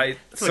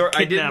 That's what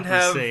I didn't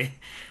kidnappers say.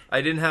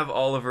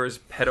 Oliver's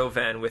pedo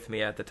van with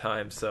me at the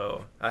time,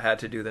 so I had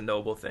to do the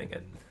noble thing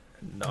and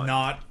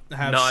Not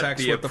have not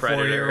sex be a with the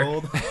predator.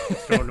 4-year-old.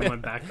 Throw it in my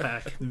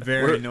backpack.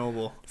 Very We're-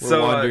 noble. We're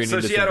So wandering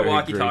into she some had a very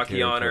walkie-talkie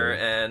gray on her,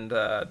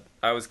 territory. and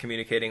I was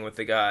communicating with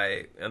the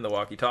guy in the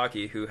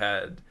walkie-talkie who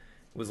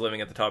was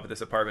living at the top of this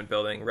apartment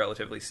building,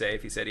 relatively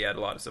safe. He said he had a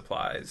lot of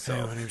supplies. So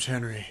Hey, my name's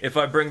Henry. if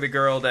I bring the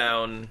girl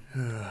down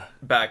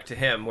back to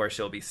him where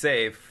she'll be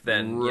safe,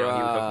 then he would hook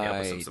me up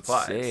with some Right,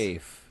 supplies.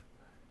 safe.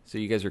 So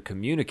you guys are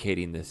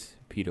communicating this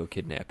pedo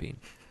kidnapping.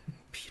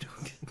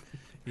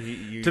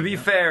 To be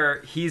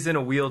fair, he's in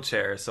a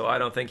wheelchair, so I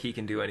don't think he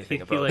can do anything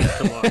He about likes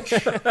to watch.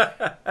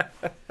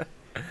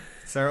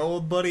 It's our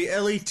old buddy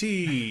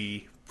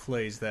L.E.T.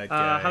 plays that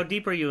guy. How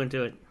deep are you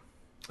into it?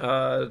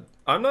 it.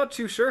 I'm not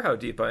too sure how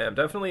deep I am.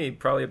 Definitely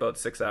probably about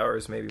 6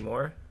 hours, maybe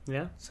more.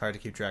 Yeah. It's hard to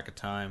keep track of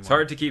time. It's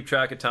hard to keep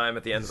track of time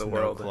at the end of the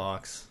world.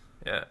 Clocks.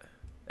 Yeah.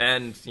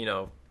 And,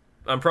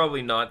 I'm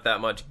probably not that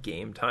much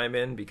game time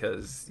in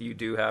because you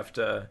do have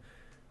to,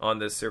 on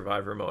this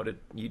survivor mode,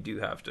 you do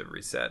have to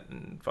reset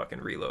and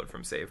fucking reload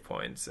from save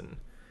points and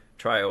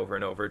try over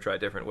and over, try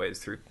different ways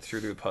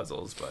through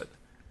puzzles. But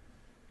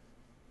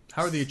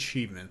How are the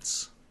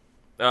achievements?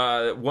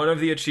 one of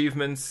the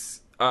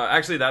achievements,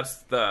 actually that's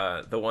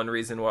the one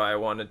reason why I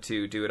wanted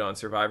to do it on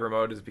survivor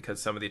mode is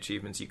because some of the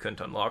achievements you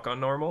couldn't unlock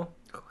on normal.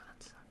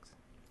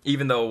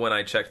 Even though when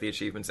I checked the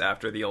achievements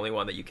after, the only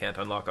one that you can't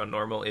unlock on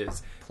normal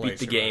is Play beat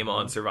the survivor game on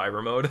mode.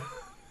 survivor mode.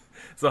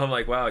 So I'm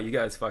like, wow, you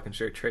guys fucking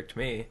sure tricked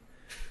me.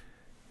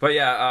 But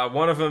yeah,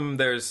 one of them,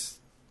 there's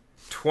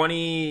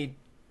 20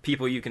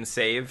 people you can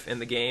save in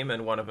the game,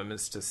 and one of them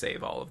is to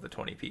save all of the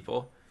 20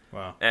 people.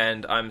 Wow.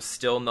 And I'm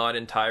still not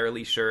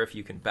entirely sure if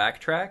you can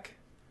backtrack.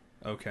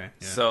 Okay.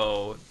 Yeah.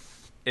 So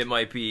it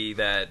might be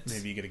that...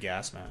 Maybe you get a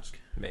gas mask.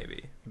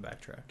 Maybe.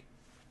 Backtrack.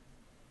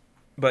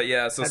 But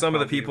yeah, so That'd some of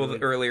the probably people really-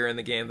 earlier in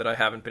the game that I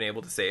haven't been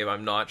able to save,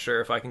 I'm not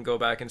sure if I can go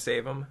back and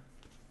save them.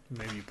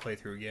 Maybe you play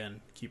through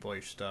again. Keep all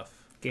your stuff.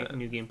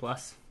 New Game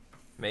Plus.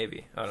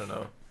 Maybe. I don't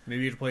know.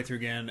 Maybe you play through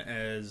again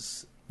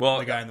as Well,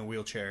 the guy in the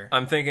wheelchair.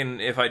 I'm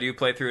thinking if I do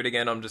play through it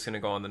again, I'm just going to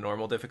go on the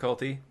normal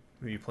difficulty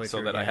Maybe you play so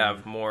through that I again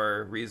have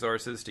more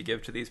resources to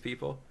give to these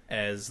people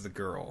as the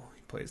girl.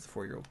 He plays the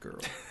 4-year-old girl.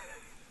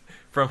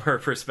 from her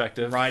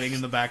perspective. Riding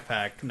in the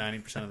backpack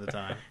 90% of the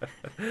time.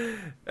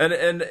 And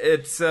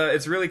it's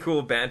really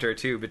cool banter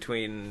too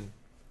between,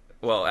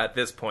 well, at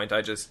this point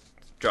I just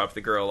dropped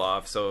the girl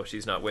off so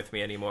she's not with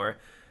me anymore.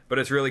 But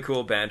it's really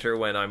cool banter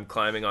when I'm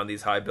climbing on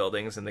these high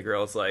buildings and the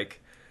girl's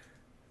like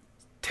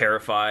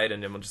terrified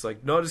and I'm just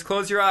like, no, just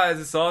close your eyes,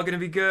 it's all gonna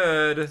be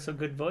good. So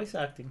good voice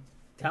acting.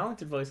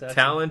 Talented voice acting.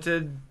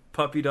 Talented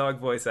puppy dog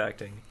voice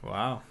acting.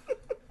 Wow.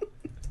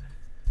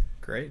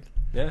 Great.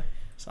 Yeah.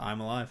 So I'm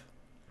alive.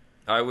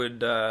 I would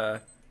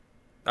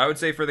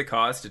say for the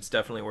cost, it's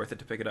definitely worth it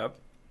to pick it up.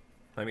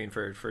 I mean,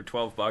 for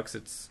 $12,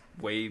 it's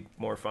way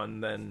more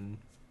fun than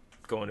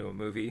going to a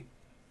movie,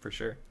 for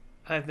sure.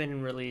 I've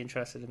been really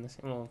interested in this.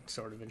 Well,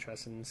 sort of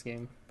interested in this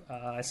game.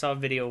 I saw a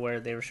video where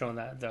they were showing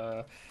that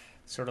the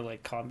sort of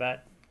like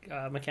combat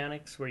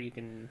mechanics where you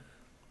can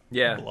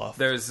Yeah, Bluff.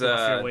 there's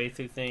bluff your way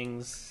through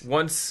things.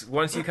 once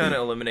you kind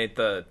of eliminate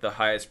the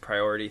highest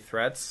priority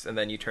threats, and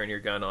then you turn your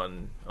gun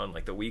on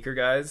like the weaker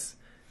guys,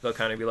 they'll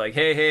kind of be like,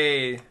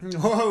 hey,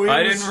 Whoa,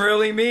 I didn't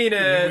really mean we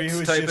it,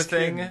 was type of just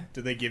thing. kidding.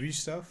 Did they give you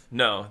stuff?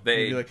 No, You'd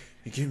they be like,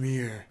 you give me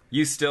your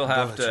you still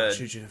have bullets, I'll to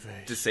shoot you in the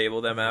face.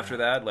 disable them after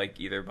that, like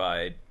either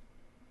by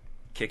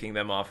kicking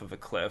them off of a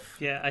cliff.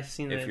 Yeah, I've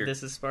seen If it. you're-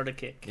 This is Sparta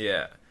Kick.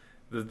 Yeah,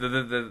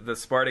 the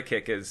Sparta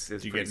kick is Do you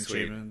pretty get an sweet.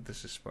 achievement?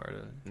 This is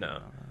Sparta.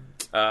 No.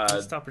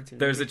 Missed opportunity.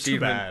 There's Too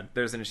achievement. bad.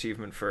 There's an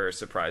achievement for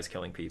surprise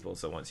killing people.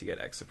 So once you get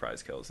X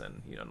surprise kills,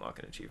 then you unlock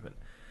an achievement.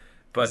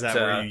 But Is that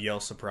where you yell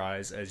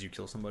surprise as you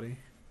kill somebody?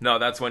 no,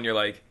 that's when you're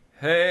like,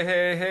 hey,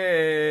 hey,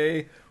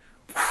 hey.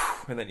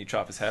 and then you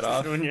chop his head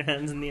off. Throwing your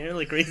hands in the air,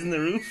 like raising the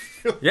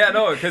roof. Yeah,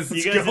 no, because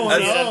You guys didn't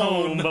see it at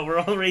home, but we're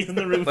all raising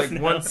the roof like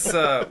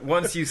now.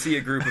 once you see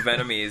a group of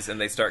enemies and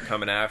they start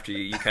coming after you,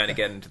 you kind of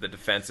get into the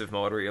defensive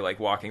mode where you're like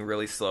walking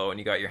really slow and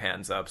you got your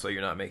hands up, so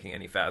you're not making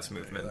any fast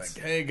movements.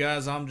 Like, hey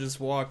guys, I'm just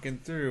walking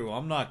through.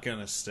 I'm not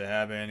gonna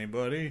stab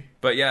anybody.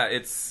 But yeah,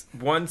 it's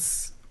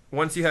once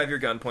you have your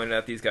gun pointed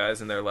at these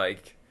guys and they're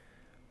like,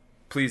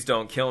 please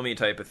don't kill me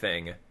type of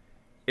thing,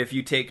 if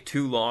you take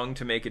too long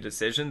to make a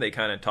decision, they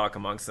kind of talk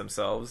amongst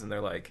themselves and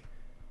they're like,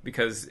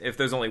 because if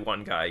there's only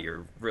one guy,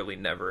 you're really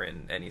never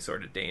in any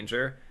sort of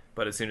danger.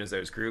 But as soon as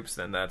there's groups,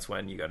 then that's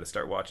when you got to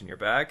start watching your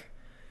back.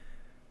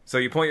 So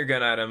you point your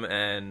gun at them,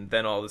 and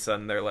then all of a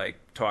sudden they're like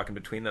talking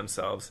between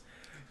themselves.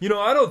 You know,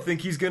 I don't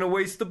think he's going to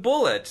waste the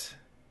bullet.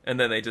 And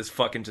then they just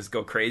fucking just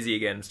go crazy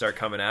again and start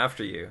coming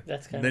after you.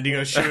 That's kind Then of you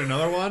go shoot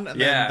another one, and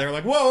Yeah. then they're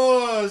like,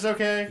 whoa, it's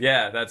okay.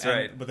 Yeah, that's And-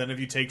 right. But then if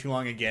you take too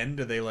long again,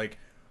 do they like,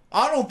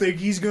 I don't think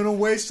he's gonna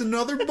waste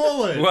another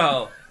bullet.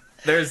 Well,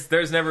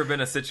 there's never been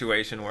a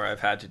situation where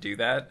I've had to do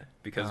that,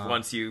 because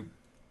once you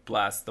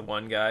blast the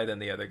one guy, then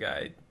the other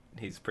guy,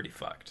 he's pretty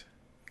fucked.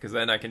 Because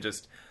then I can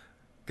just...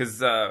 Because...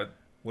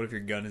 What if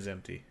your gun is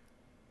empty?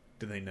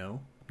 Do they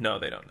know? no,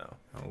 they don't know.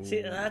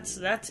 See,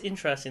 that's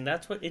interesting.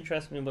 That's what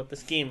interests me about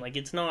this game. Like,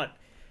 it's not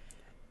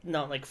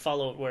like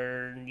Fallout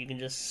where you can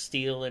just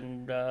steal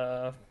and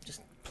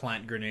just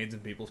Plant grenades in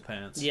people's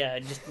pants.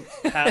 just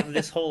have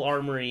this whole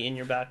armory in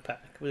your backpack.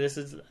 This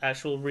is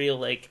actual real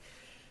like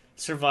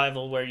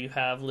survival where you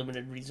have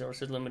limited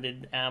resources,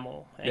 limited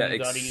ammo, and Yeah, you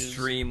got to use.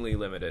 extremely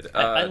limited.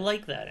 I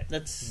like that.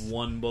 That's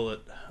One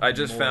bullet. I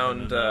just more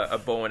found than enough. a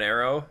bow and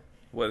arrow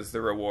was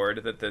the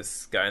reward that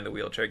this guy in the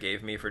wheelchair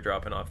gave me for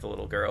dropping off the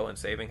little girl and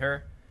saving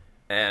her.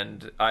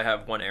 And I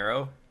have one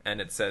arrow, and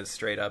it says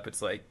straight up,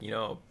 it's like, you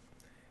know,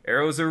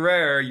 arrows are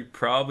rare, you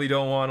probably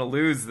don't want to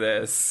lose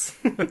this.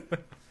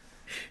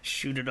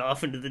 shoot it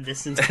off into the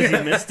distance because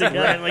you missed a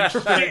guy. Like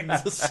right in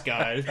the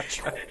sky.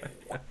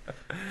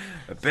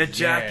 I bet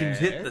you I can Yeah.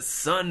 hit the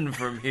sun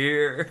from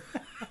here.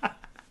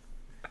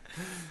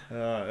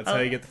 That's how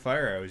you get the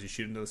fire arrows. You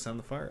shoot into the sun,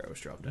 the fire arrows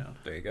drop down.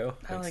 There you go.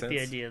 I Makes like sense. the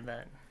idea of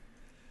that.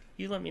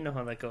 You let me know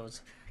how that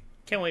goes.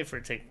 Can't wait for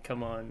it to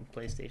come on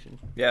PlayStation.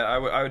 Yeah,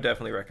 I would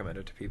definitely recommend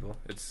it to people.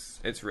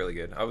 It's really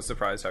good. I was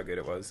surprised how good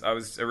it was. I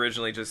was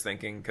originally just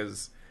thinking,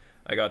 because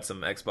I got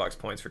some Xbox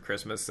points for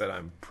Christmas that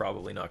I'm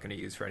probably not going to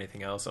use for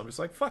anything else. So I'm just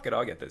like, fuck it,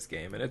 I'll get this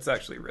game. And it's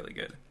actually really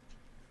good.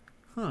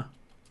 Huh.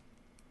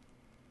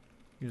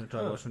 You gonna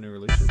talk about some new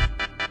releases?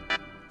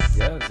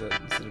 Yeah, is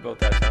it about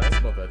that time? It's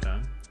about that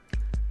time.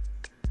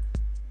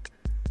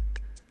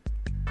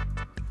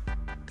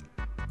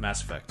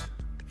 Mass Effect.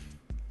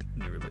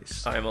 New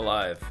release. I Am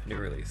Alive, new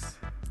release.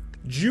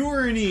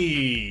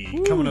 Journey!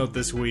 Coming out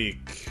this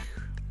week.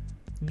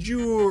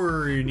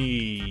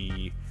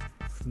 Journey.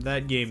 From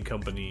that game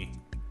company.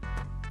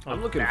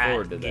 I'm looking That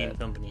forward to game that.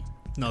 company.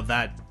 No,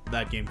 that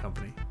game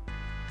company.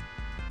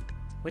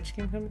 Which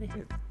game company?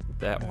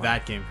 That one.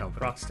 That game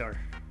company. Rockstar.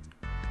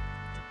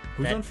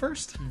 Who's that- on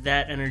first?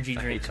 That energy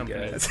I drink hate you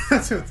company. guys.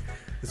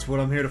 That's what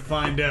I'm here to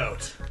find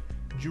out.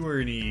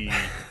 Journey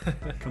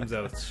comes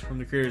out from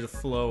the creators of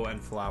Flow and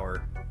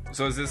Flower.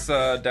 So is this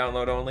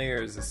download only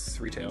or is this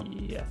retail?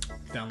 Yeah.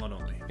 Download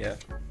only. Yeah.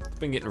 It's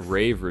been getting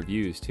rave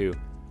reviews, too.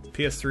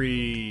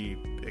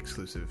 PS3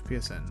 exclusive.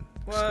 PSN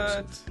What?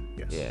 exclusive.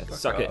 Yes. Yeah, Fuck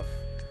suck it. off.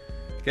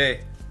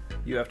 Okay,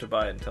 you have to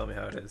buy it and tell me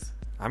how it is.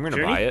 I'm going to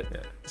Journey? buy it. Yeah.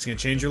 It's gonna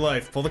change your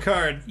life. Pull the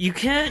card. You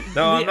can't.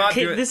 No, I'm not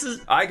okay, doing. This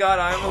is. I got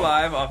I'm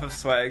Alive off of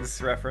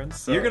Swag's reference.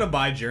 So. You're gonna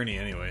buy Journey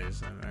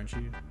anyways, aren't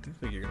you? I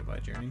think you're gonna buy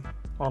Journey.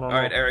 I don't know. All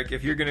right, Eric.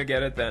 If you're gonna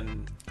get it,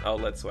 then I'll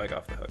let Swag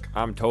off the hook.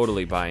 I'm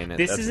totally buying it.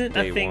 This That's isn't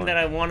day a thing one. that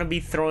I want to be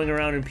throwing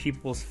around in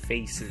people's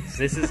faces.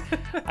 This is.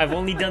 I've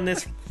only done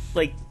this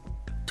like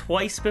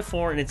twice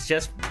before, and it's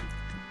just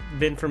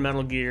been for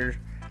Metal Gear.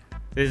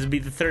 This will be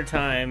the third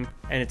time,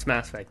 and it's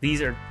Mass Effect.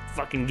 These are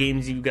fucking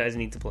games you guys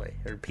need to play,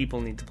 or people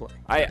need to play.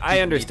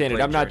 I understand it.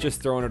 play I'm not Journey.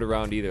 just throwing it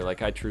around either.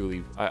 Like, I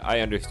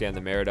understand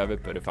the merit of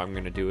it, but if I'm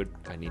going to do it,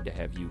 I need to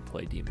have you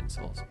play Demon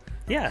Souls.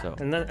 Yeah, So,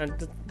 and then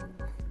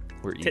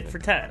We're tit even. for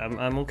tat.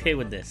 I'm okay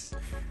with this.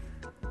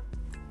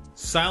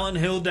 Silent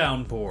Hill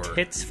Downpour.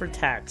 Tits for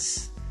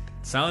tats.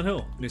 Silent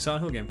Hill. New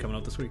Silent Hill game coming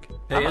out this week.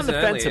 Hey, I'm on the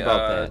fence incidentally,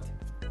 about that.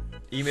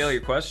 Email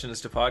your questions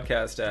to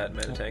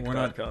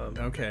podcast@manatank.com.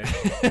 Okay.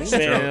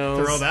 Sales.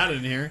 Throw that in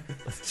here.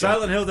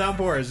 Silent Hill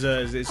Downpour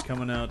is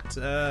coming out.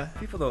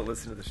 People don't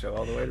listen to the show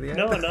all the way to the end.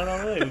 No, not all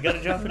the way. We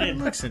gotta drop it It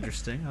in. looks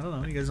interesting. I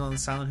don't know. You guys on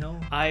Silent Hill?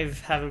 I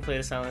haven't played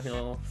a Silent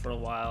Hill for a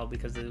while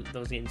because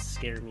those games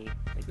scare me.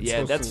 Like, Yeah,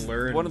 Supposed that's to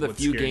learn one of the what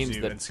few scares games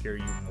you that- and scare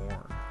you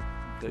more.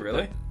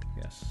 Really?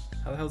 Yes.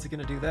 How the hell is he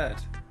gonna do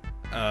that?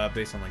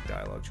 Based on like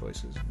dialogue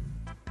choices.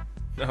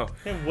 No.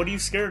 hey, what are you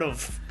scared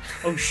of?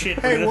 Oh shit!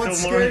 we're Hey, gonna what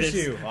throw more of scares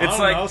this. you? I It's don't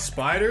like know,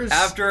 spiders.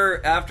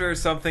 After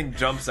something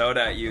jumps out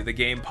at you, the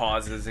game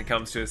pauses and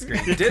comes to a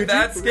screen. Did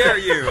that scare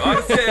you? On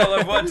a scale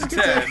of 1 to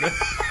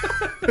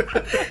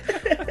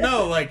 10.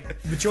 No,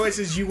 like the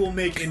choices you will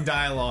make in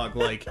dialogue.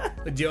 Like,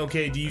 do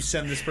you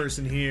send this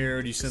person here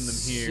or do you send them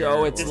here?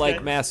 So it's This like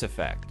guy- Mass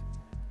Effect.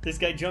 This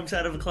guy jumps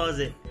out of a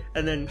closet,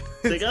 and then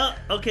it's like,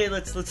 oh, okay,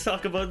 let's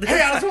talk about this. Hey,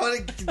 I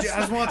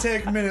just want to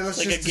take a minute. Let's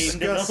Like just a game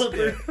discuss.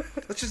 developer.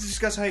 Let's just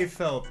discuss how you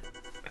felt.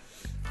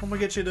 I'm gonna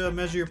get you to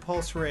measure your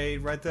pulse rate.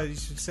 Right there, you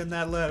should send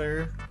that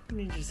letter.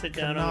 You just sit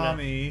down.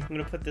 Konami. I'm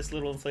gonna put this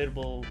little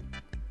inflatable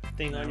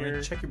thing on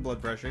your. Check your blood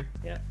pressure.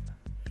 Yeah.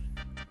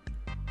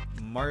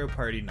 Mario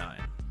Party 9.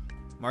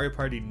 Mario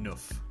Party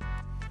Noof.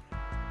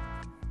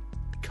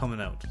 Coming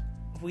out.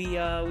 We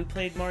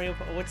played Mario.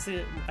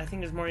 I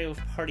think it's Mario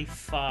Party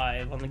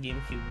 5 on the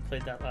GameCube. We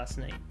played that last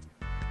night,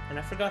 and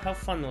I forgot how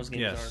fun those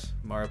games Yes,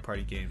 Mario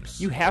Party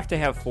games. You have to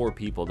have 4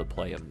 people to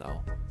play them,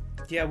 though. are.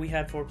 Yeah, we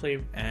had 4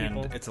 people.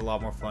 And it's a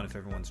lot more fun if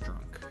everyone's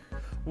drunk.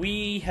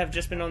 We have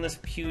just been on this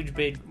huge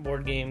big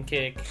board game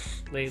kick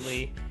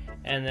lately,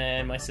 and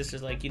then my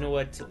sister's like, you know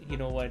what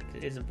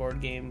is a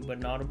board game but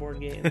not a board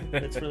game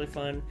that's really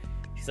fun?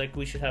 She's like,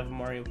 we should have a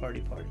Mario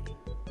Party.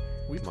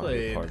 We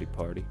Mario played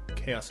Party.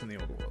 Chaos in the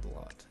Old World a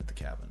lot at the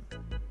cabin.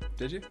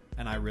 Did you?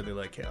 And I really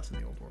like Chaos in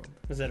the Old World.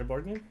 Is that a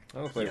board game? I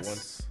only played it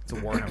once. It's a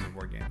Warhammer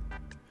board game.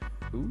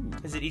 Ooh.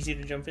 Is it easy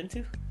to jump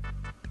into?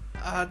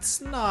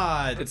 It's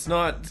not... It's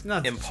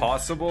not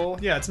impossible.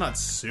 Yeah, it's not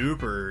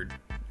super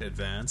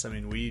advanced. I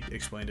mean, we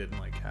explained it in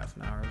like half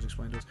an hour. It was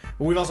explained to us.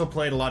 But we've also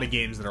played a lot of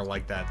games that are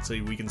like that. So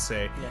we can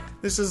say,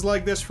 this is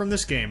like this from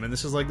this game, and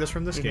this is like this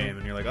from this game.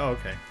 And you're like, oh,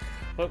 okay.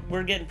 But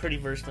we're getting pretty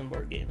versed in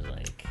board games,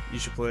 like... You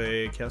should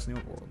play Chaos in the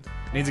Old World.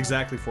 It needs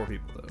exactly 4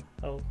 people,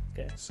 though. Oh,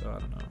 okay. So I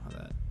don't know how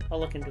that... I'll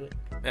look into it.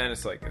 And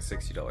it's like a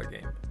 $60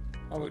 game,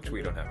 which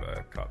we don't have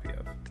a copy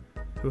of.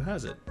 Who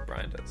has it?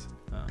 Brian does.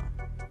 Oh.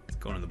 It's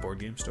going to the board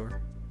game store.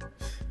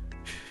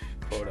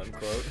 Quote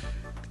unquote.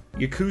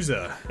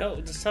 Yakuza. No,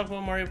 let's talk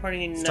about Mario Party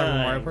 9. Let's talk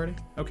about Mario Party?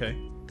 Okay.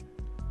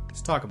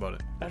 Let's talk about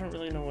it. I don't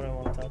really know what I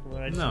want to talk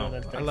about. I just No, know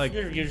that I like-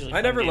 they're usually I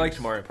fun never games. liked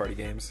Mario Party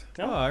games.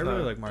 No? Oh, I really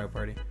No. like Mario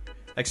Party.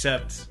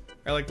 Except,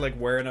 I like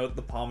wearing out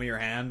the palm of your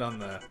hand on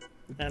the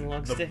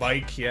Analog stick.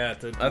 bike. Yeah.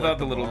 I thought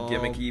the little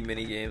gimmicky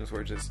mini games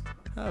were just.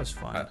 That was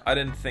fun. I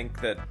didn't think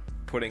that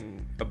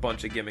putting a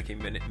bunch of gimmicky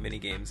mini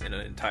games in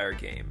an entire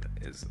game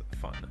is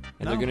fun.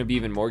 And they're going to be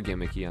even more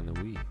gimmicky on the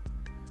Wii.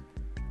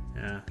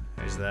 Yeah,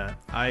 there's that.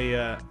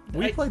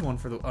 We played one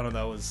for the... Oh, no,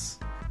 that was...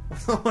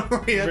 the one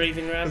where we had-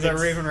 Raven Rabbids. Was that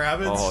Raven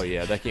Rabbids? Oh,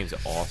 yeah, that game's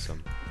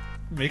awesome.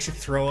 Makes you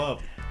throw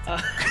up.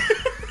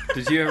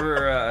 Did you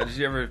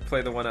ever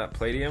play the one at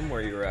Palladium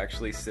where you were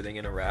actually sitting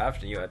in a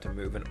raft and you had to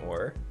move an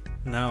oar?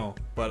 No,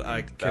 but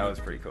I... That was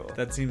pretty cool.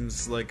 That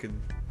seems like...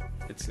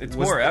 It's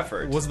more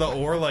effort. Was the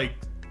oar, like,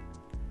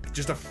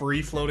 just a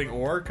free-floating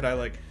oar? Could I,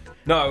 like...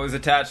 No, it was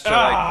attached to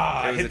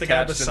it was hit the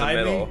guy attached in the beside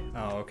middle. me?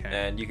 Oh, okay.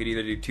 And you could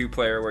either do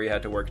 2-player where you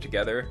had to work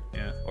together,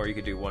 Yeah. or you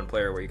could do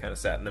 1-player where you kind of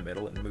sat in the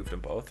middle and moved them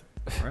both.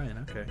 Right,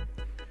 okay.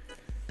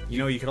 You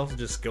know, you could also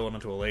just go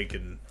onto a lake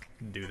and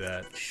do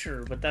that.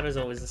 Sure, but that is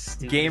always the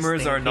stupidest Gamers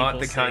thing are not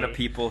people the kind of say.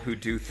 people who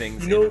do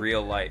things You know, in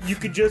real life. You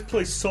could just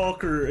play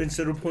soccer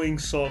instead of playing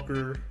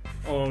soccer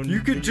on...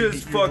 You could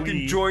just your fucking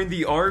Wii. join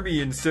the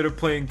army instead of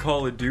playing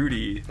Call of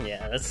Duty.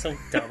 Yeah, that's so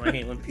dumb. I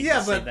hate when people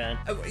Yeah, say but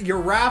that.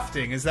 you're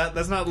rafting.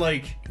 That's not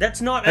like...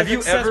 That's not... Have as you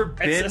access- ever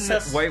as been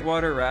access-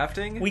 whitewater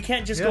rafting? We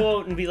can't just Yeah. go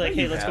out and be like, No,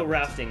 hey, you let's go haven't.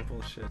 rafting.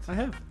 Bullshit. I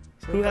have.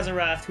 Who has a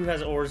raft? Who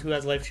has oars? Who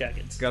has life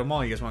jackets? Got them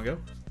all. You guys want to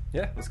go?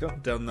 Yeah, let's go.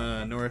 Down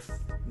the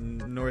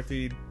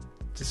northeast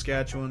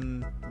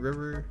Saskatchewan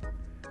River.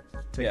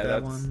 Take Yeah,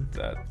 that that's one.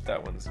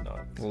 that one's not.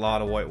 A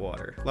lot of white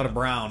water. A lot of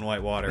brown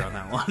white water on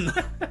that one.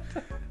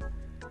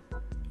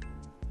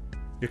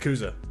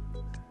 Yakuza.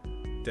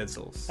 Dead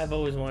Souls. I've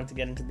always wanted to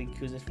get into the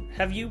Yakuza.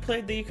 Have you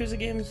played the Yakuza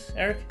games,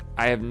 Eric?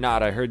 I have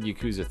not. I heard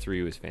Yakuza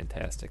 3 was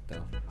fantastic,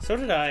 though. So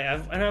did I.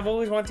 I've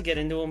always wanted to get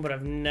into them, but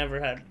I've never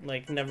got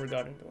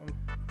into them.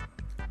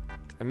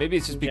 And maybe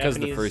it's just because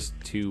the Japanese- first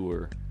 2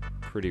 were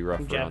pretty rough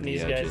around the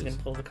Japanese guys edges. gonna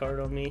pull the card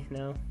on me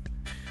now.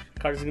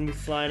 Cards are gonna be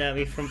flying at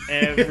me from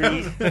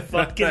every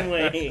fucking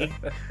way.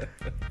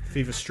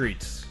 FIFA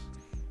Streets.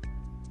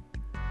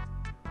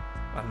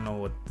 I don't know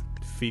what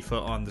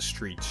FIFA on the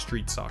street.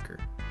 Street soccer.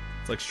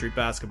 It's like street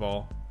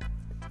basketball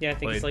Yeah, I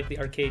think it's Played. like the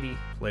arcadey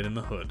played in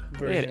the hood.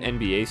 They had version.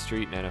 NBA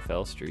Street and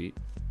NFL Street.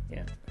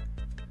 Yeah.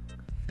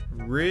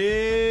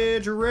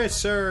 Ridge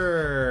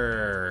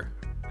Racer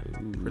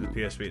for the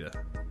Ooh. PS Vita.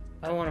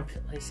 I want a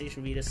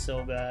PlayStation Vita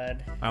so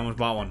bad. I almost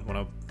bought one when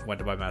I went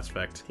to buy Mass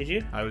Effect. Did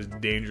you? I was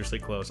dangerously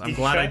close. I'm Did you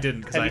glad try- I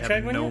didn't because have I you had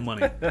tried one no yet?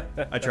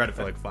 money. I tried it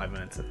for like 5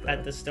 minutes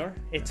At the store?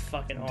 It's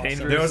fucking awesome.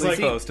 Dangerously There was like-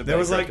 close to there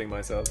was like- bankrupting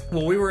myself.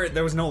 Well,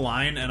 there was no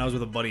line, and I was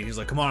with a buddy. He's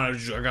like, "Come on,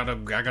 I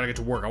gotta get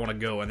to work. I want to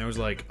go." And there was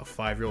like a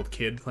 5-year-old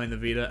kid playing the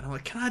Vita, and I'm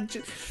like, "Can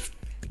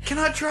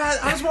I try?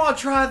 I just want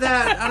to try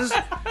that.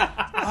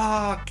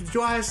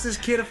 Do I ask this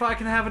kid if I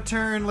can have a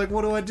turn? Like,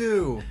 what do I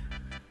do?"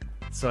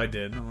 So I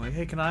did. I'm like,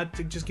 "Hey, can I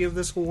just give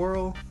this a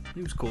whirl?"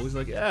 He was cool. He's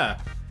like, "Yeah,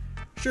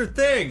 sure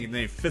thing." And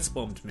then he fist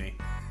bumped me.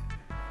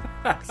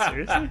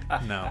 Seriously?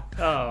 No.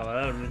 Oh,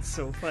 that would have been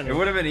so funny. It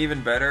would have been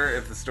even better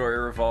if the story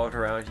revolved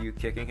around you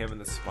kicking him in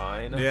the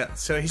spine. Yeah.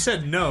 So he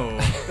said no.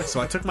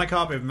 So I took my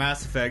copy of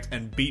Mass Effect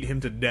and beat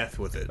him to death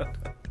with it.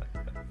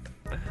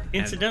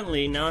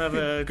 Incidentally, now I have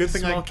a Good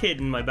thing small kid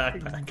in my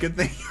backpack. Good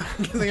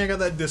thing I got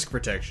that disc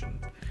protection.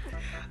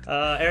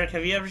 Eric,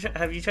 have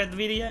you tried the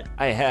Vita yet?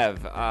 I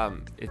have.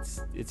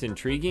 It's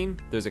intriguing.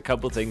 There's a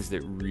couple things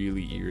that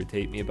really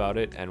irritate me about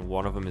it, and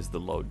one of them is the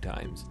load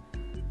times.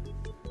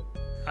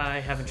 I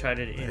haven't tried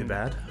it in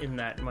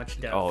that much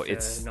depth. Oh,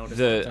 it's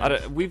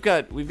notice we've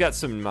got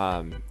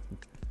some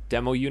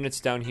demo units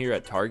down here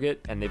at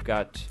Target, and they've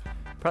got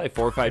probably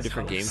 4 or 5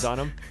 different games on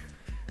them,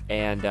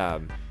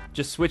 and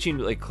just switching,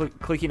 like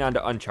clicking onto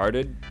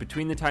Uncharted,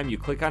 between the time you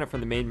click on it from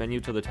the main menu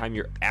till the time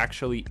you're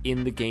actually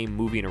in the game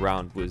moving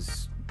around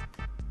was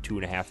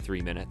 2.5,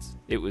 3 minutes.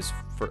 It was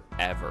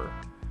forever.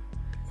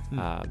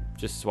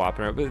 Just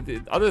swapping around.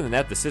 But other than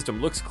that, the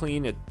system looks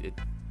clean. It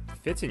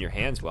fits in your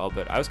hands well,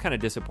 but I was kind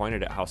of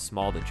disappointed at how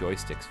small the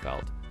joysticks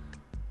felt.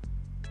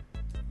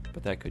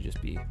 But that could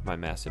just be my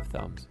massive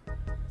thumbs.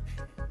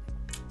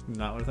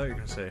 Not what I thought you were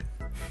going to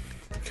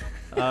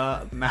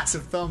say.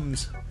 Massive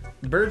thumbs.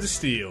 Birds of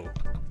Steel.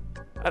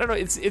 I don't know.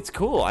 It's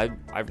cool. I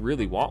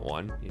really want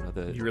one.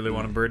 You really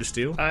want a Bird of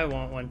Steel? I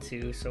want one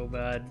too, so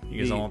bad.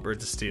 You guys all want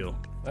Birds of Steel?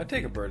 I'd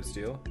take a Bird of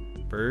Steel.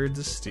 Birds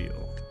of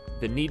Steel.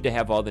 The need to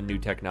have all the new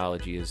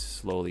technology is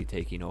slowly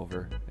taking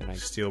over, and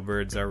Steel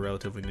birds are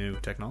relatively new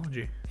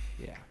technology.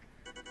 Yeah.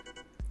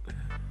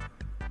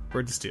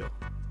 Birds of Steel.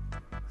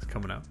 It's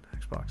coming out.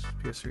 Xbox,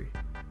 PS3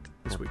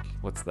 this week.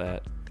 What's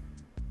that?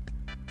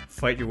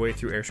 Fight your way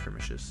through air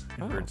skirmishes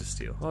in Oh. Birds of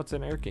Steel. Well, it's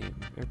an airplane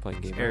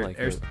game. Air, I like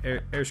air,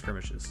 it. air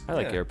skirmishes. I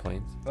like Yeah.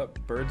 airplanes.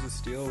 Birds of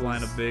Steel.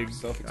 Flying a was big.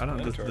 I don't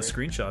know. The self-explanatory.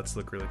 screenshots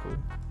look really cool.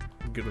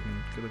 Good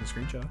looking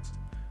screenshots.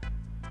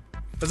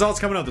 That's all that's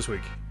coming out this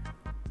week.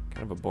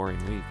 Kind of a boring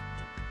week.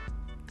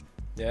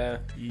 Yeah.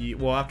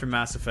 Well, after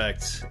Mass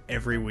Effect,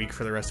 every week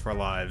for the rest of our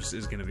lives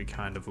is going to be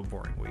kind of a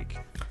boring week.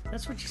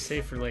 That's what you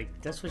say for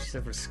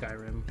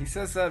Skyrim. He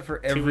says that for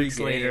 2 every weeks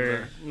game.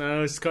 later.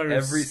 No, Skyrim.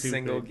 Every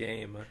single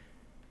game.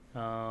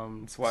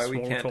 That's why we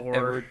can't SWTOR.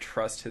 ever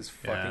trust his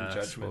fucking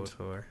judgment.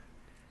 SWTOR.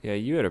 Yeah,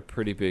 you had a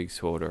pretty big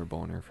SWTOR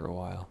boner for a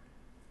while.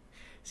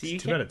 See, you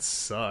It's too bad can't, it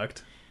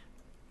sucked.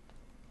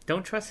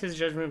 don't trust his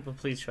judgment, but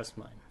please trust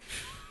mine.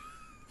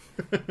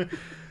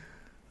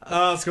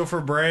 Let's go for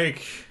a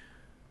break.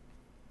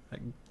 I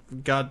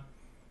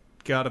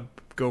gotta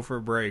go for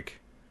a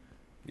break.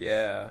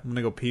 Yeah. I'm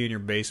gonna go pee in your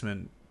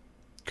basement,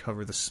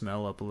 cover the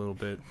smell up a little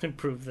bit.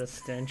 Improve the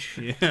stench.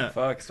 Yeah.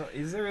 Fuck.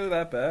 Is it really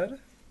that bad?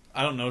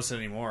 I don't notice it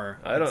anymore.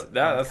 I don't.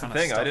 That's the kinda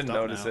thing. I stuffed didn't up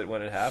notice now. it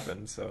when it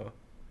happened. So.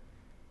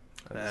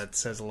 That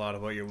says a lot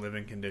about your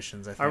living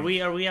conditions, I think. Are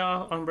we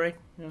all on break?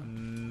 Yeah.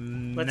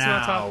 Let's now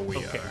not talk. we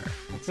Okay. are.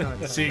 Let's not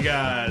talk. See you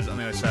guys on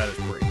the other side of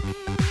this break.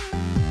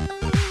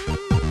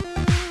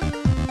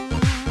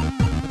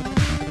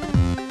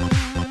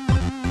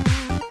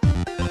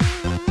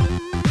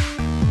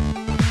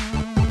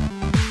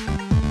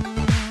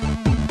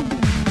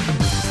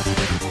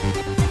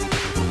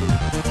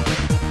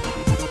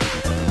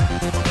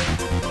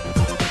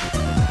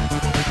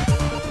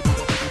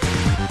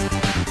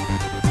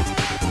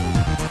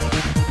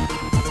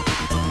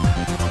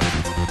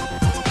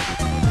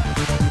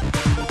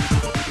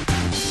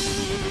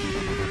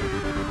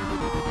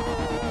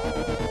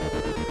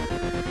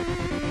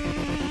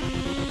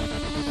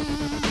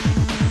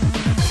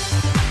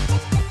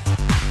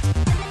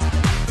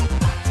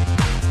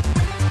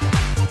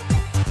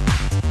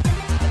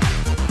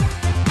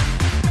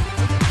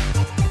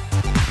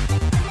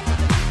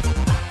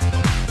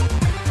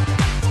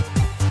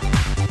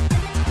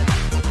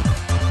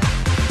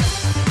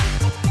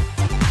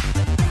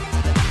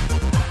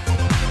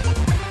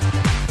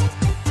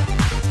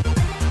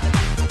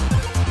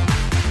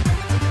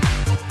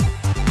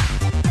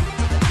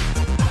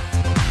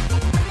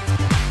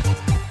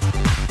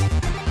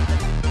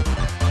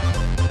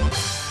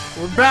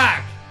 We're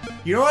back.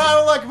 You know what I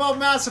don't like about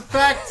Mass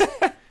Effect?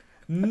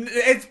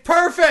 It's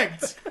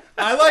perfect.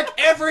 I like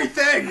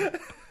everything.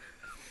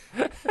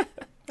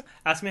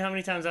 Ask me how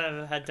many times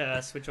I've had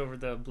to switch over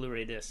the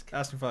Blu-ray disc.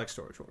 Ask me if I like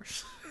Storage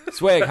Wars.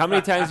 Swag, how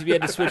many times have you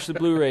had to switch the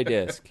Blu-ray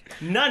disc?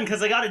 None,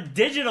 because I got a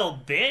digital,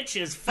 bitch.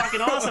 It's fucking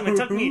awesome. It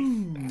took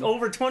me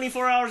over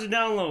 24 hours to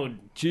download.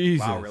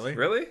 Jesus. Wow, really?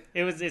 Really?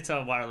 It's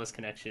a wireless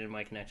connection, and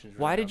my connection's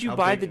really Why did you How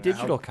buy big- the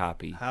digital how-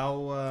 copy?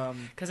 How?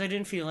 Because I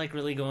didn't feel like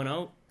really going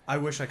out. I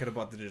wish I could have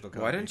bought the digital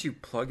copy. Why didn't you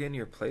plug in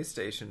your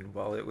PlayStation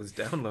while it was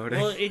downloading?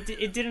 Well, it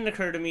didn't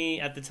occur to me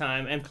at the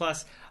time, and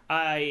plus,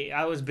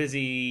 I was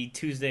busy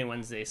Tuesday and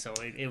Wednesday, so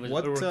it was.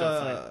 What? It worked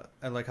out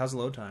fine. Like, how's the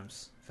load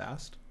times?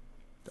 Fast?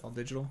 All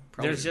digital?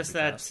 There's just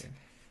that. Fast.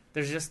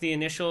 There's just the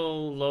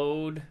initial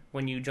load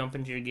when you jump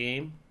into your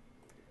game,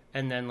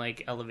 and then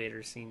like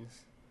elevator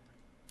scenes.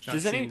 Not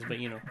Does any- scenes,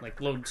 but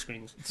like load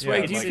screens.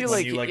 Swag, do you like, feel when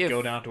like you if-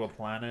 go down to a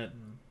planet?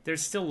 And...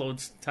 There's still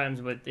load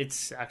times, but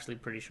it's actually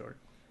pretty short.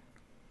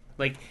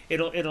 Like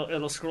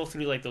it'll scroll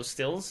through like those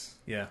stills,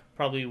 Yeah.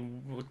 probably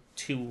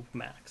 2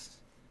 max.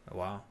 Oh,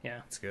 wow. Yeah.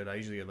 That's good. I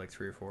usually get like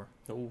 3 or 4.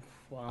 Oh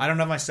wow. I don't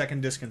have my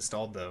second disc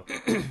installed though.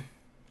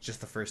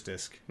 Just the first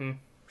disc, Hmm.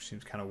 which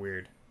seems kind of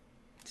weird.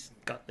 Just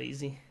got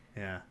lazy.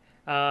 Yeah.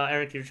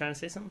 Eric, you're trying to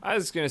say something? I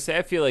was gonna say,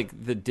 I feel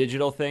like the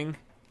digital thing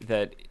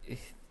that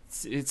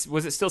it's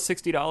was it still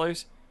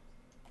 $60?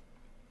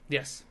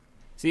 Yes.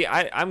 See,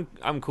 I'm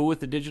cool with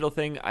the digital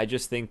thing. I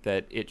just think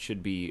that it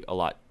should be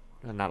not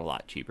a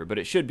lot cheaper, but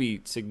it should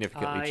be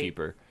significantly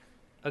cheaper.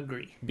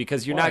 Agree.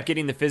 Because you're Why? not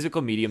getting the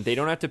physical medium. They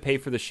don't have to pay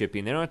for the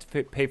shipping. They don't have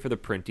to pay for the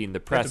printing, the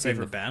You have to pressing.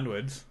 pay for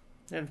bandwidth.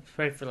 And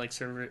pray for like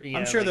server. Yeah,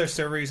 I'm sure like, there's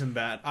server using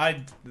bad.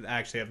 I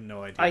actually have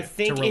no idea. I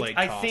think to relate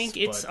I costs, think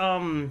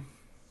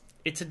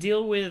it's a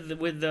deal with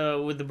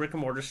the brick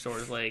and mortar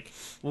stores like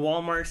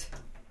Walmart.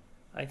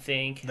 I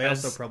think they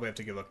also probably have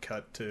to give a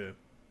cut to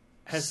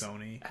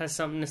Sony. Has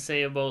something to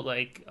say about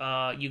like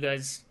you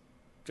guys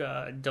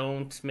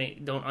don't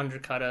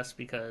undercut us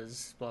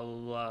because blah blah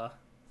blah.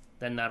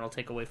 Then that'll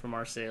take away from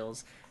our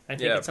sales. I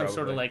think it's some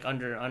sort of like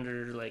under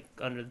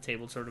the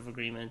table sort of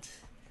agreement.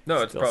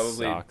 No, it's Still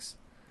probably sucks.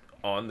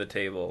 on the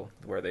table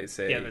where they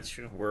say, Yeah, that's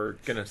true. We're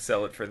gonna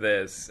sell it for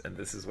this, and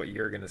this is what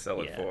you're gonna sell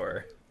it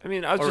for. I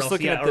mean, I was Or just else,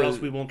 looking at or the. else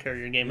we won't carry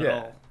your game at Yeah.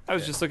 all. I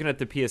was just looking at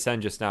the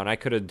PSN just now, and I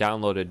could have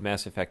downloaded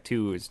Mass Effect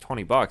 2. It's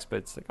 $20, but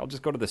it's like I'll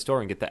just go to the store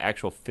and get the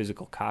actual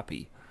physical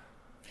copy.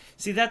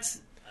 See,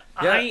 that's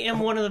Yeah. I am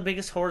one of the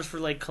biggest whores for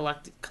like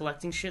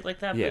collecting shit like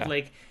that. Yeah. But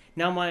like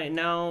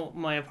now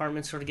my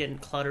apartment's sort of getting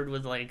cluttered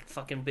with like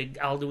fucking big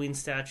Alduin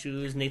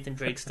statues, Nathan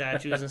Drake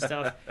statues and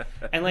stuff.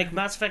 And like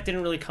Mass Effect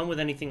didn't really come with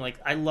anything like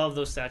I love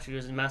those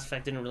statues, and Mass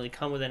Effect didn't really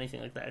come with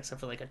anything like that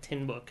except for like a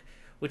tin book,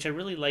 which I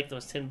really like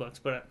those tin books.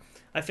 But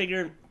I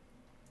figured,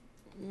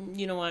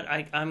 you know what,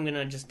 I'm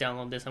gonna just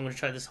download this. I'm gonna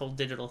try this whole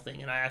digital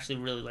thing, and I actually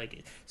really like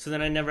it. So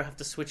then I never have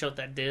to switch out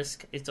that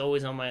disc. It's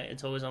always on my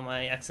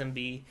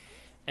XMB.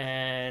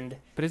 And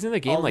But isn't the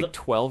game All like the-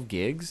 12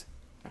 gigs?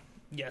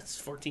 yes,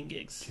 14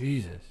 gigs.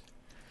 Jesus.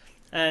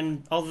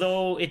 And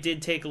although it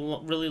did take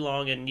really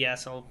long, and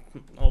yes, I'll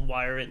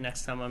wire it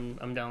next time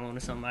I'm downloading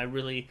something.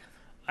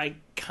 I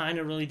kind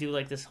of really do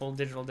like this whole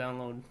digital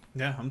download.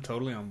 Yeah, I'm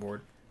totally on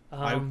board.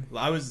 Um,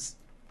 I was.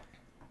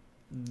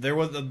 There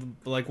was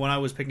like when I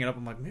was picking it up,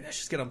 I'm like, maybe I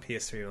should get on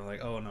PS3. I'm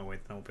like, oh no,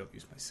 wait, then I won't be able to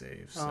use my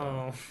save. So.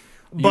 Oh,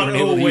 But weren't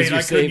able to use wait, your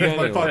I couldn't save use my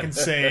anyway. fucking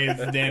save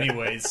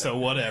anyways. So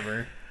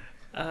whatever.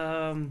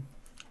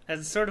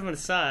 as sort of an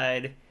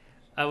aside,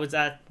 I was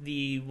at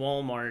the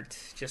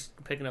Walmart just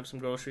picking up some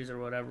groceries or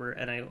whatever,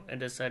 and I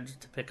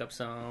decided to pick up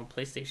some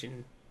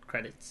PlayStation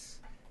credits.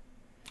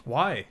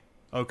 Why?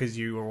 Oh, because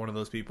you were one of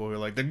those people who are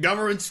like, the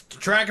government's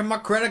tracking my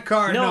credit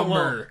card No, number.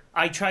 well,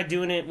 I tried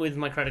doing it with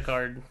my credit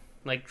card.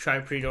 Like, try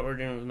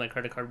pre-ordering it with my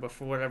credit card, but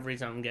for whatever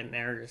reason, I'm getting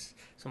errors.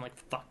 So I'm like,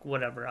 fuck,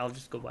 whatever, I'll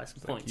just go buy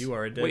some points. You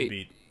are a Wait,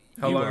 deadbeat.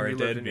 How You long are have a you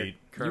lived in your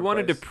deadbeat. current You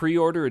wanted to place?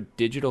 pre-order a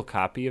digital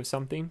copy of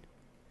something?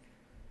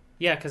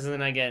 Yeah, because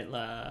then I get,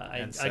 I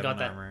And got 7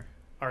 that armor.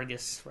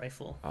 Argus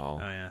rifle. Oh. Oh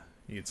yeah,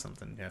 you get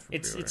something. Yeah, for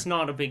It's pre-order.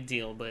 not a big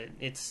deal, but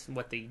it's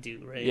what they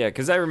do, right? Yeah,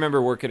 because I remember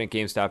working at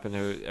GameStop, and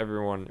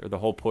the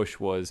whole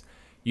push was,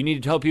 you need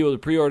to tell people to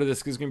pre-order this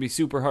because it's going to be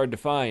super hard to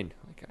find.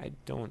 Like, I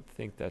don't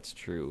think that's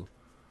true.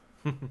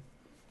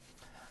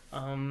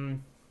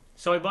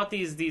 So I bought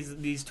these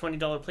 $20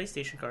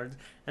 PlayStation cards,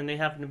 and they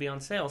happen to be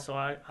on sale. So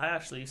I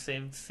actually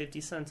saved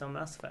 50 cents on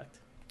Mass Effect.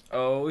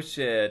 Oh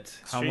shit!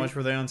 How much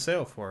were they on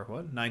sale for?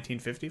 What,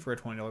 $19.50 for a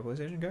 $20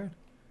 PlayStation card?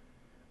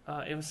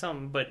 It was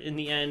something, but in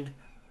the end,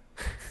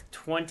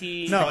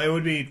 20. No, it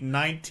would be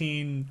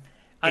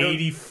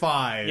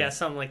 $19.85. Yeah,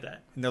 something like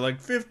that. And they're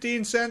like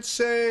 15-cent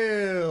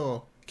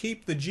sale.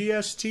 Keep the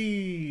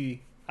GST.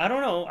 I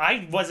don't know.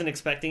 I wasn't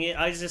expecting it.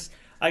 I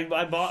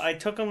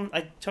took them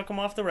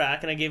off the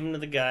rack, and I gave them to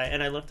the guy,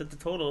 and I looked at the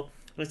total,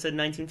 and it said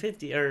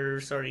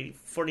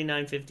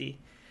 $49.50,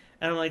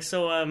 and I'm like,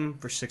 so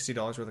For $60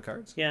 worth of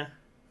cards? yeah,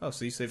 Oh,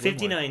 so you saved way more.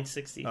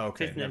 $59.60. Oh,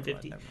 okay. Never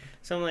 $59.50. mind.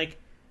 So I'm like,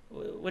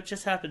 what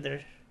just happened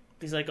there?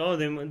 He's like, oh,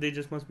 they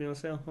just must be on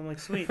sale. I'm like,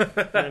 sweet. And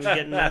I'm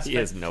getting Mass He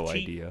has Effect no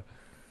cheap. idea.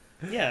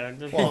 Yeah, Well, He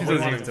if you doesn't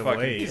wanted even to fucking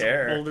wait,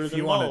 care. older if than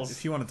you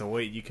balls. wanted to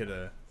wait, you could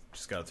have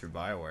just got it through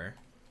BioWare.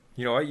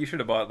 You know what? You should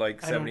have bought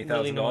like I don't really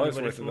 $70,000 know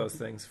anybody worth from- of those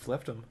things.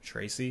 Flipped them.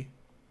 Tracy.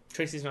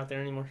 Tracy's not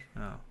there anymore.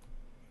 Oh,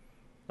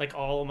 Like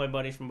all of my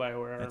buddies from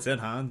BioWare are that's it,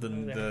 huh?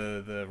 Yeah.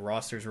 The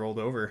roster's rolled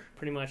over.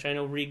 pretty much. I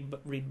know Reed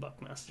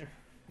Buckmaster.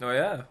 Oh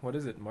yeah. What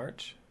is it?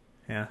 March?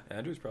 Yeah,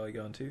 Andrew's probably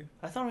gone too.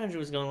 I thought Andrew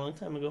was gone a long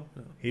time ago.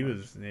 he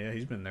was. Yeah,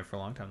 he's been there for a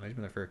long time. He's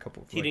been there for a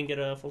couple. He didn't get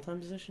a full-time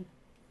position?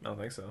 I don't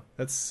think so.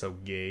 That's so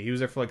gay. He was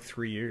there for like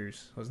 3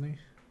 years, wasn't he?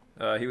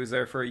 He was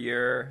there for a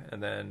year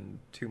and then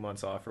 2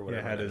 months off or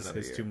whatever. Yeah, had and his another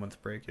year. 2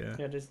 month break. Yeah,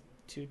 Yeah, just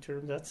 2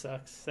 terms. That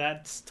sucks.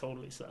 That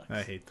totally sucks.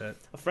 I hate that.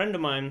 A friend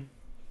of mine,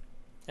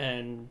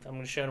 and I'm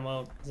going to shout him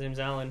out. His name's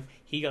Alan.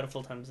 He got a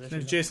full-time His position.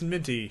 name's Jason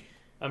Minty.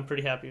 I'm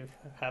pretty happy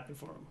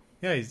for him.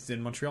 Yeah, he's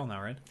in Montreal now,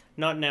 right?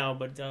 Not now,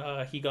 but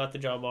he got the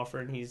job offer,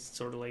 and he's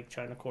sort of like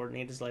trying to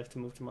coordinate his life to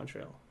move to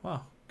Montreal.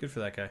 Wow, good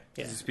for that guy.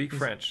 Yeah, Does he speak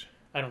French?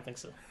 I don't think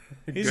so.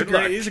 He's Good a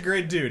great. luck. He's a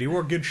great dude. He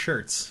wore good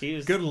shirts. He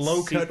was Good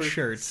low cut super-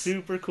 shirts,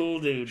 Super cool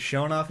dude.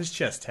 showing off his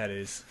chest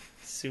tattoos.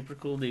 Super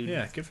cool dude.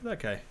 Yeah, good for that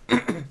guy.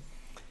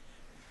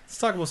 Let's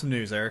talk about some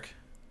news, Eric.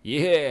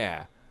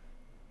 Yeah.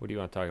 What do you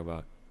want to talk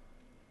about?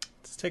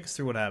 Let's take us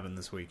through what happened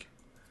this week.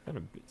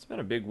 It's been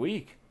a big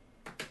week.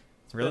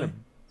 Really?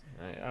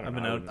 I don't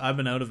know. I've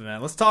been out of it,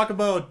 man. Let's talk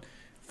about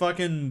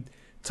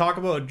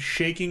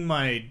shaking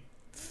my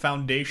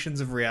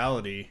foundations of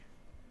reality.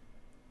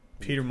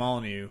 Peter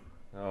Molyneux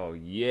Oh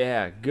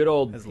yeah, good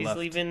old. has He's left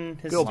leaving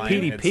his Good old studio.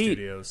 Petey Lionhead Pete.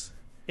 Studios.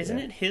 Isn't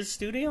Yeah. it his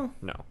studio?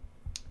 No.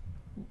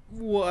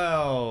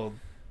 Well,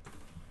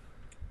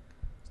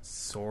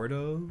 sort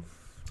of.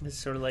 It's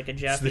sort of like a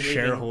It's Jaffe the leaving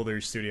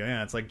shareholders' studio.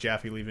 Yeah, it's like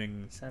Jaffe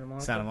leaving Santa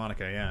Monica. Santa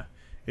Monica. Yeah,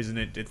 isn't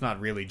it? It's not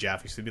really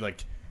Jaffe. So it'd be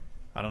like,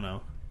 I don't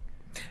know.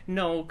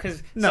 No,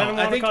 because No,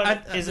 Santa I think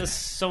Monica I- is a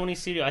Sony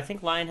studio. I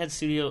think Lionhead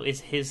Studio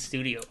is his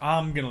studio.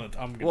 I'm gonna.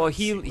 Well,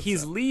 see what's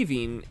he's up.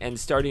 leaving and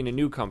starting a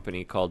new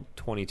company called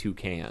 22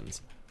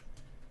 Cans.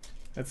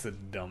 That's a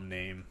dumb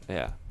name.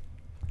 Yeah.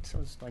 So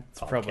it's like It's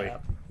probably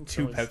PopCap.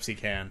 two So it's- Pepsi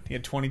can. He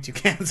had 22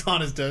 cans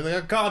on his desk.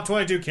 Like, call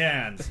 22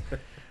 cans.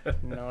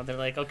 No, they're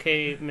like,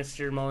 okay,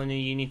 Mr. Molyneux,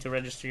 you need to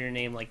register your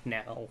name like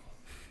now.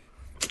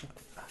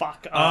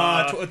 Fuck.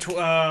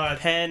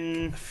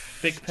 Pen,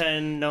 Big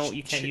Pen. No,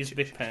 you can't use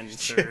Big Pen,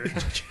 sir.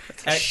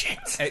 Shit.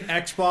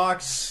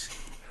 Xbox.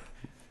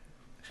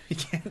 You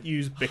can't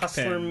use Big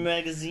Hustler Pen,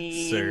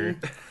 magazine. sir.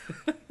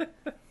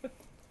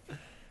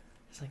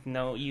 It's like,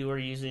 no, you are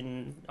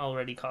using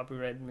already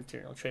copyrighted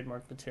material,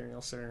 trademark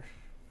material, sir.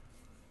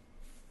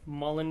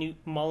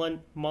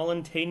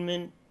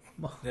 ManaTank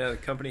Yeah, the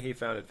company he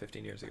founded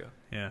 15 years ago.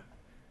 Yeah,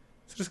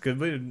 it's just good.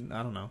 But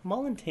I don't know.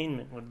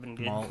 ManaTank would have been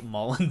good.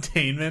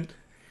 Molentainment.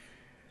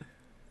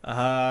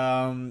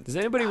 Does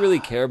anybody really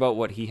care about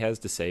what he has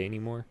to say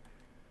anymore?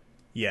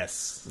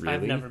 Yes, Really?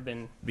 I've never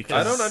been.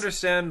 because I don't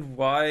understand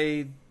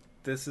why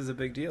this is a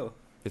big deal.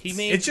 He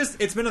made.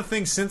 It's been a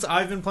thing since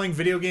I've been playing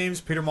video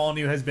games. Peter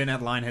Molyneux has been at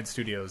Lionhead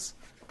Studios.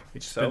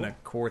 It's just So? been a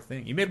core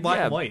thing. You made black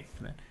Yeah. and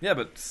white, man. Yeah,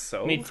 but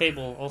so made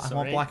Fable I also,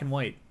 want right? black and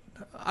white.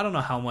 I don't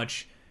know how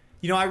much.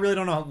 I really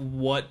don't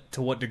know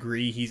to what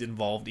degree he's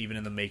involved even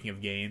in the making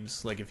of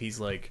games. Like if he's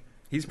like,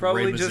 he's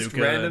probably Ray just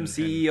Mazuka random and-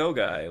 CEO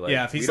guy. Like,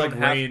 yeah, if he's we like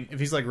don't have- Ray, if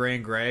he's like Ray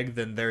and Greg,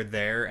 then they're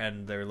there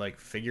and they're like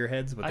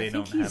figureheads, but I they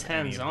think don't he's have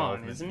any hands-on,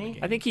 involvement isn't in the he?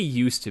 game. I think he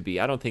used to be.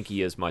 I don't think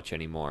he is much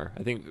anymore.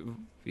 I think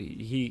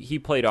he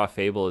played off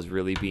Fable as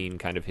really being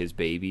kind of his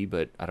baby,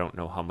 but I don't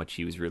know how much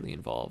he was really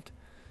involved.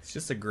 He's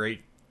just a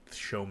great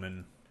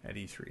showman at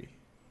E3.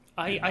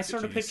 I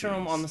sort of TV picture him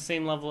series. on the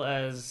same level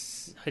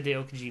as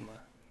Hideo Kojima.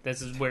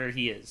 This is where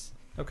he is.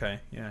 Okay,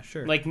 yeah,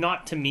 sure. Like,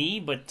 not to me,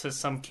 but to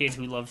some kid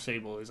who loves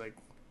Fable. He's like,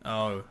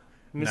 oh.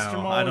 Mr.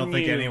 No, I don't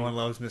think Molyneux. anyone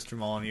loves Mr.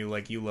 Molyneux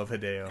like you love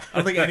Hideo. I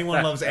don't think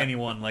anyone loves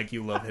anyone like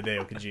you love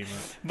Hideo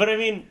Kojima. But I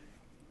mean,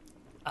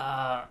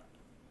 I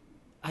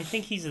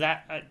think he's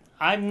that.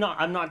 I'm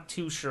not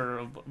too sure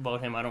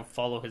about him. I don't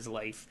follow his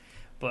life,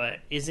 but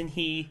isn't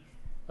he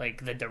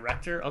like the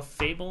director of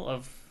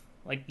Fable?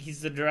 Like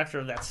he's the director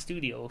of that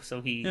studio,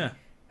 so he Yeah,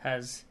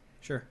 has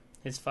sure.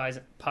 his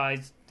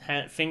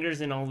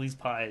fingers in all these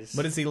pies.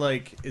 But is he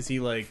like?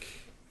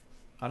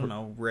 I don't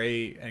know.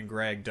 Ray and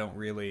Greg don't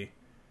really.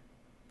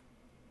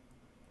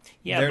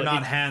 yeah, they're but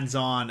not hands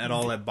on at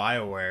all at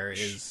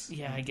BioWare.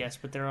 Yeah, I guess,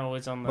 but they're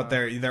always on the. But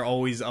they're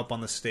always up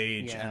on the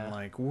stage Yeah. and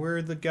like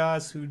we're the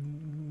guys who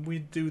we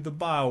do the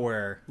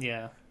BioWare.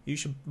 yeah. You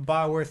should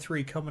BioWare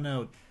 3 coming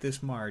out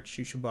this March.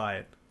 You should buy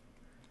it.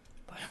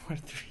 BioWare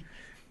 3.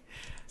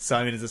 So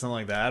I mean, is it something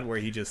like that where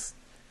he just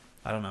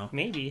I don't know.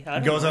 Maybe. I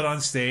He don't goes know. out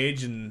on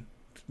stage and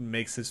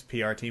makes his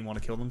PR team want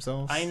to kill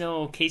themselves. I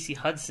know Casey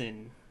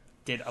Hudson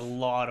did a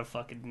lot of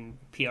fucking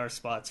PR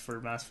spots for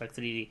Mass Effect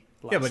 3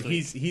 last Yeah, but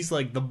week. he's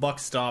like the buck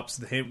stops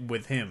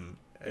with him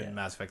in Yeah.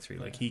 Mass Effect 3.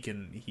 Like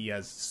he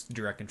has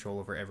direct control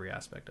over every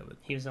aspect of it.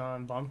 He was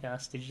on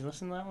Bombcast. Did you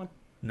listen to that one?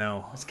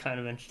 No. It was kind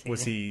of entertaining.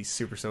 Was he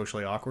super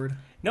socially awkward?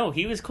 No,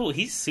 he was cool.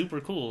 He's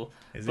super cool.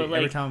 Is But, he? like,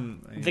 Every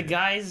time The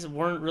guys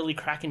weren't really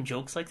cracking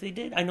jokes like they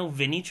did. I know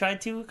Vinny tried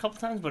to a couple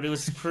times, but it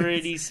was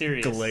pretty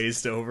serious.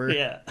 glazed over.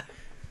 Yeah. It's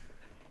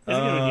good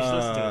one. You should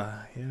listen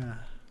to it.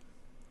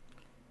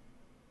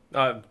 Yeah.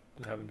 I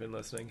haven't been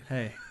listening.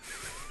 Hey.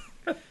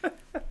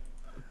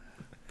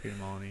 Peter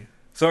Molyneux.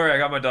 Sorry, I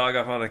got my dog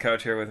up on the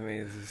couch here with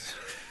me.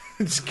 This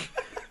is...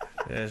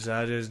 Yes,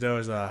 I just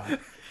dozed off.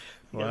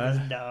 What? Yeah,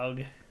 this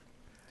dog.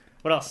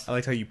 What else? I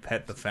liked how you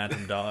pet the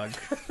phantom dog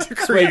to Wait,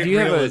 create do you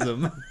have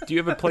realism. Do you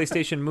have a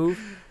PlayStation Move?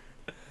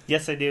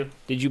 Yes, I do.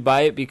 Did you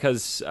buy it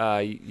because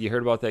you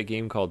heard about that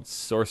game called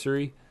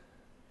Sorcery?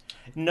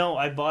 No,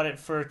 I bought it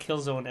for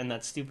Killzone and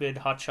that stupid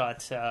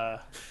hotshot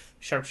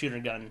sharpshooter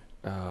gun.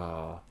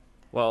 Oh,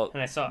 well,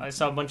 And I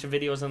saw a bunch of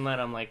videos on that.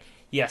 I'm like,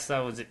 yes,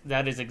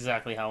 that is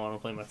exactly how I want to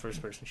play my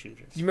first person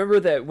shooters. do you remember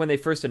that when they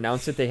first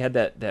announced it, they had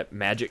that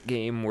magic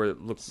game where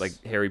it looked like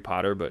Harry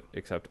Potter, but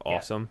except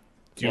awesome?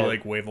 Do you Well-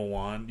 like wave a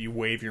wand? You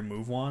wave your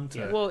move wand?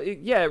 To... Well, it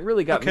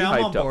really got Okay, me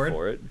I'm on hyped up board.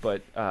 for it.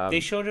 But They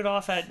showed it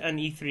off at an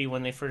E3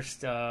 when they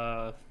first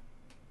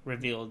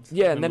revealed.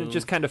 yeah, the and then move. it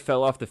just kind of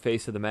fell off the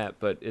face of the map.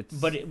 But it's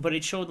But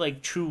it showed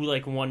like true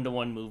like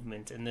 1-to-1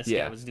 movement, and this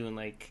Yeah. guy was doing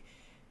like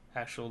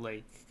actual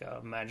like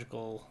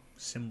magical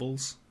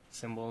Symbols?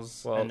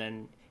 symbols, Well- and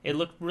then It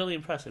looked really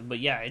impressive, but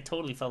yeah, it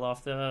totally fell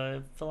off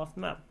the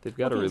map. They've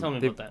got Tell me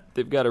about that.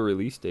 They've got a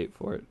release date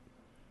for it.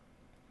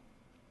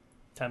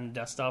 Time to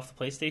dust off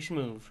the PlayStation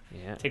Move.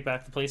 Yeah. Take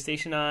back the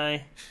PlayStation Eye.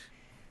 It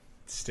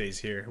stays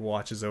here,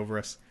 watches over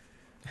us.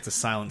 It's a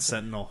silent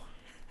sentinel.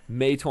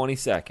 May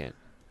 22nd.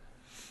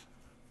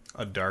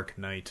 A dark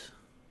night.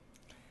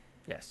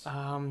 Yes.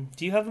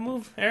 Do you have a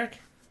Move, Eric?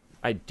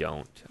 I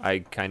don't.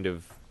 I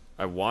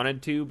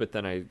wanted to, but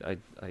then I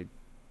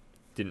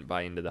didn't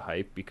buy into the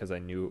hype because I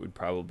knew it would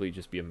probably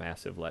just be a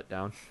massive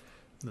letdown.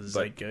 The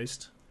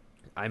zeitgeist.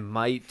 I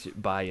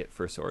might buy it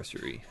for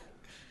sorcery.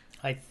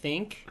 I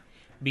think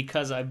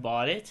because I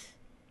bought it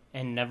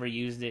and never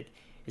used it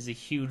is a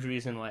huge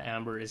reason why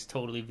Amber is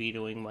totally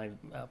vetoing my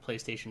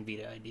PlayStation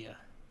Vita idea.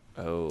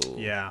 Oh.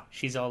 Yeah.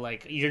 She's all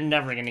like, "You're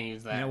never going to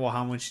use that." Yeah, well,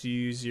 how much do you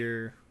use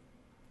your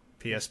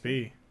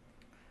PSP?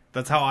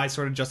 That's how I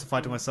sort of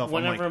justify to myself.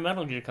 Whenever a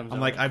Metal Gear comes out.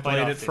 I'm like, I quite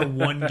played it often. for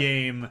one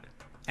game,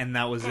 and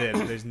that was it.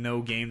 There's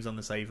no games on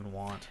this I even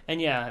want.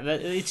 And yeah,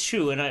 it's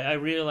true. And I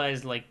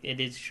realized, like, it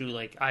is true.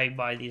 Like, I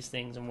buy these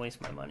things and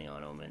waste my money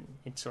on them, and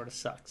it sort of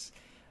sucks.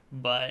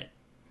 But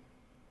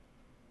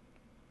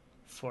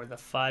for the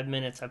 5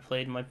 minutes I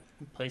played my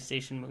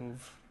PlayStation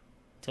Move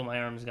till my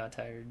arms got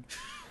tired,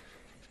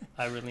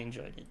 I really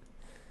enjoyed it.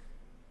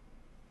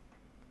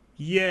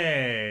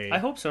 Yay! I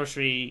hope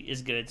Sorcery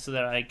is good so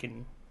that I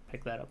can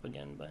pick that up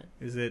again. But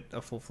Is it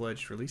a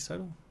full-fledged release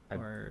title? I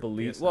Or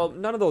believe. PSN? Well,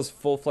 none of those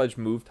full-fledged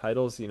Move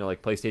titles,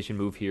 like PlayStation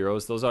Move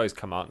Heroes, those always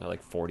come out and they're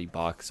like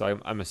 $40. So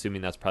I'm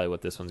assuming that's probably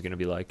what this one's going to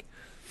be like.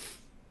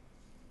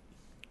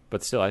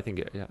 But still, I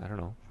think I don't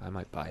know. I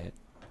might buy it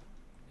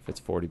if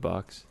it's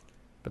 $40.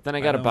 But then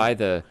I got to buy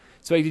the.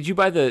 So did you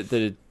buy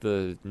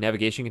the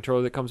navigation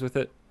controller that comes with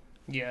it?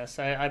 yes,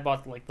 I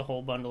bought like the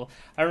whole bundle.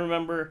 I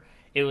remember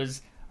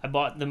I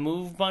bought the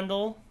Move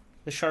bundle,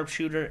 the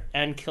Sharpshooter,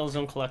 and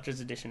Killzone Collector's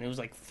Edition. It was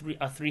like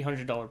a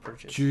 $300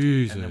 purchase.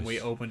 Jesus. And then we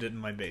opened it in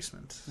my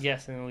basement.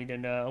 Yes, and then we did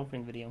an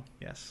opening video.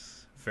 Yes.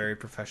 Very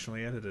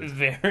professionally edited.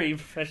 Very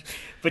professional.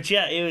 But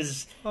yeah, it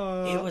was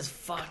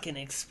fucking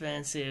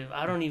expensive.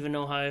 I don't even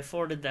know how I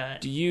afforded that.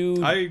 Do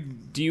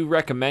you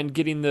recommend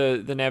getting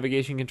the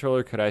navigation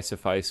controller? Could I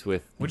suffice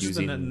with Which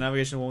using... is the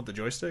navigation one with the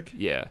joystick?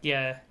 Yeah.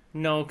 Yeah.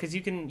 No, because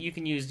you can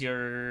use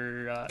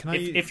your...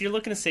 if you're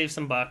looking to save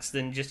some bucks,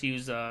 then just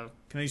use Can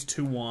I use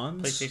two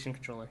wands? PlayStation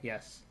controller.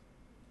 Yes.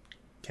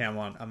 Okay,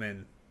 I'm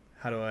in.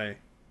 How do I...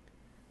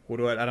 I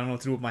don't know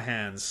what to do with my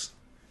hands.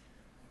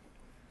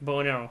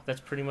 Bow and arrow.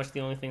 That's pretty much the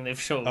only thing they've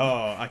showed.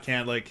 Oh, I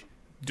can't,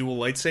 dual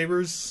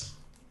lightsabers?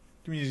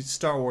 Give me a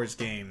Star Wars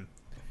game.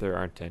 There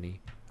aren't any.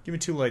 Give me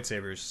two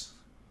lightsabers.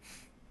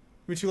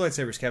 Give me two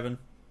lightsabers, Kevin.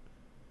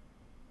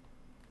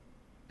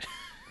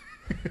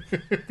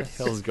 What the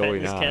hell's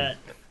going on? Cat.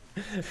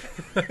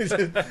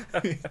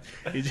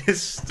 You're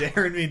just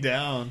staring me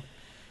down.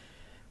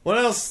 What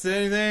else?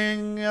 Did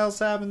anything else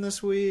happen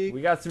this week?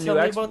 We got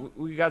some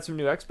we got some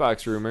new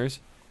Xbox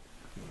rumors.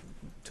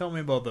 Tell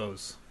me about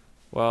those.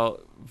 Well,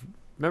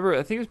 remember,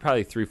 I think it was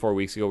probably 3-4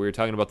 weeks ago, we were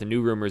talking about the new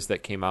rumors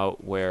that came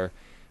out where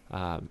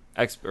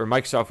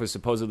Microsoft was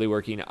supposedly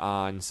working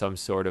on some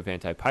sort of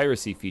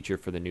anti-piracy feature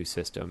for the new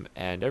system,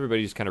 and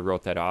everybody just kind of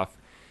wrote that off.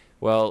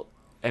 Well,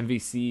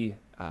 MVC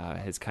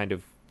has kind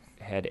of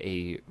had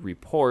a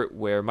report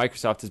where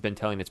Microsoft has been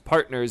telling its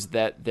partners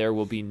that there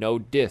will be no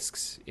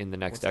discs in the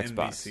next What's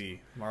Xbox. MVC?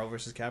 Marvel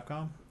vs.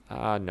 Capcom?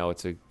 No,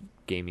 it's a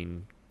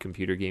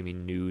computer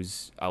gaming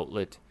news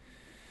outlet.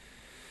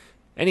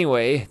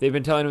 Anyway, they've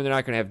been telling them they're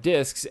not going to have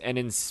discs, and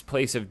in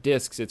place of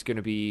discs, it's going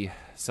to be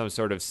some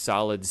sort of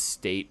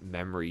solid-state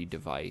memory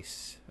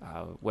device.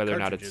 Whether or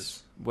not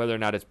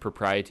it's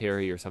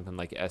proprietary or something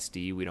like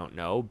SD, we don't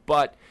know.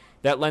 But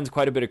that lends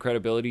quite a bit of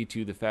credibility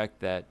to the fact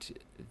that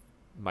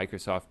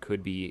Microsoft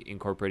could be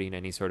incorporating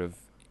any sort of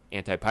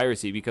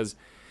anti-piracy, because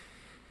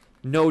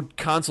no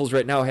consoles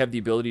right now have the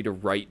ability to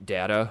write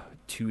data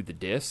to the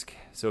disk.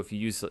 So if you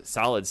use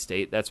solid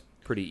state, that's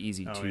pretty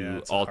easy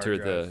to alter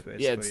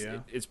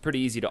it's pretty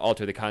easy to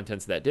alter the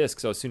contents of that disk.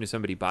 So as soon as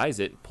somebody buys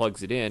it,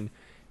 plugs it in, you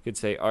could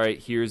say, all right,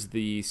 here's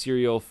the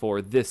serial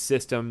for this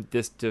system.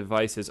 This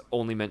device is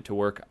only meant to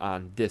work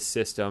on this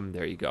system.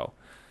 There you go.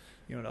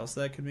 You know what else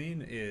that could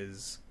mean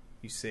is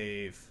you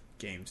save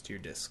games to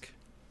your disk,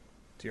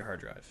 to your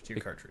hard drive, to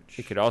your cartridge.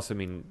 It could also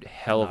mean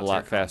hell of a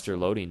lot faster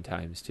loading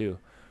times too.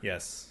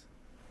 Yes.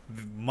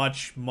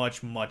 Much,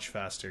 much, much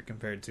faster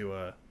compared to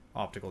a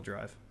optical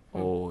drive.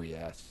 Oh,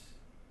 yes.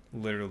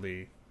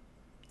 Literally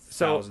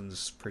So,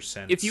 thousands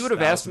percent. If you would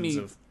have asked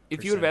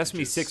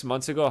me 6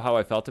 months ago how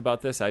I felt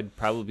about this, I'd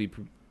probably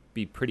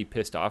be pretty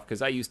pissed off,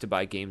 because I used to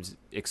buy games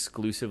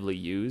exclusively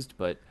used,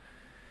 but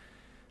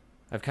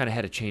I've kind of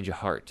had a change of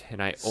heart,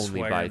 and I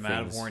only buy things.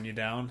 Matt worn you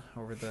down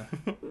over the...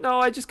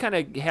 No, I just kind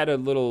of had a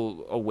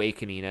little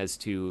awakening as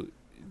to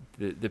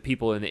the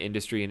people in the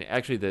industry, and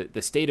actually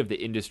the state of the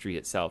industry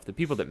itself. The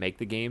people that make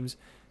the games,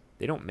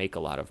 they don't make a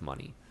lot of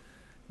money.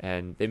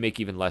 And they make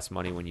even less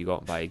money when you go out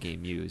and buy a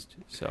game used.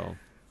 So,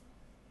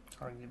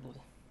 Arguably,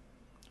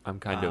 I'm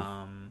kind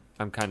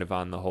of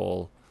on the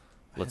whole.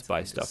 Let's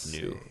buy stuff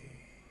new.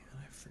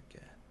 I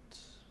forget.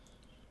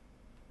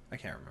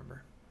 can't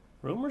remember.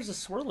 Rumors are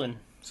swirling.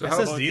 So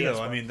how about SSD the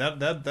though, I Xbox? mean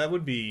that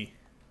would be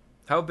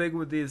how big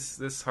would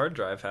this hard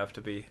drive have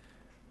to be?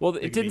 Well,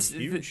 it'd it be didn't.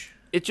 huge.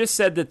 It just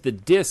said that the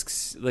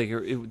discs,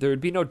 there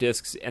would be no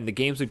discs, and the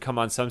games would come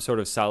on some sort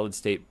of solid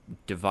state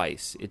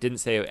device. It didn't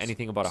say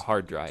anything about a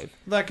hard drive.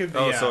 That could be.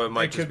 Oh, yeah, so it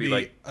might just could be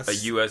like a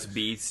s-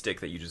 USB stick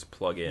that you just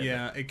plug in.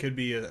 Yeah, it could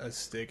be a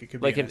stick. It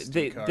could Like be an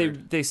SD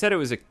card. they said it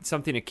was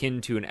something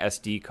akin to an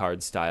SD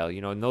card style,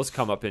 and those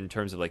come up in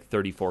terms of like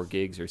 34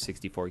 gigs or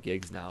 64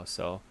 gigs now.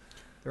 So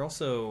They're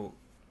also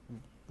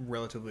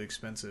relatively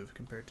expensive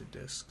compared to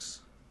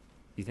discs.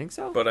 you think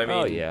so? But I mean,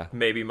 oh yeah,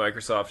 maybe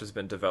Microsoft has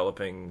been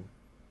developing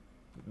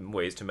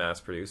ways to mass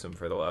produce them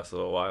for the last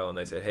little while, and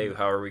they said, "Hey,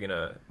 how are we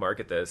gonna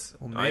market this?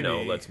 Well, I know,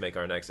 maybe- let's make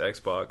our next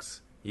Xbox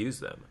use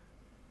them."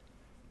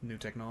 New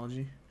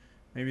technology.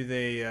 Maybe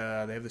they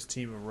have this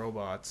team of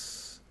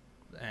robots,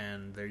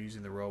 and they're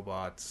using the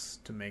robots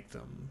to make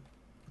them.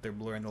 They're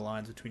blurring the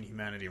lines between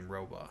humanity and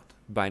robot.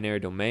 binary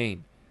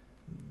domain.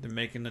 They're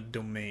making a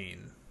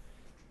domain.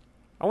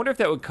 I wonder if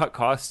that would cut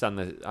costs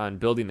on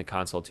building the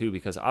console too,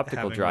 because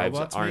optical Having drives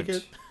robots aren't. make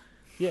it?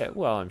 Yeah,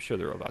 well, I'm sure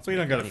the robots. So you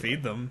don't make got to it anyway.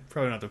 feed them.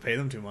 Probably don't have to pay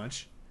them too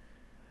much.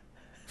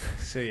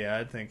 So yeah,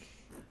 I think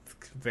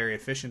it's very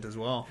efficient as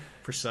well.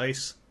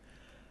 Precise.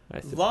 I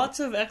suppose. Lots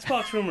of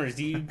Xbox rumors.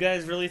 Do you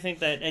guys really think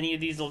that any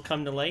of these will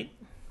come to light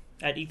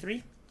at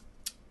E3?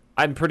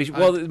 I'm pretty sure.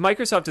 Well,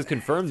 Microsoft has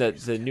confirmed that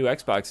the new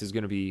Xbox is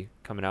going to be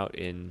coming out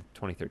in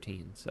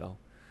 2013. So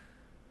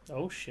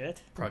Oh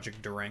shit!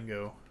 Project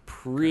Durango.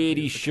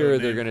 pretty use the sure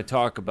code they're name. going to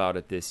talk about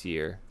it this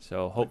year.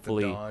 So Like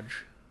the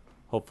Dodge.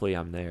 hopefully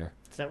I'm there.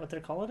 Is that what they're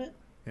calling it?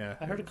 Yeah.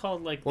 I heard it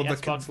called like Well, the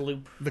the Xbox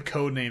Loop. The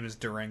code name is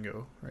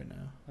Durango right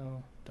now.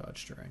 Oh,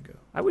 Dodge Durango.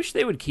 I wish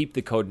they would keep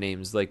the code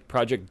names like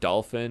Project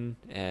Dolphin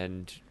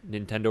and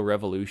Nintendo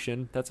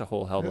Revolution. That's a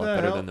whole hell of a Who lot the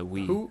better hell- than the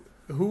Wii.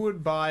 Who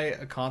would buy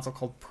a console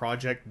called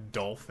Project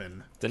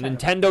Dolphin? The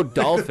Nintendo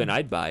Dolphin,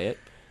 I'd buy it.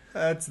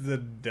 That's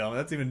dumb.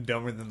 That's even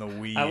dumber than the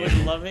Wii. I would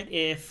love it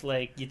if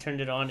like you turned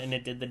it on and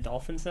it did the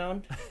dolphin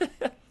sound.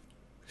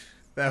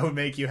 That would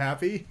make you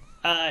happy.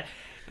 I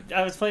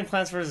was playing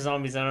Plants vs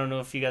Zombies. I don't know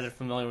if you guys are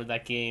familiar with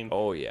that game,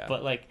 Oh yeah.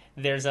 but like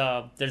there's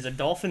a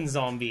dolphin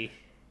zombie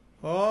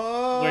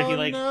Oh, where he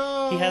like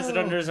no. he has it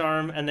under his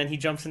arm and then he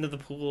jumps into the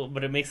pool,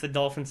 but it makes the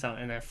dolphin sound,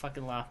 and I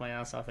fucking laugh my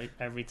ass off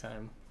every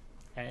time.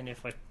 And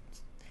if a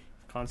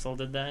console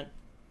did that,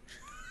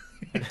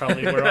 I'd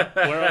probably wear out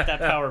that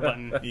power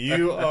button.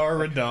 You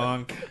are a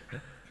donk.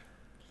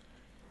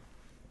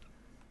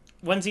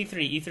 When's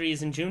E3? E3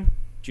 is in June.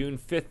 June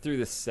 5th through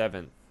the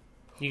 7th.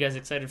 You guys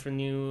excited for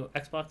new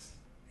Xbox?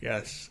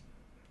 Yes.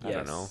 I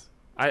don't know.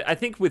 I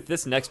think with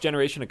this next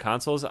generation of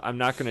consoles, I'm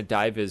not going to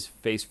dive as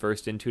face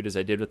first into it as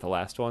I did with the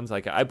last ones.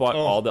 Like I bought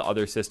all the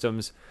other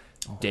systems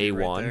day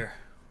Right one. there.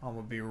 I'm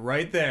gonna be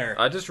right there.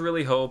 I just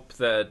really hope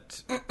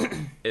that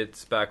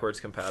it's backwards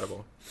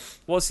compatible.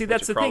 Well, see,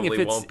 that's Which the it thing.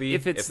 probably If won't be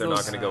if they're not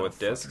those- going to go with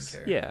fucking discs.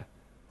 care. yeah.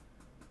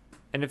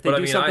 And if they But, I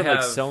do mean, something I like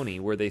have- Sony,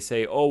 where they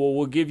say, "Oh, well,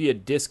 we'll give you a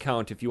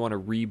discount if you want to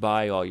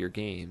rebuy all your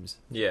games,"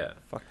 Yeah.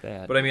 fuck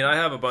that. But I mean, I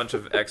have a bunch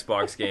of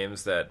Xbox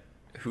games that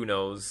who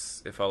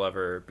knows if I'll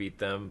ever beat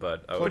them,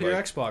 but I Put would your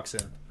like... Xbox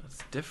in. It's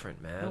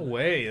different, man. No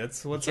way.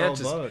 That's what's You all can't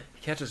just- about.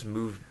 You can't just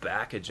move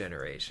back a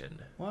generation.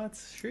 What?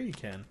 Sure you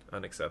can.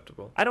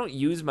 Unacceptable. I don't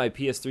use my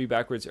PS3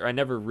 backwards, or I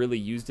never really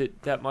used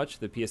it that much,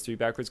 the PS3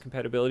 backwards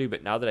compatibility.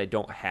 But now that I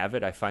don't have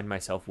it, I find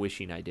myself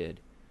wishing I did.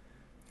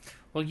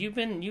 Well, you've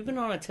been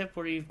on a tip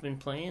where you've been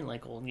playing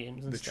like old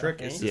games and The stuff.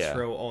 trick eh? is to Yeah.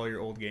 throw all your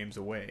old games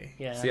away.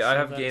 Yeah. See, so I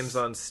have that's- games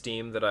on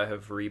Steam that I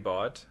have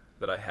rebought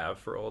that I have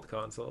for old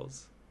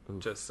consoles, Oof.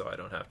 just so I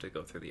don't have to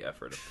go through the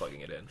effort of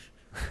plugging it in.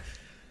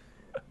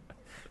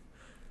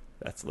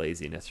 That's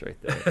laziness right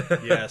there.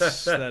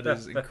 Yes, that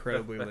is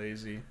incredibly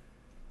lazy.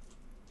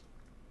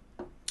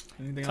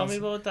 Anything Tell else? me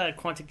about that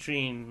Quantic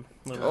Dream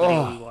little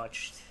Oh. video we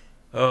watched.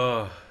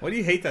 Oh, Why do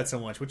you hate that so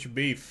much? What's your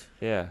beef?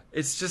 Yeah.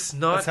 it's just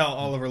not. That's how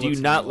Oliver Do looks. you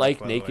in not real life, like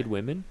by the naked way.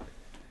 women?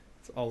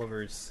 It's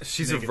Oliver's.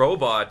 She's naked- a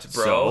robot,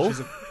 bro. So? She's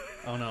a,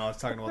 oh no, I was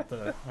talking about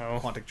the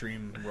Quantic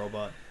Dream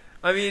robot.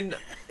 I mean,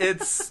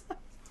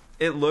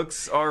 it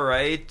looks all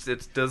right.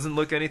 It doesn't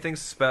look anything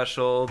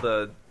special.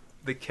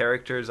 The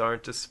characters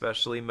aren't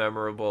especially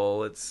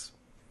memorable. It's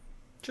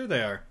Sure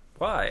they are.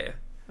 why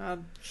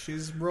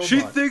She's a robot. she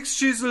thinks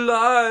she's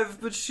alive,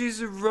 but she's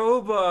a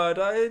robot.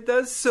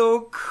 That's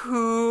so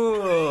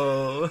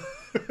cool.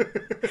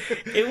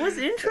 It was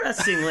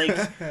interesting. Like,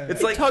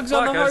 It's It like tugs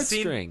on fuck, the I've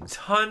seen heartstrings.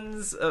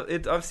 tons of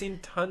it. I've seen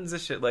tons of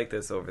shit like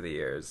this over the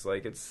years.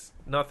 Like it's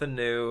nothing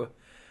new.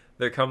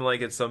 They're coming like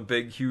it's some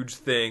big huge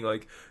thing.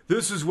 Like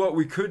this is what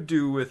we could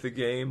do with the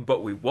game,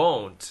 but we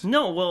won't.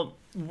 no, well,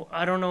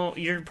 I don't know.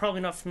 You're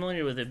probably not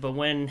familiar with it, but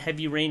when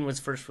Heavy Rain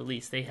was first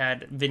released, they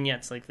had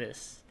vignettes like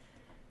this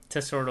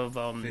to sort of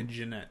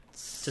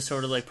Vignettes. to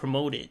sort of like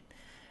promote it.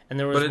 And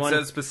there was But it one.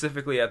 says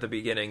specifically at the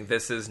beginning,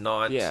 this is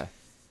not Yeah.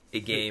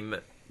 a game,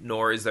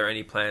 nor is there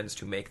any plans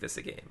to make this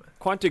a game.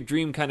 Quantic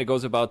Dream kind of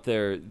goes about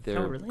their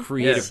Oh, really?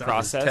 creative Yes,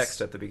 process.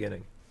 Text at the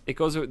beginning. They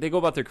go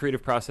about their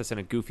creative process in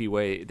a goofy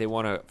way. They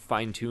want to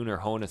fine tune or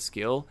hone a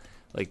skill.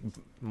 like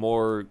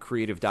more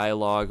creative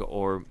dialogue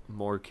or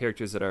more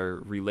characters that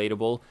are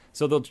relatable.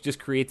 So they'll just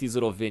create these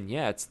little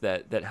vignettes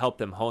that help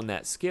them hone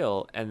that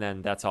skill, and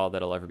then that's all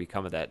that'll ever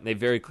become of that. And they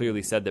very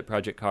clearly said that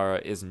Project Kara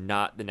is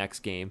not the next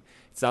game.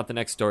 It's not the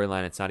next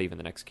storyline. It's not even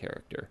the next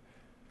character.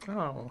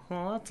 Oh,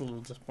 well, that's a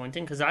little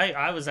disappointing because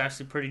I was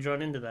actually pretty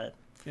drawn into that.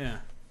 Yeah.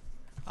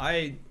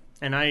 I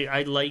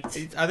liked.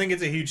 I think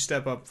it's a huge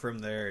step up from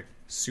their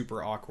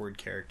super awkward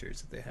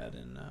characters that they had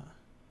in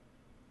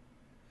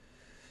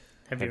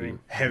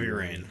Heavy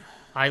Rain.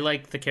 I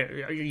like the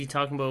character. Are you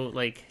talking about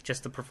like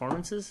just the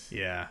performances?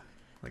 Yeah,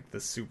 like the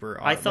super.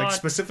 I thought like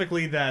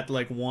specifically that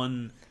like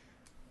one.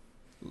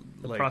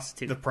 The like,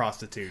 prostitute. The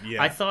prostitute.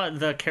 Yeah. I thought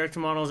the character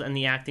models and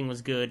the acting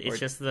was good. It's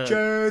just the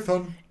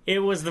Jason. It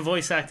was the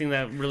voice acting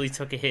that really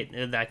took a hit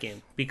in that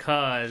game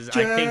because I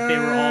think they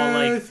were all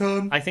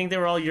like I think they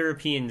were all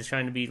Europeans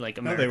trying to be like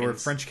Americans. No, they were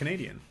French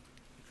Canadian.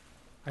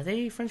 Are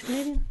they French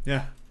Canadian?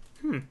 Yeah.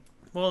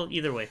 Well,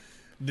 either way.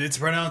 It's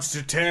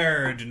pronounced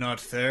terd,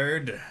 not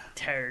third.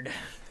 Turd.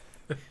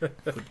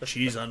 Put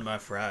cheese on my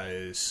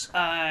fries.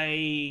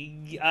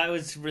 I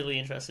was really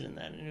interested in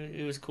that.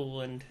 It was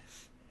cool, and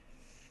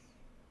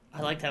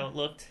I liked how it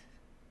looked.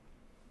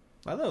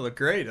 I thought it looked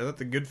great. I thought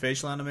the good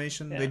facial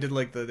animation. Yeah. They did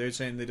like they're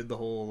saying they did the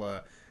whole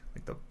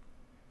like the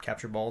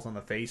capture balls on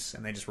the face,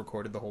 and they just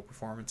recorded the whole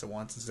performance at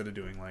once instead of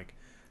doing like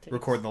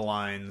record the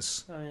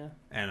lines,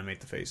 animate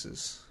the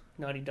faces.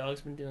 Naughty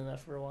Dog's been doing that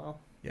for a while.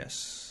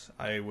 Yes,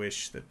 I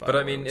wish that. But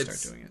I BioWare mean, would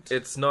start doing it.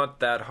 It's not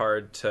that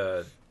hard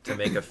to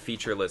make a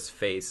featureless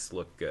face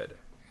look good,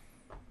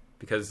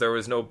 because there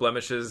was no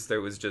blemishes. There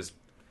was just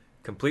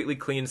completely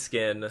clean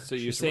skin. So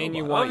you're She's a saying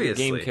you robot. want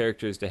Obviously. your game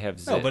characters to have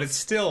zits? No, but it's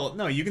still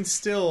you can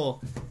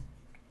still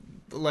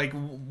like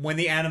when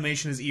the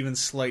animation is even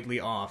slightly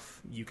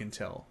off, you can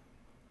tell.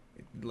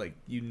 Like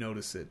you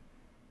notice it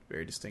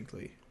very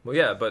distinctly. Well,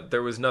 yeah, but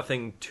there was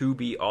nothing to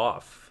be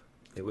off.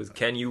 It was,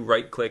 can you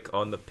right click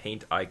on the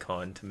paint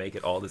icon to make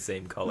it all the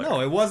same color?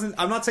 No, it wasn't.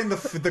 I'm not saying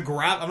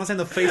I'm not saying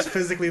the face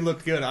physically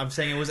looked good. I'm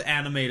saying it was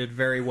animated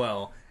very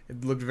well.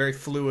 It looked very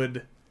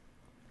fluid.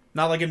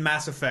 Not like in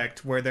Mass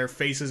Effect where their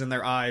faces and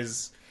their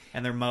eyes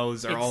and their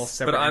mouths are all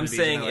separate. But I'm entities,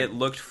 saying like, it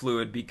looked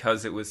fluid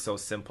because it was so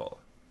simple.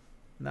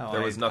 No,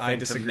 there was nothing I to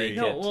disagree. make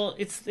No, it. well,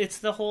 it's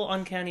the whole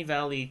Uncanny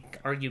Valley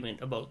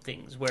argument about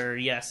things. Where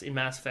yes, in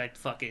Mass Effect,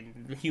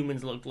 fucking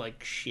humans looked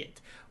like shit.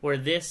 Where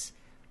this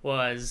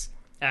was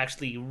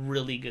actually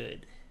really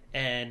good,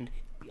 and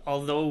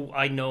although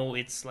I know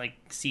it's like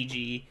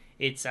CG,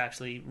 it's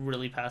actually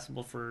really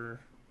passable for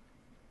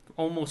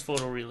almost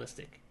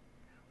photorealistic.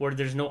 Where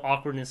there's no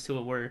awkwardness to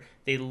it, where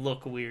they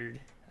look weird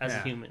as a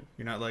human.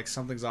 You're not like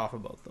something's off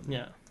about them.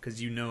 Yeah,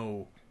 because you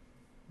know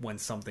when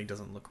something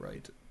doesn't look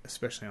right,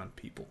 especially on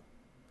people.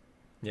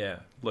 Yeah,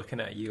 looking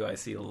at you, I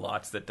see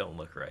lots that don't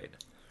look right.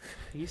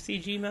 are you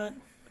CG, Matt?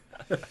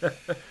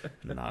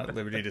 Not at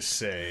liberty to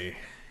say.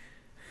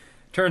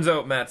 Turns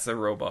out Matt's a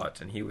robot,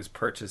 and he was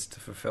purchased to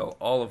fulfill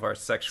all of our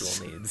sexual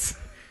needs.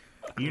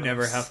 You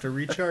never have to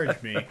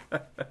recharge me.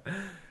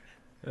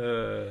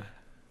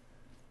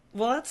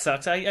 Well, that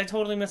sucks. I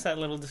totally missed that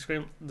little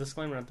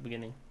disclaimer at the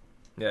beginning.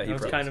 Yeah, he I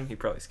was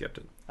probably skipped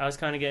it. I was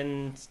kind of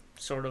getting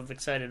sort of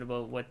excited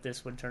about what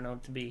this would turn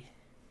out to be.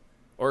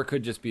 Or it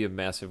could just be a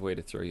massive way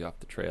to throw you off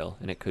the trail,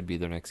 and it could be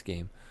their next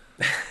game.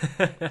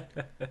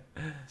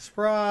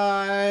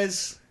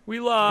 Surprise! We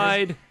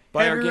lied.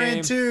 Buy our Heavy Rain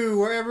game. 2,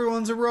 where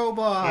everyone's a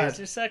robot. Here's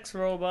your sex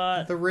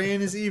robot. The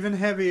rain is even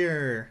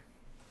heavier.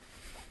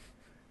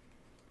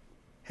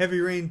 Heavy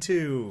Rain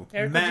 2.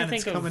 Eric, what'd Man, you think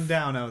it's of- coming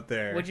down out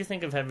there. What'd you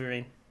think of Heavy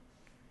Rain?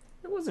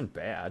 It wasn't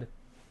bad.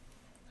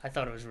 I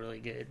thought it was really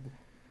good.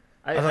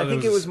 I thought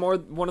think it it was- was more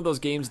one of those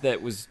games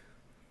that was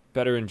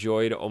better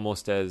enjoyed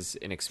almost as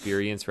an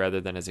experience rather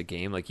than as a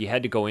game. Like you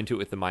had to go into it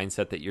with the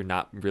mindset that you're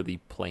not really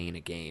playing a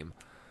game.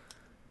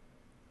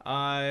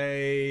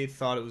 I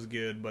thought it was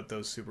good, but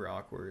those super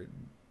awkward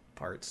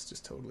parts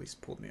just totally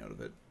pulled me out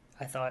of it.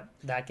 I thought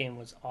that game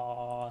was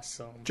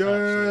awesome.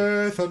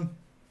 Absolutely. Jason!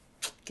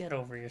 Get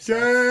over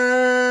yourself.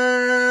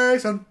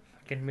 Jason!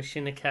 Fucking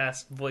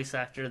Machinacast Voice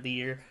Actor of the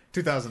Year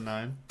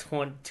 2009.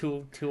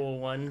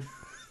 201.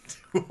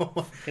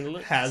 Fucking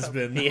Has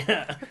been.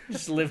 Yeah,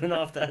 just living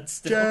off that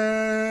still.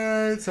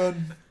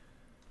 Jason!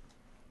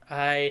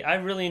 I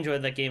really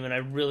enjoyed that game, and I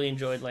really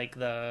enjoyed like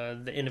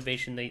the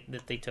innovation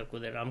that they took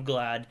with it. I'm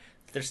glad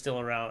they're still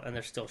around and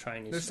they're still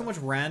trying new There's so stuff.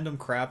 much random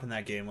crap in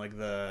that game, like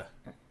the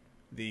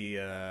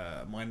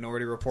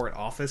Minority Report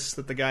office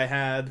that the guy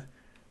had.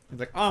 He's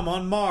like, I'm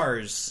on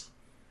Mars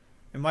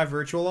in my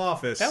virtual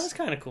office. That was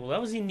kind of cool. That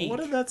was unique. What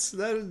if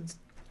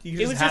you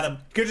It was just had just- him?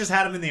 Could have just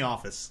had him in the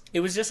office.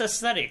 It was just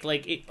aesthetic,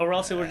 or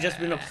else it would have just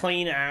been a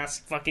plain ass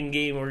fucking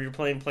game where you're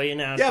playing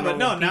ass. Yeah, but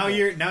no. normal Now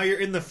people. you're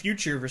in the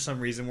future for some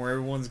reason where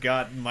everyone's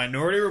got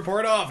Minority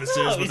Report offices,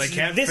 No, but they it's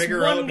can't this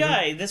figure one out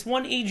guy, this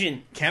one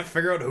agent, can't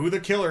figure out who the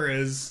killer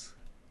is.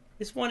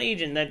 this one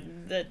agent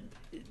that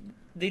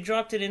they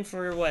dropped it in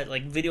for what,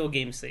 like video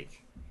game's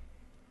sake.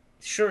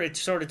 sure, it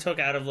sort of took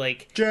out of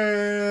like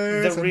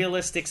Jason. the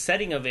realistic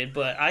setting of it,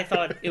 but I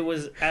thought it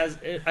was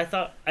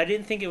I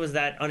didn't think it was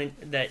that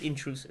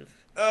intrusive.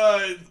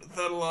 I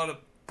thought a lot of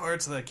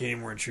parts of that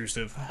game were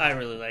intrusive. I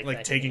really Like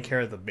that taking game. care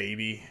of the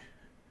baby.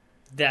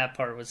 That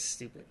part was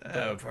stupid.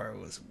 That part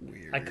was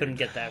weird. I couldn't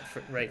get that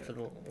right for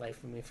the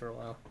life of me for a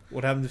while.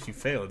 What happens if you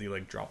fail? Do you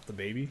like drop the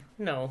baby?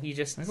 No, you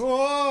just Like,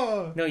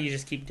 whoa! no, you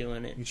just keep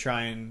doing it. You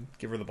try and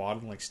give her the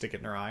bottle and like stick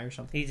it in her eye or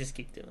something. You just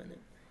keep doing it.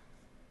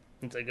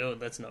 It's like, oh,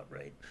 that's not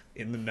right.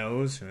 In the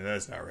nose?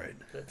 That's not right.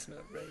 That's not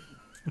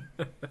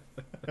right.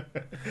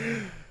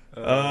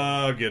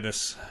 Oh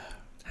goodness.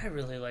 I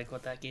really like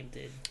what that game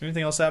did.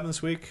 Anything else happened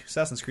this week?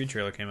 Assassin's Creed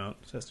trailer came out.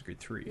 Assassin's Creed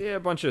 3. Yeah, a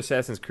bunch of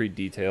Assassin's Creed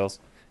details,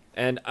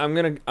 and I'm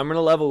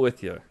gonna level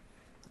with you.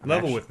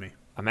 With me.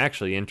 I'm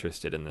actually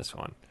interested in this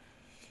one.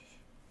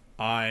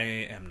 I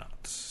am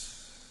not.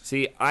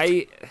 See,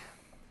 I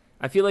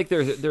feel like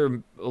there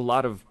are a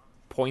lot of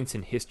points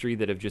in history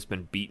that have just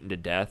been beaten to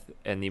death,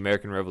 and the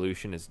American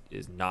Revolution is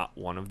not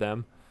one of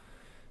them.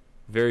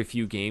 Very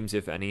few games,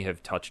 if any,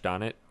 have touched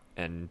on it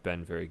and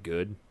been very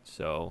good.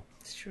 So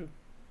It's true.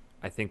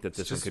 I think that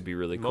this one just could be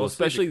really cool,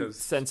 mostly especially because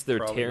since it's they're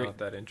probably tearing. not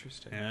that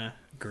interesting. Yeah.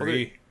 Well,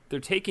 Agree. they're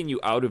taking you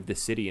out of the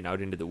city and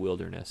out into the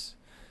wilderness.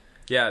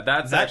 Yeah,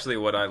 that's That- actually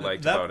what I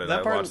liked that- about it. that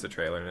I part- watched the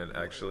trailer, and it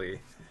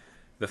actually,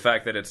 the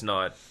fact that it's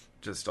not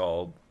just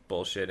all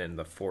bullshit in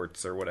the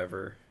forts or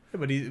whatever. Yeah,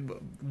 but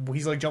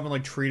he's like jumping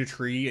like tree to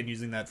tree and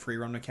using that free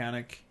run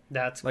mechanic.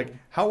 That's Like, cool.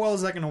 how well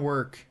is that going to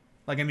work?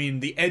 Like, I mean,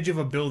 the edge of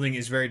a building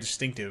is very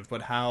distinctive,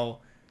 but how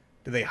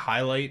do they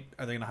highlight?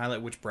 Are they going to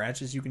highlight which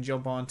branches you can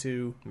jump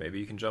onto? Maybe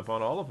you can jump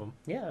on all of them.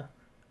 Yeah.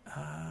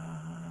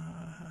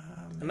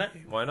 I'm not-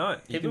 Why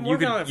not? They've been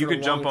working on it you for a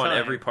can jump long on time.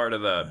 every part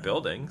of the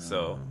building.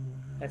 So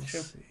That's true.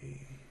 Let's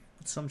see.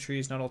 But some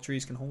trees, not all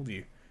trees can hold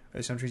you.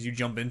 There's some trees you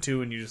jump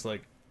into and you just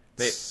like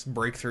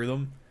break through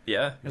them.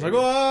 yeah, It's like,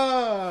 maybe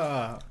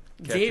whoa!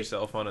 catch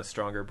yourself on a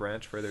stronger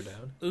branch further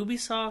down.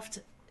 Ubisoft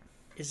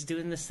is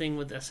doing this thing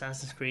with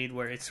Assassin's Creed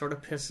where it sort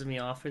of pisses me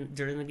off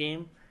during the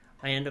game.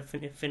 I end up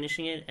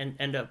finishing it and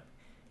end up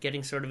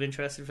getting sort of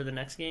interested for the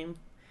next game,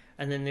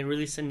 and then they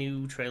release a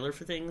new trailer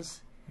for things,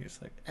 You're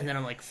just like, and then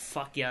I'm like,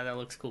 fuck yeah, that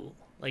looks cool.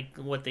 Like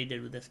what they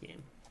did with this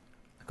game.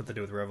 what they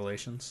do with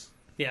Revelations.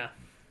 Yeah,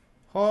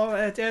 Oh,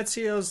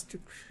 Ezio's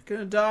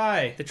gonna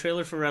die. the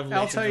trailer for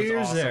Revelations was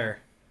Altair's awesome. there.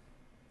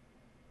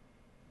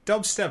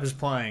 Dubstep is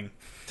playing.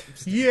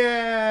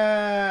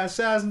 Yeah,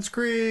 Assassin's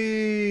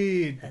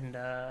Creed.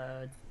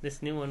 And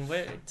this new one,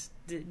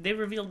 they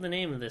revealed the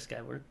name of this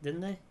guy,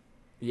 didn't they?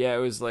 Yeah, it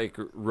was like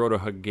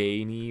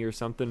Rotohagani or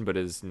something, but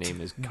his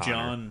name is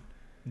Connor.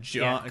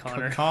 John, Yeah,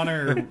 Connor.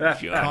 Connor,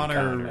 John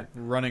Connor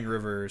Running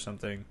River or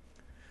something.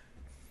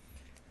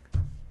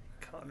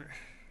 Connor.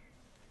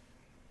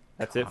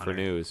 That's it for Connor.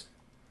 news.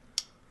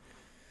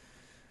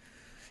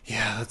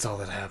 Yeah, that's all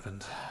that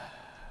happened.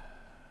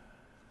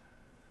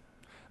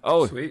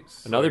 Oh, Sweet.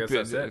 So another. I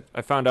guess that's it.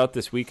 I found out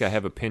this week I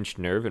have a pinched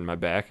nerve in my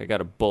back. I got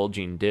a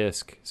bulging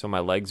disc, so my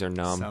legs are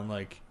numb. Sound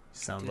like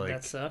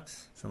That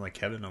sucks.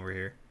 Kevin over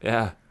here.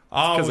 Yeah.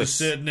 I 'cause was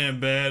I- sitting in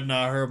bed and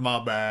I hurt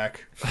my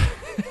back.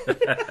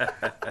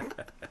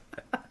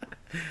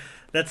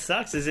 That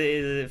sucks. Is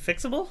it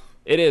fixable?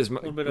 It is.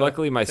 little bit of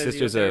Luckily, my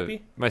sister's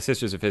physiotherapy?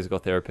 a physical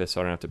therapist,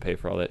 so I don't have to pay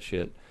for all that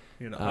shit.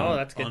 You know, Oh,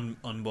 that's good.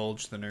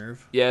 Unbulge the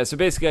nerve. Yeah, so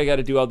basically, I got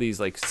to do all these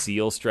like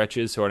seal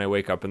stretches. So when I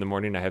wake up in the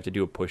morning, I have to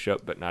do a push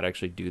up, but not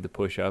actually do the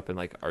push up and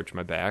like arch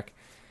my back.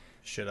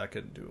 Shit, I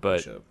couldn't do a But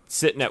push-up.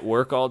 sitting at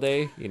work all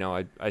day,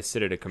 I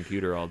sit at a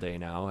computer all day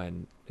now,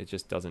 and it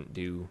just doesn't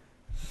do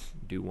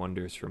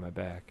wonders for my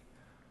back.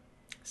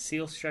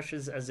 SEAL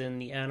stretches as in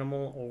the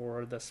animal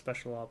or the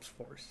special ops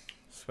force?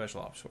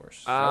 Special ops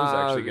force. I was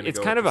actually gonna It's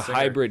go kind with of a the singer.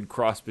 hybrid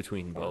cross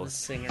between Or the both.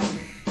 singer?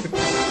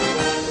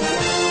 So-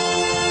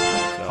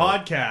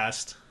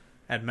 Podcast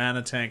at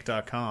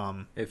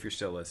ManaTank.com. If you're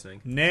still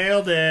listening.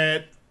 Nailed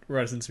it.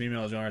 Write us in some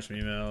emails, write us some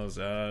emails,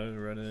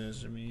 write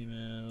us some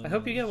emails. I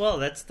hope you get well.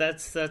 That's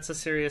a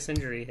serious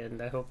injury,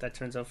 and I hope that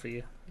turns out for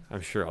you.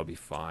 I'm sure I'll be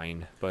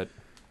fine, but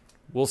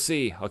we'll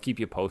see. I'll keep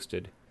you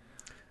posted.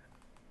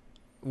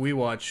 We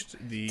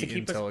watched the To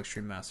keep Intel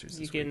Extreme Masters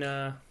You this week,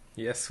 can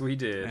Yes, we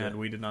did. and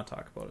we did not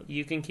talk about it.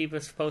 you can keep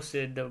us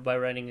posted by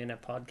writing in a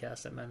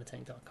podcast at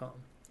ManaTank.com.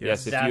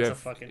 Yes,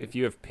 That's if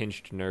you have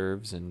pinched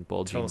nerves and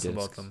bulging Tell us discs,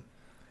 about them.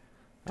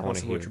 I Tell want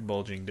us to about hear. your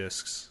bulging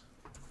discs.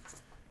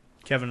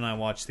 Kevin and I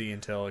watched the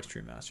Intel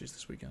Extreme Masters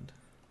this weekend.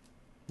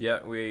 Yeah,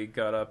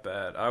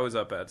 I was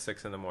up at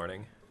 6 in the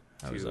morning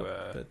I was to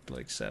up at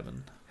like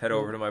 7. head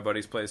over to my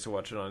buddy's place to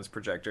watch it on his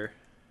projector.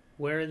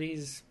 Where are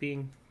these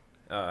being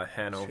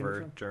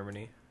Hanover, from?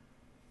 Germany.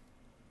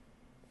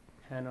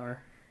 Hanar?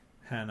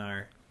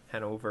 Hanar,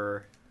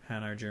 Hanover.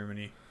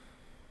 Germany.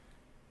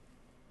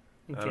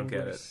 I don't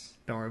get it.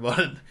 Don't worry about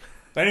it.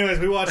 But anyways,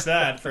 we watched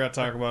that. Forgot to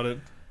talk about it.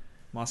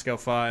 Moscow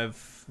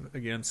 5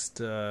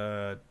 against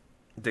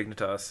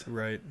Dignitas.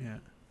 right, yeah.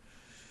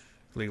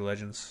 League of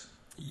Legends.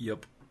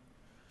 Yep.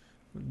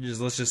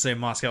 Let's just say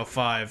Moscow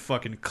 5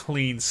 fucking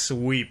clean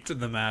sweeped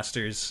the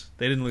Masters.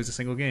 They didn't lose a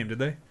single game, did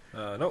they?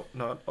 No,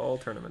 not all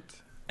tournament.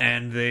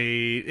 And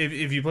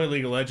if you play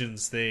League of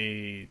Legends,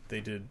 they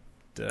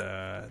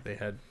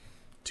had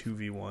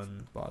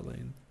 2v1 bot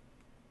lane.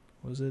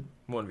 What was it?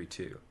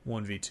 1v2.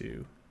 1v2.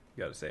 You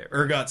gotta say it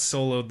right. Urgot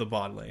soloed the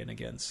bot lane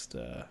against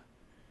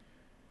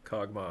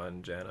Kog'Maw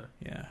and Janna.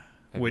 Yeah.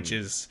 Which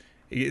is,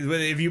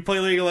 if you play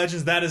League of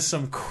Legends, that is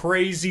some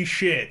crazy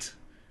shit.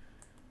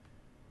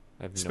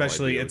 I have no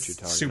Especially idea what it's you're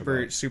talking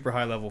about. super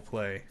high level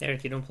play.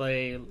 Eric, you don't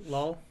play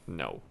LOL?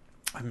 No.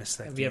 I missed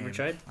that Have game. you ever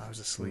tried? I was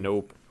asleep.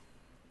 Nope.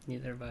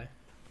 Neither have I.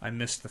 I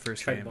missed the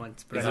first Tried game.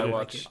 once, but Is I it- didn't I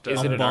like it. watched, Is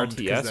I'm it an bummed 'cause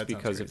that RTS? sounds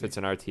Because if crazy. it's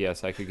an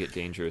RTS, I could get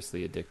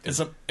dangerously addicted.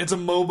 It's a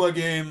MOBA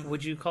game.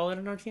 Would you call it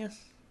an RTS?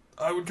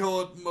 I would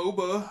call it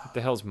MOBA. What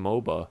the hell's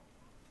MOBA?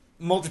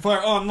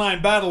 Multiplayer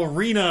Online Battle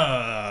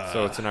Arena.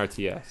 So it's an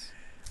RTS.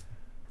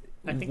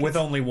 I think with it's-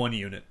 only one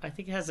unit. I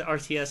think it has the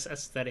RTS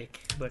aesthetic,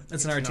 but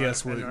It's an not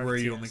RTS an where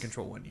you RTS. only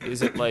control one unit.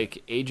 Is it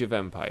like Age of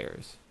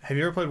Empires? Have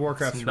you ever played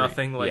Warcraft It's 3?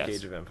 nothing like Yes.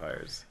 Age of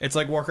Empires. It's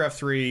like Warcraft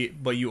 3,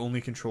 but you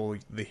only control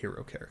the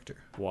hero character.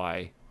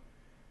 Why?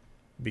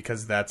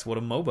 Because that's what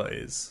a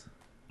MOBA is.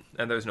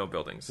 And there's no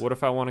buildings. What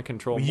if I want to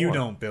control more? You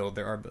don't build.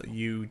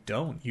 You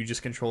don't. You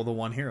just control the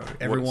one hero.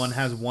 Everyone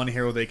has one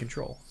hero they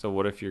control. So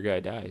what if your guy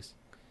dies?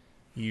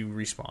 You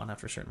respawn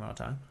after a certain amount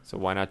of time. So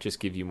why not just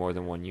give you more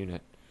than one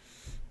unit?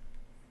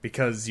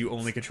 Because you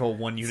only control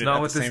one unit not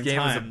at what the this same game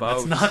is time. about.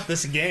 That's not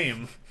this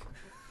game.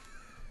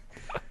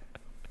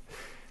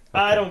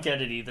 I don't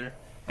get it either.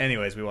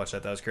 Anyways, we watched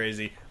that. That was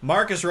crazy.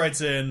 Marcus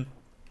writes in,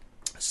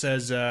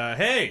 says,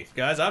 hey,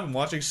 guys, I've been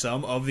watching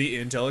some of the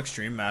Intel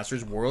Extreme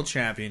Masters World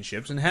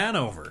Championships in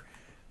Hanover.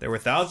 There were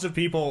thousands of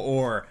people,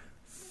 or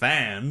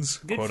fans,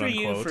 Good quote for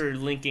unquote. you for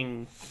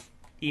linking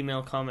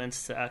email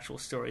comments to actual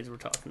stories we're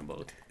talking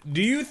about.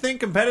 Do you think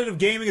competitive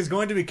gaming is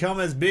going to become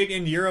as big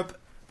in Europe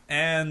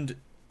and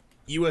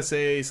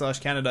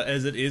USA/Canada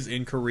as it is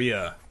in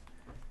Korea?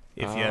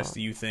 If yes,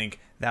 do you think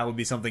that would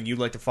be something you'd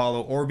like to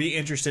follow or be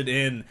interested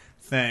in?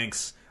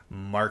 Thanks,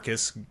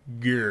 Marcus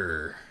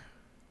Gurr.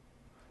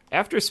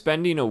 After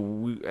spending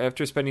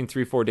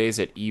 3-4 days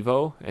at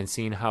Evo and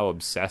seeing how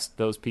obsessed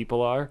those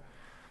people are,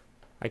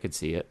 I could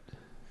see it.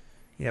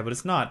 Yeah, but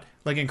it's not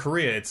like in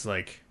Korea. It's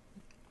like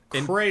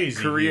In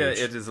crazy. Korea, huge.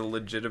 it is a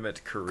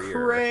legitimate career.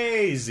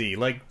 Crazy.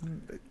 Like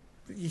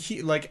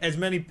as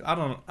many. I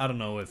don't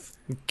know if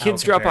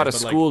Kids how it drop out of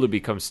compares, but, school to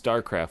become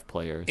StarCraft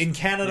players. In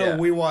Canada, Yeah.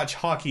 we watch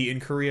hockey. In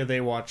Korea,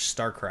 they watch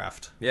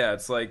StarCraft. Yeah,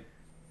 it's like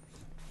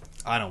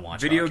I don't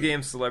watch video hockey.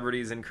 game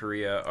celebrities in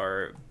Korea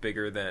are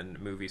bigger than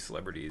movie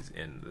celebrities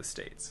in the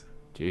States,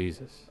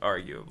 Jesus.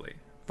 arguably.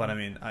 But I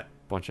mean,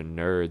 Bunch of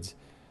nerds.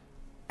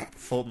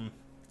 Fulton,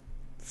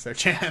 it's their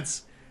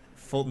chance.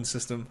 Fulton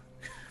system,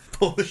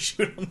 pull the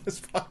shoot on this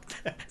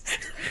podcast.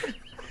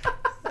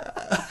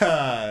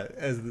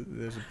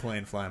 There's a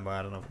plane flying by.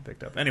 I don't know if it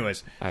picked up.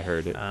 Anyways, I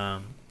heard it.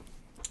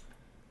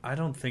 I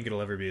don't think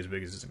it'll ever be as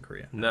big as it's in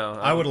Korea. No,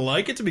 I would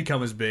like it to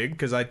become as big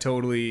because I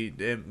totally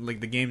like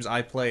the games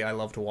I play. I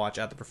love to watch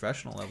at the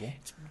professional level.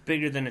 It's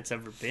bigger than it's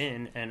ever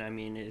been, and I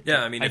mean,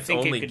 Yeah, I mean, it's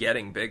think it only could-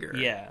 getting bigger.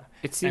 Yeah,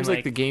 It seems and,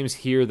 like the games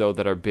here, though,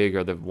 that are big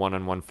are the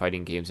one-on-one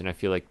fighting games, and I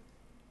feel like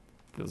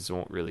those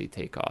won't really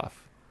take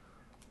off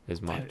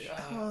as much.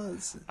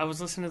 I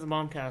was listening to the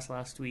Momcast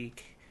last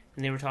week,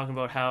 and they were talking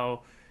about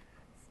how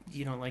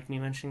you don't like me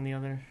mentioning the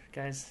other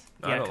guys.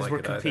 I Yeah, don't because like we're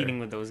it either. competing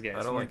with those guys.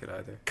 I don't We're like it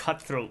either.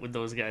 cutthroat with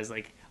those guys.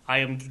 Like I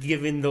am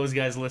giving those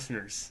guys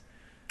listeners.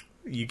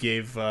 You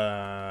gave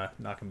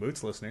Knockin'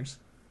 Boots listeners.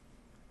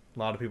 A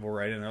lot of people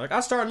write in. They're like,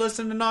 I started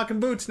listening to Knockin'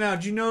 Boots now.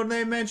 Did you know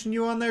they mentioned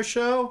you on their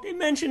show? They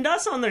mentioned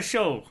us on their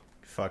show.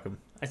 Fuck them.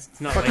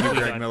 It's not Fuck like you, we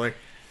Greg got- Miller.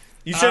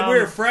 You said we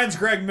were friends,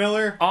 Greg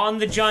Miller. on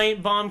the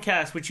Giant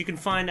Bombcast, which you can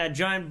find at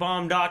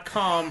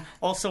giantbomb.com,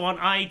 also on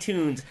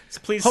iTunes. So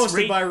please Hosted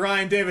rate. by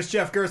Ryan Davis,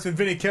 Jeff Gerstmann,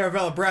 Vinny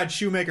Caravella, Brad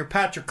Shoemaker,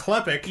 Patrick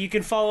Klepek. You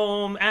can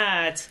follow them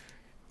at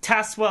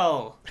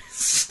Taswell.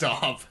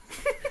 Stop.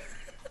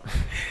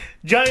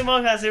 Giant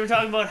Bombcast. They were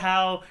talking about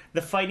how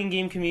the fighting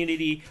game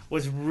community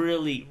was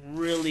really,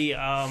 really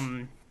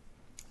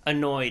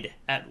annoyed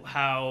at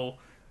how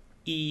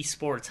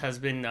esports has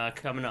been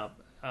coming up,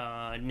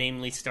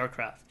 namely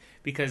StarCraft.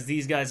 Because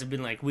these guys have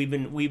been like, we've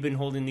been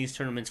holding these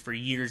tournaments for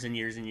years and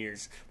years and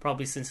years,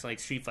 probably since like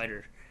Street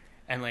Fighter,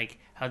 and like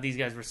how these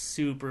guys were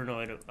super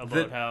annoyed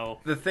about how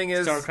The thing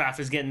is, StarCraft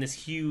is getting this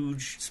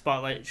huge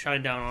spotlight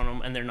shined down on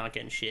them, and they're not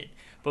getting shit.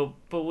 But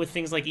with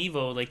things like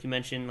Evo, like you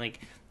mentioned, like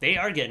they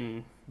are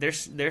getting, they're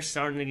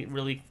starting to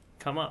really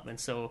come up, and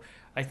so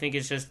I think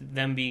it's just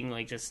them being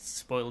like just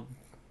spoiled,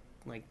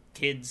 like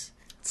kids.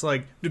 It's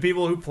like, do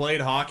people who played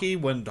hockey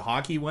when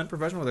hockey went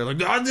professional, they're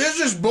like, oh, this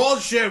is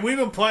bullshit. We've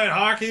been playing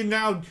hockey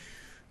now.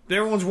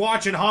 Everyone's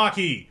watching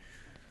hockey.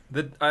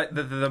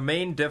 the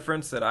main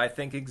difference that I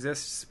think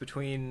exists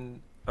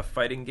between a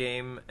fighting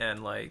game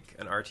and like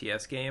an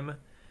RTS game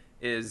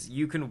is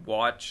you can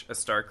watch a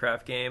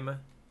StarCraft game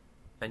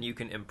and you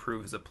can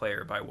improve as a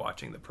player by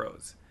watching the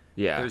pros.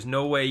 Yeah. There's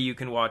no way you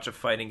can watch a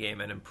fighting game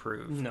and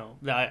improve. No,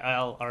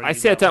 I'll argue. I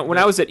sat that down when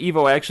I was at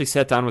Evo. I actually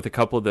sat down with a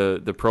couple of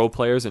the pro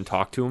players and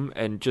talked to them.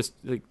 And just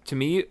like, to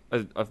me,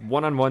 a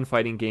one-on-one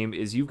fighting game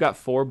is you've got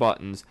 4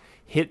 buttons,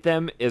 hit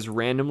them as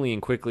randomly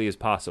and quickly as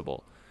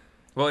possible.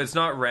 Well, it's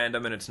not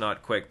random and it's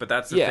not quick, but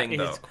that's the thing, It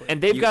though. is quick. And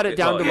they've got it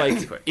down to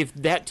it's like quick. if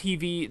that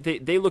TV,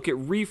 they look at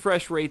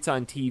refresh rates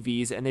on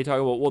TVs and they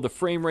talk about the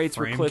frame rates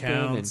were Frame clipping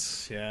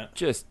counts, yeah. and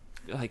just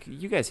like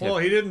you cancel have.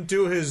 Well, he didn't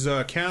do his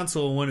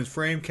cancel when his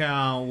frame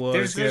count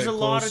was. There's a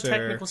lot of closer.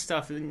 technical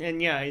stuff,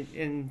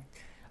 and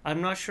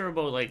I'm not sure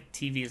about like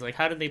TVs. Like,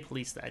 how did they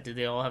police that? Did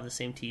they all have the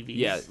same TVs?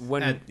 Yeah,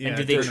 when And did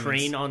they tournaments.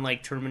 train on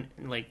like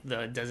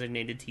the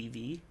designated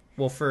TV?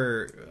 Well,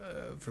 for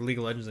League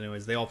of Legends,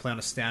 anyways, they all play on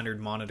a standard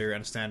monitor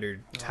and a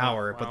standard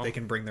tower, but wow. they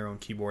can bring their own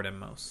keyboard and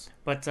mouse.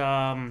 But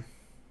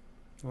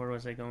where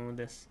was I going with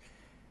this?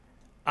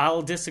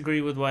 I'll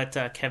disagree with what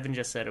Kevin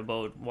just said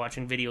about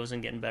watching videos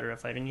and getting better at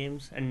fighting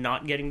games and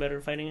not getting better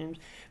at fighting games.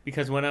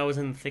 Because when I was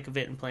in the thick of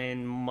it and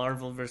playing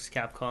Marvel vs.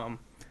 Capcom,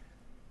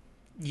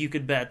 you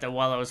could bet that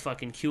while I was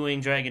fucking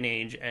queuing Dragon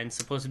Age and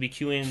supposed to be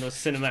queuing those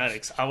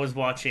cinematics, I was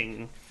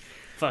watching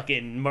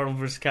fucking Marvel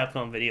vs.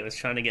 Capcom videos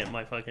trying to get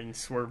my fucking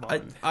swerve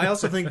on. I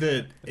also think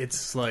that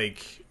it's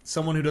like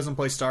someone who doesn't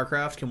play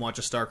StarCraft can watch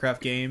a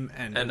StarCraft game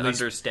and at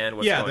least understand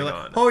what's they're going like,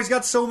 on. oh, he's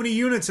got so many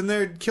units and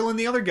they're killing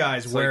the other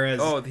guys. It's whereas,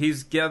 like,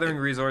 he's gathering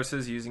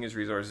resources, using his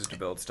resources to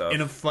build stuff.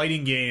 in a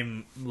fighting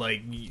game,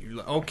 like,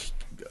 okay.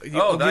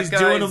 That he's guy's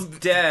doing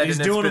dead He's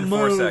and doing it's been a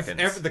 4 move.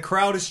 seconds. The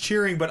crowd is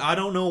cheering, but I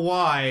don't know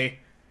why.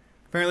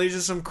 Apparently, it's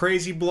just some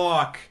crazy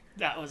block.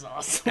 That was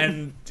awesome.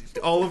 And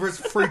Oliver's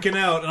freaking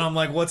out, and I'm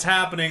like, what's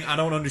happening? I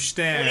don't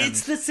understand.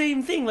 It's the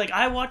same thing. Like,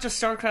 I watch a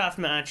StarCraft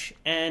match,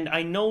 and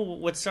I know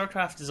what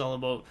StarCraft is all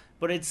about,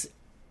 but it's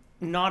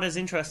not as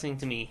interesting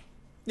to me.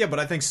 Yeah, but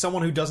I think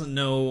someone who doesn't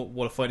know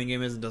what a fighting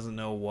game is and doesn't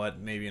know what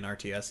maybe an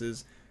RTS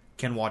is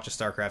can watch a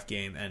StarCraft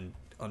game and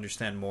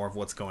understand more of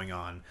what's going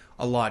on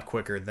a lot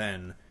quicker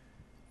than,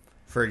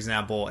 for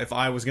example, if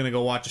I was going to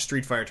go watch a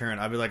Street Fighter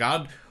tournament, I'd be like,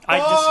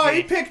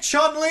 he picked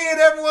Chun-Li and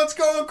everyone's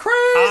going crazy!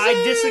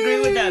 I disagree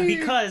with that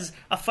because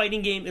a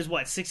fighting game is,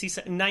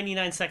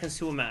 99 seconds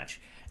to a match.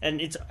 And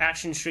it's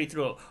action straight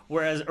through.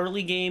 Whereas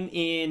early game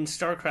in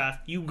StarCraft,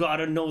 you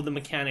gotta know the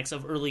mechanics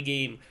of early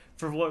game.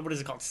 For what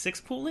is it called?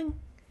 6 pooling?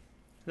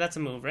 That's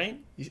a move, right?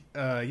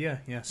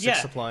 Yeah.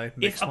 Six supply,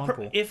 mix one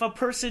pool. If a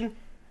person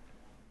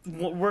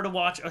were to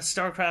watch a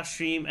StarCraft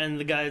stream and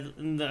the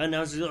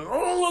announcer's like,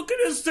 oh, look at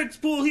his 6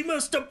 pool, he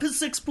messed up his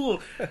 6 pool.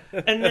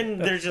 And then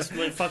there's just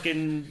like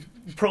fucking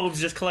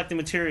probes just collecting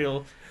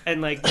material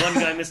and like one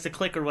guy missed a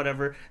click or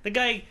whatever. The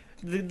guy...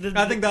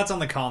 I think that's on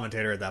the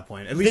commentator at that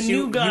point. At least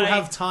you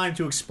have time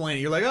to explain it.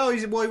 You're like,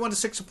 he went to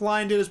 6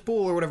 supply and did his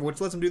pool or whatever, which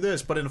lets him do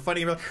this. But in a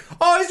fighting game, you're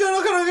like, he's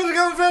doing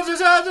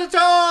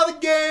the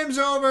game's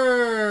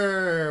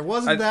over.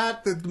 Wasn't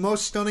that the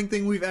most stunning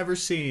thing we've ever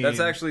seen? That's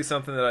actually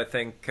something that I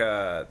think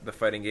the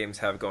fighting games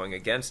have going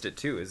against it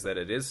too, is that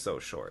it is so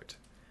short.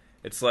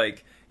 It's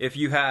like if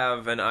you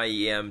have an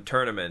IEM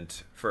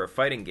tournament for a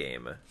fighting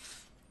game,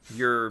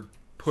 you're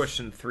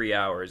pushing 3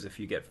 hours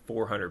if you get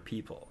 400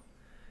 people.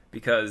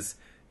 Because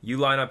you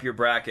line up your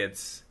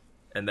brackets,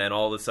 and then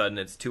all of a sudden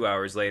it's 2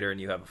 hours later and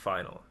you have a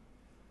final.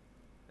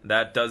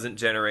 That doesn't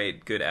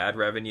generate good ad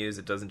revenues.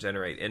 It doesn't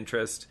generate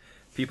interest.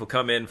 People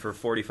come in for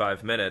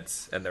 45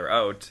 minutes and they're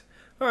out.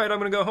 All right, I'm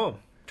going to go home.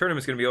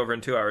 Tournament's going to be over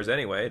in 2 hours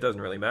anyway. It doesn't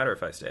really matter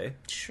if I stay.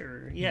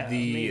 Sure, yeah,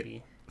 the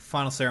maybe.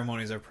 Final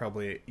ceremonies are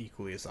probably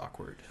equally as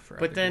awkward.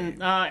 But then,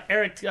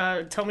 Eric,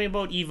 tell me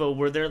about Evo.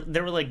 Were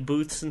there were like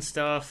booths and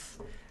stuff,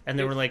 and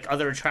there were like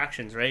other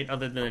attractions, right?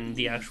 Other than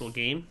the actual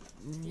game.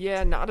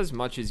 Yeah, not as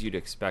much as you'd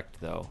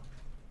expect, though.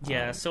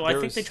 Yeah, so I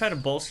think they try to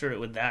bolster it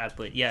with that.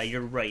 But yeah,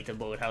 you're right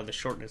about how the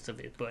shortness of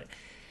it. But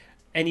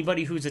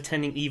anybody who's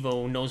attending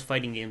Evo knows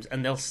fighting games,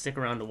 and they'll stick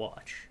around to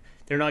watch.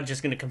 They're not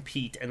just going to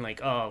compete and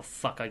like, oh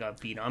fuck, I got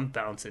beat. I'm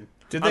bouncing.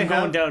 I'm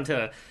going down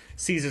to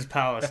Caesar's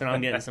Palace and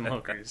I'm getting some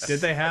hookers. Did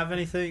they have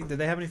anything? Did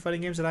they have any fighting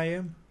games at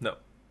IEM? No.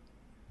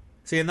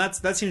 See, and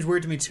that seems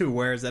weird to me too.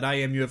 Whereas at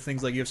IEM you have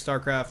things like you have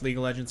StarCraft, League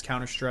of Legends,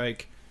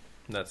 Counter-Strike.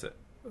 That's it.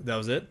 That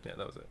was it? Yeah,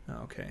 that was it.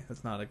 Oh, okay,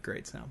 that's not a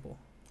great sample.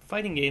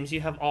 Fighting games,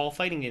 you have all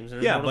fighting games.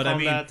 There's Mortal but I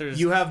mean, Kombat,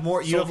 you have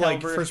more. You Soul have like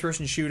Calibur.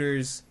 first-person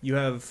shooters. You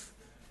have.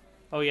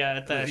 Oh yeah,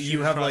 at the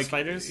You have like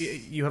Fighters.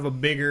 you have a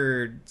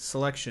bigger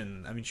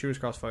selection. I mean, Shooters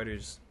Cross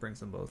Fighters brings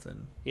them both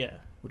in. Yeah.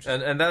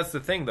 And that's the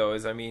thing, though,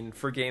 is, I mean,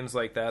 for games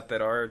like that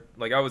are...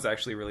 Like, I was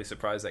actually really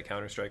surprised that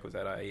Counter-Strike was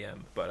at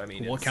IEM, but, I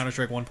mean... Well,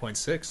 Counter-Strike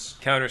 1.6.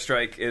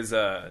 Counter-Strike is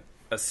a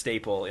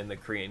staple in the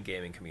Korean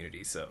gaming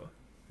community, so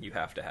you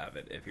have to have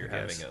it if you're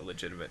having a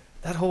legitimate...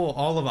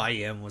 All of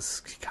IEM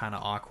was kind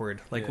of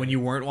awkward. Like, when you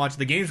weren't watching...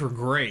 The games were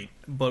great,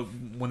 but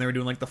when they were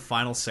doing, like, the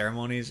final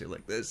ceremonies, you're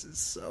like, this is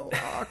so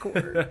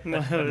awkward.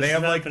 They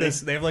have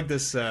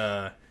this...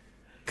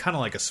 kind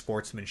of like a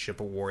sportsmanship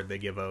award they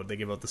give out. They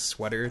give out the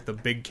sweater, the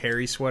big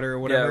carry sweater or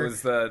whatever. Yeah, it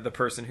was the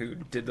person who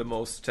did the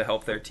most to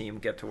help their team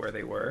get to where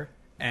they were.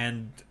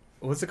 And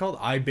what's it called?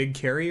 I Big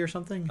Carry or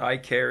something? I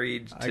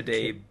carried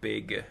today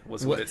big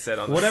was what it said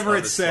on whatever on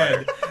it the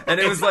said. sweater. And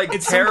it was like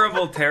it's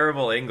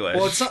terrible English.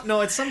 Well,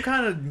 it's some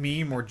kind of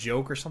meme or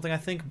joke or something, I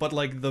think. But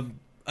like the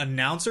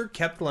announcer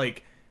kept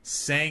like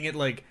saying it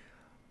like,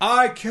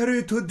 I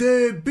carry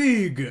today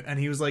big, and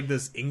he was like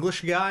this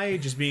English guy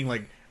just being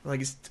like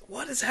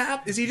what is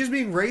happening? Is he just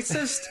being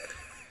racist?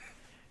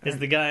 Is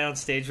the guy on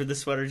stage with the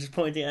sweater just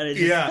pointing at it?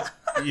 Yeah.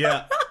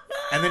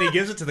 And then he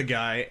gives it to the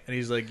guy, and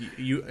he's like,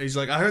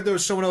 I heard there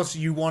was someone else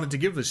you wanted to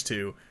give this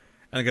to.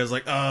 And the guy's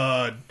like,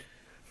 I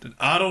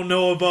don't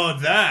know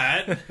about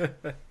that.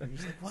 And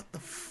he's like, what the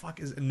fuck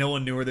is... No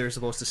one knew where they were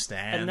supposed to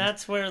stand. And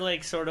that's where,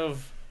 like, sort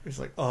of... It's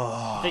like,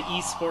 oh... The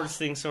esports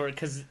thing, sort of...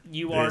 Because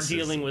you are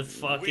dealing with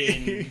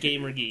fucking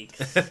gamer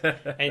geeks.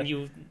 And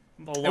you...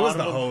 It was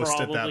the host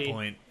probably, at that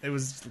point. It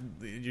was...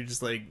 You're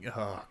just like,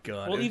 oh,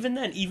 God. Well, even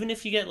then, even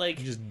if you get,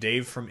 like... Just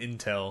Dave from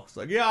Intel. It's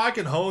like, yeah, I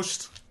can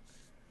host...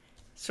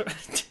 Sort of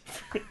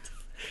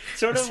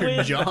Mr.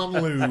 with John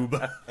Lube.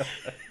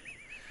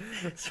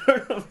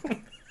 Sort of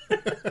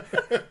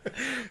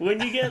when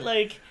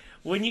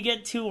you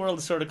get two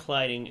worlds sort of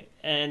colliding,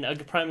 and a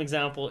prime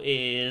example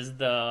is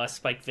the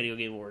Spike Video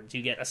Game Awards.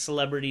 You get a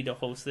celebrity to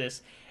host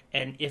this,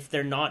 and if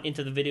they're not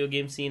into the video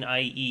game scene,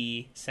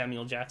 i.e.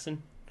 Samuel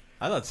Jackson,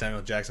 I thought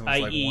Samuel Jackson was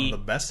like one of the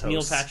best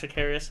hosts. Neil Patrick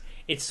Harris.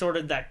 It's sort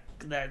of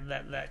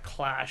that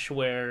clash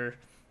where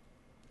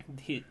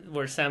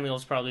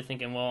Samuel's probably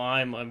thinking, well,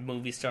 I'm a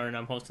movie star and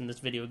I'm hosting this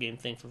video game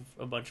thing for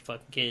a bunch of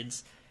fucking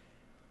kids.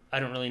 I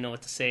don't really know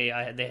what to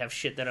say. They have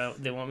shit that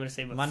they want me to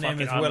say, but my fuck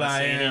name it, is I'm what not I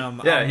saying am.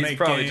 it. Yeah, I'll he's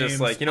probably games,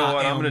 just like, you know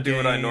what, I'm going to do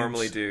what I games.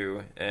 normally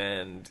do,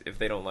 and if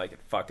they don't like it,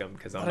 fuck them,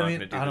 because I'm not going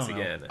to do this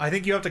again. I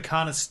think you have to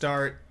kind of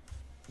start...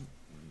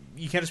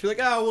 You can't just be like,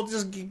 oh, we'll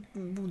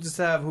just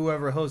have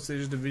whoever hosts it,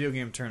 just a video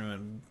game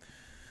tournament.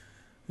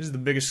 This is the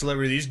biggest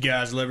celebrity these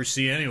guys will ever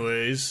see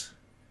anyways.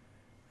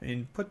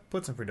 And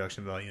put some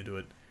production value into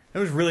it. It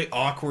was really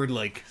awkward,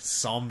 like,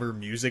 somber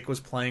music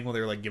was playing while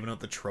they were, like, giving out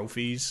the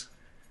trophies.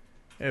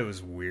 It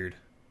was weird.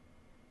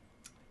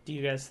 Do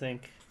you guys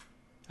think...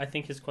 I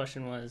think his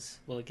question was,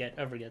 will it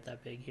ever get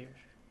that big here?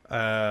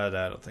 I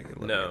don't think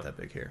it'll get that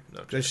big here.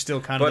 No, there's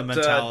still kind of the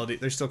mentality.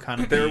 There's still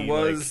kind of there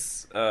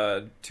was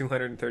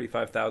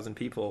 235,000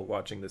 people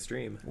watching the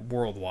stream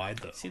worldwide,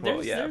 though. See,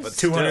 well, yeah, but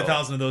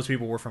 200,000 of those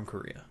people were from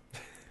Korea.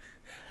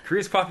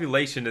 Korea's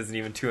population isn't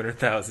even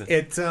 200,000.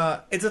 It's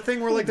a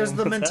thing where like there's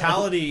the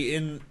mentality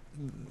in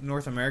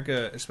North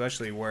America,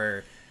 especially,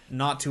 where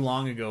not too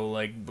long ago,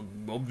 like,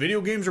 well,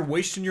 video games are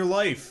wasting your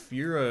life.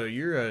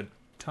 You're a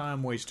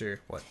time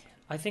waster. What?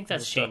 I think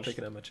that's Stop changed.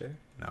 picking up my chair.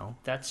 No,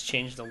 that's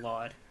changed a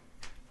lot.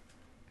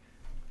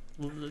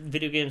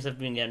 Video games have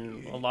been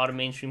getting a lot of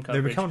mainstream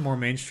coverage. They're becoming more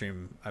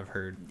mainstream, I've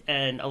heard.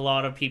 And a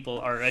lot of people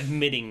are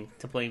admitting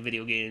to playing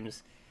video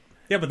games.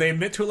 Yeah, but they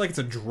admit to it like it's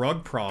a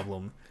drug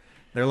problem.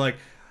 They're like,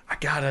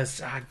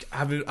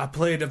 I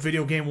played a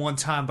video game one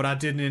time, but I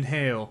didn't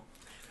inhale.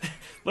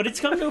 But it's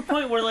come to a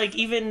point where, like,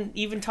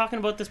 even talking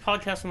about this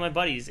podcast with my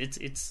buddies,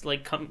 it's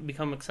like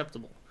become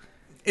acceptable.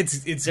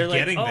 It's They're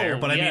getting like, there,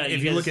 but yeah, I mean,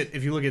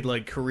 if you look at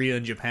like Korea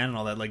and Japan and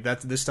all that, like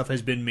this stuff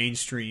has been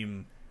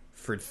mainstream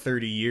for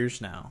 30 years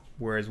now,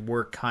 whereas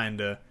we're kind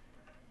of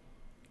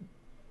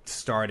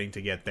starting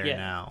to get there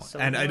now. So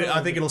and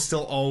I think it'll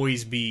still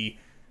always be,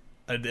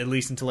 at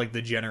least until like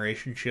the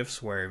generation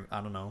shifts, where I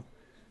don't know.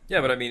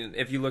 Yeah, but I mean,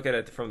 if you look at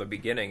it from the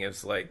beginning,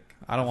 it's like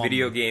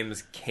video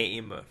games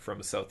came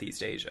from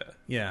Southeast Asia.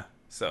 Yeah.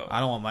 So I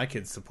don't want my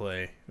kids to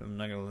play. I'm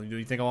not gonna. Do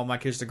you think I want my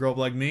kids to grow up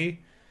like me?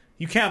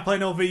 You can't play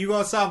no video. You go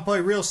outside and play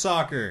real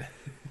soccer.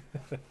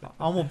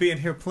 I'm gonna be in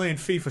here playing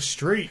FIFA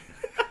Street.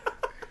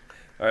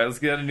 All right, let's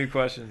get a new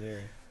question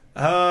here.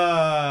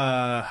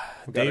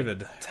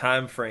 David.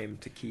 Time frame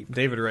to keep.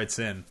 David writes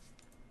in.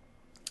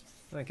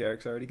 I think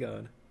Eric's already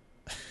gone.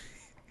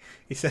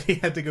 He said he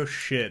had to go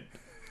shit.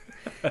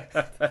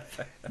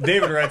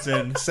 David writes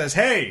in, says,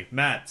 "Hey,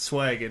 Matt,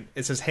 Swag," and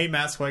it says, "Hey,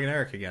 Matt, Swag, and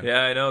Eric again."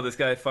 Yeah, I know this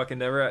guy fucking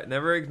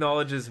never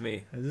acknowledges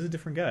me. This is a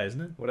different guy,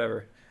 isn't it?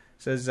 Whatever.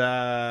 Says,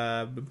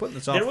 been putting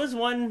this off. There was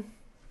one.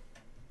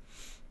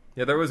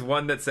 Yeah, there was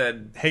one that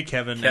said, "Hey,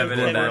 Kevin," and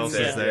whoever else is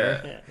yeah,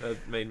 there. Yeah.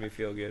 That made me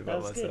feel good about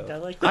That was myself. good. I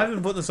like that. I've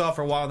been putting this off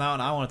for a while now,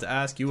 and I wanted to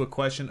ask you a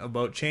question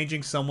about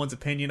changing someone's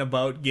opinion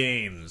about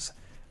games.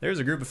 There's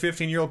a group of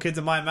 15-year-old kids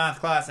in my math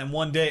class, and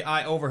one day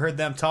I overheard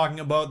them talking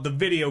about the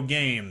video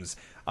games.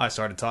 I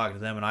started talking to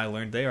them, and I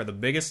learned they are the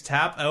biggest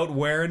tap-out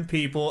wearing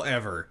people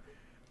ever.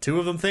 Two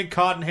of them think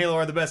COD and Halo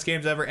are the best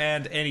games ever,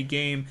 and any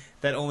game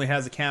that only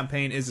has a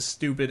campaign is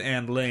stupid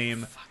and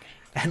lame.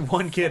 And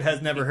one kid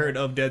has never heard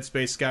of Dead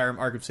Space, Skyrim,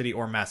 Arkham City,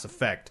 or Mass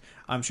Effect.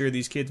 I'm sure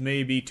these kids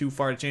may be too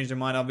far to change their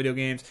mind on video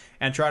games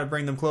and try to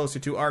bring them closer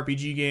to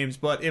RPG games,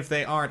 but if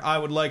they aren't, I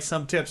would like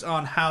some tips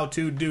on how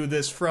to do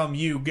this from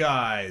you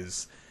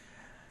guys.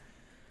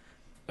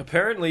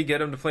 Apparently,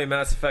 get him to play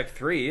Mass Effect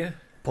 3.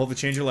 Pull the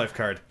Change Your Life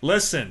card.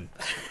 Listen.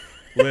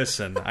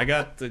 I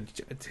got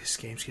this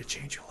game's gonna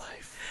change your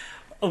life.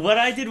 What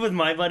I did with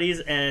my buddies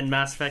and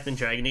Mass Effect and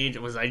Dragon Age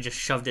was I just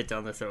shoved it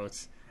down their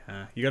throats.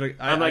 You gotta.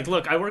 I'm like,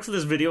 look, I work for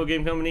this video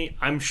game company.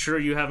 I'm sure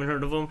you haven't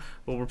heard of them,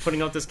 but we're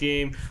putting out this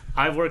game.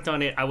 I've worked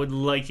on it. I would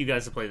like you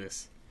guys to play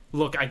this.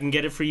 Look, I can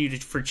get it for you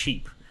for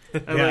cheap.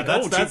 I'm yeah, like,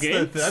 that's cheap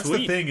game? the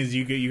Sweet. thing is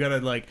you gotta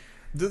like.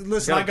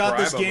 Listen, I got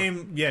this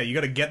game. Yeah, you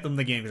got to get them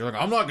the game. They're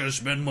like, I'm not going to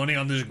spend money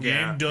on this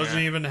game. Doesn't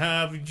even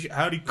have.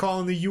 How do you call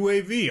in the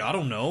UAV? I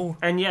don't know.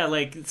 And yeah,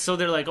 like so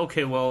they're like,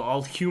 okay, well,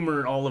 I'll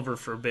humor Oliver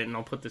for a bit and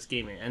I'll put this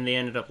game in, and they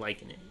ended up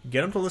liking it.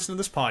 Get them to listen to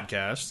this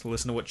podcast.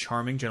 Listen to what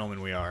charming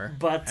gentlemen we are.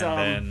 But and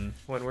then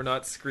when we're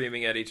not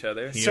screaming at each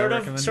other, sort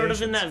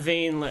of in that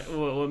vein, like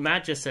what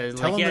Matt just said.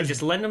 Like, yeah,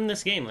 just lend them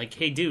this game. Like,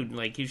 hey, dude,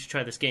 like you should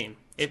try this game.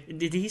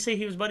 Did he say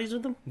he was buddies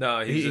with them?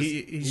 No,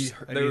 he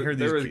heard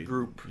they're a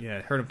group.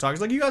 Yeah, heard him talk.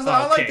 He's like, you guys,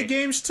 I like the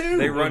games too.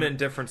 They run in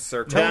different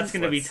circles. That's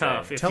going to be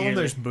tough. Tell them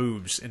there's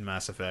boobs in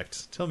Mass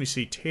Effect. Tell them you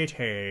see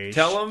titties.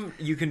 Tell them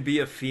you can be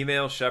a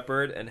female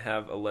shepherd and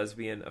have a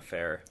lesbian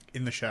affair.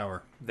 In the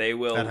shower. They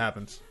will that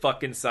happens.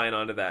 Fucking sign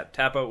on to that.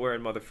 Tap out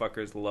wearing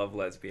motherfuckers love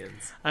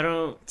lesbians. I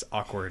don't... It's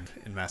awkward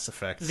in Mass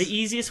Effect. The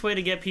easiest way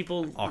to get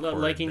people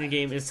liking your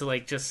game is to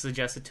like just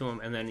suggest it to them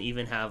and then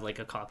even have like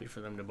a copy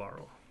for them to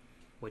borrow.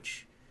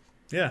 Which...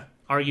 Yeah,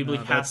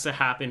 arguably has to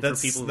happen for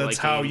people. That's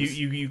how games.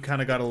 you kind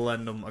of got to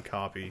lend them a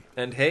copy.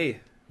 And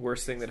hey,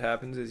 worst thing that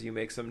happens is you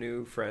make some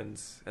new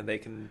friends, and they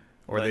can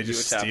they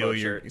just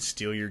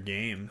steal your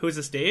game. Who's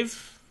this,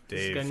 Dave?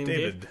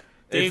 David.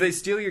 If they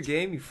steal your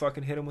game, you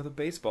fucking hit them with a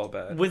baseball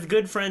bat. With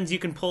good friends, you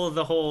can pull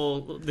the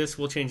whole "this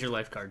will change your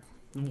life" card.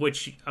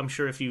 Which I'm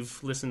sure if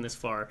you've listened this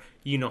far,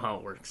 you know how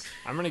it works.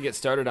 I'm gonna get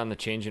started on the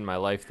changing my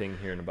life thing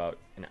here in about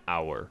an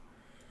hour.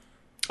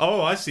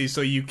 Oh, I see.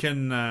 So you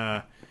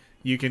can.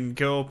 You can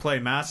go play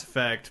Mass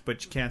Effect,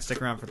 but you can't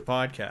stick around for the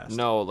podcast.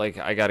 No, like,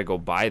 I gotta go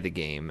buy the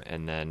game,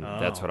 and then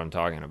that's what I'm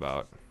talking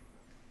about.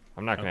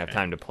 I'm not gonna have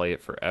time to play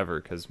it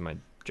forever, because my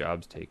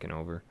job's taken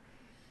over.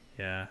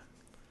 Yeah.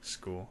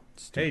 School.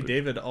 Stupid. Hey,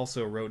 David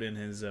also wrote in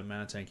his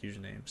ManaTank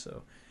username,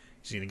 so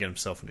he's gonna get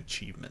himself an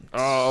achievement.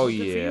 Oh,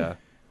 yeah.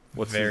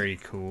 Very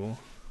cool.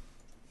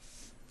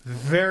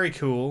 Very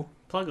cool.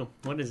 Plug him.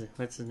 What is it?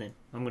 What's his name?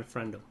 I'm gonna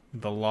friend him.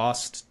 The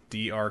Lost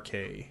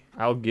DRK.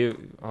 I'll give...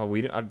 Oh,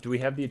 do we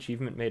have the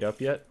achievement made up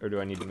yet? Or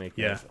do I need to make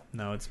Yeah,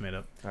 no, it's made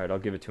up. Alright, I'll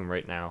give it to him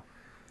right now.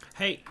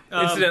 Hey,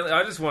 incidentally,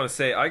 I just want to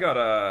say I got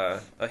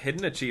a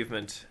hidden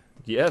achievement.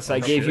 Yes, I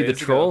gave you the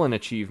trolling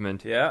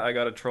achievement. Yeah, I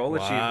got a troll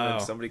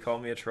achievement. Somebody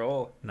called me a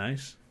troll.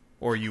 Nice.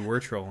 Or you were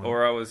trolling.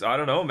 Or I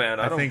don't know, man.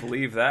 I don't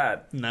believe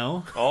that.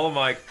 No? All of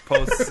my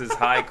posts is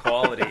high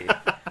quality.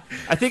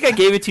 I think I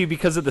gave it to you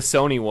because of the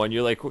Sony one.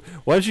 You're like,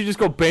 why don't you just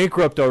go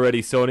bankrupt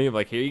already, Sony? I'm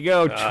like, here you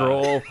go,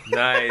 troll.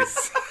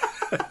 Nice.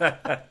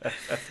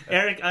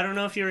 Eric, I don't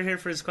know if you were here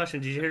for his question.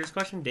 Did you hear his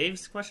question?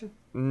 Dave's question?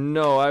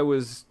 No, I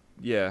was...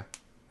 Yeah.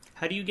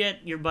 How do you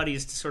get your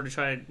buddies to sort of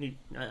try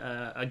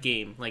a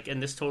game? Like,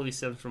 and this totally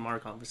stems from our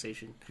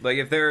conversation. Like,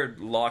 if they're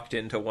locked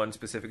into one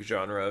specific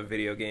genre of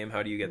video game,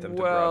 how do you get them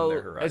to broaden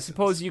their horizons? I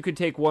suppose you could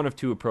take one of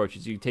two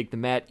approaches. You could take the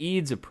Matt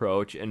Eads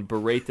approach and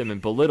berate them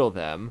and belittle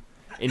them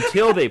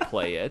until they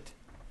play it.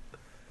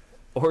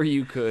 Or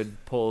you could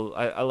pull...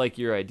 I like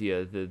your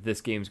idea that this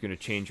game's going to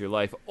change your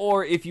life.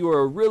 Or if you are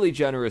a really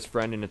generous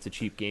friend and it's a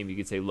cheap game, you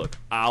could say, look,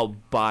 I'll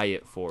buy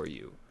it for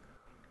you.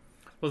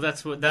 Well,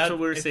 that's what we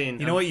were saying.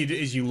 You know what you do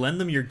is you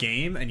lend them your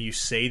game and you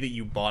say that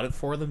you bought it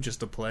for them just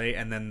to play,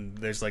 and then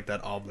there's like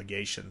that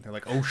obligation. They're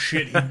like, "Oh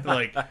shit!" He spent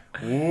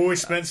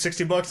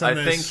 $60 on this. I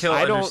think he'll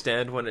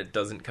understand when it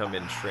doesn't come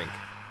in shrink.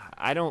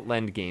 I don't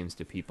lend games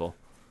to people,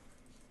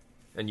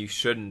 and you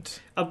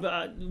shouldn't.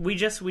 We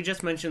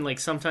just mentioned like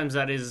sometimes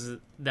that is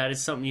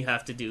something you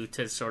have to do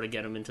to sort of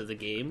get them into the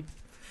game.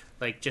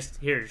 Like, just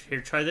here,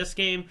 try this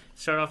game.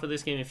 Start off with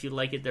this game. If you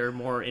like it, they're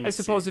more in. I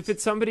suppose if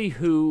it's somebody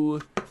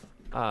who.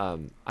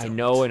 I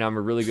know and I'm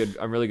really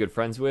good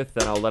friends with,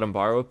 then I'll let them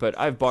borrow it. But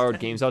I've borrowed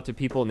games out to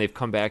people and they've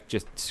come back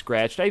just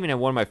scratched. I even had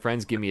one of my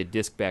friends give me a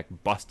disc back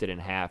busted in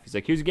half. He's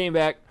like, "Here's your game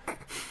back."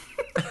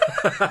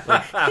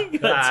 You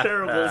got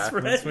terrible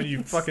friends. That's when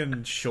you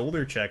fucking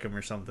shoulder check him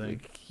or something.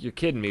 Like, you're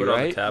kidding me, Put right?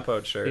 on the tap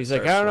out shirt. He's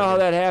like, "I don't know how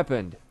that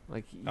happened."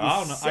 Like, I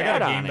don't know. I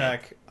got a game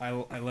back.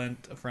 I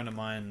lent a friend of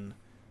mine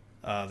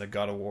the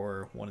God of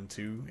War 1 and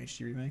 2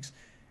 HD remakes,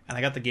 and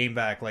I got the game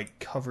back like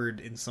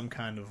covered in some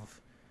kind of.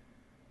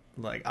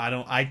 Like,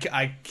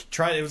 I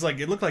tried, it was like,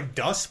 it looked like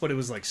dust, but it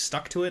was like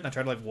stuck to it, and I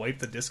tried to like wipe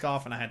the disc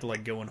off, and I had to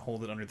like go and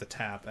hold it under the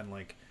tap and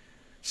like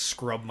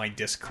scrub my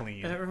disc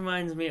clean. That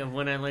reminds me of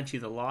when I lent you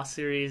the Lost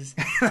series.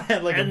 I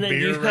had like and a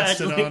beer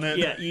rested on it.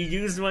 Yeah, you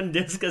used one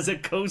disc as a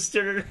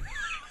coaster.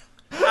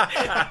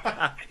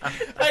 I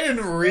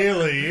didn't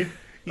really.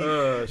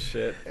 Oh,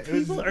 shit.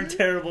 People are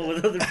terrible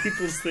with other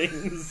people's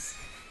things.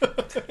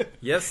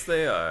 Yes,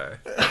 they are.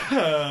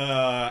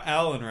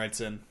 Alan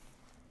writes in.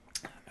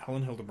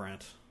 Alan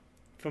Hildebrandt.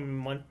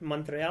 From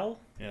Montreal?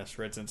 Yes,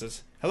 writes in,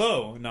 says,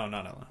 hello. No,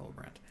 not Alan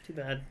Hildebrandt. Too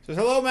bad. Says,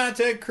 hello,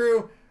 ManaTank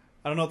crew.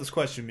 I don't know what this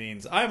question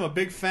means. I am a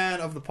big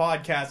fan of the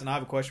podcast, and I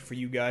have a question for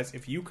you guys.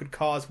 If you could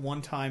cause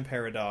one-time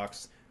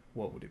paradox,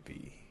 what would it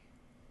be?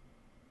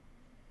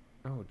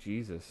 Oh,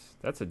 Jesus.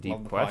 That's a deep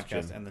Love the question.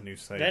 podcast and the new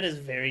site. That is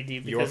very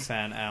deep. Your Because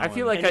fan, Alan. I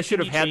feel like I Anything should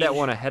have you had that change-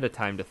 one ahead of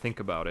time to think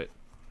about it.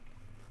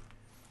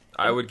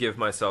 I would give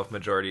myself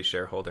majority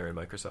shareholder in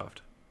Microsoft.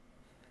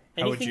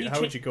 How would anything you? How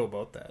would you go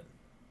about that?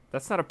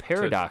 That's not a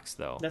paradox,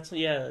 though. That's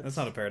That's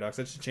not a paradox.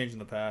 That's just changing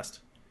the past.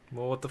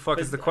 Well, what the fuck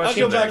is the I'll I'll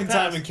question go back then? in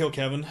time and kill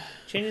Kevin.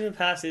 changing the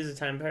past is a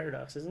time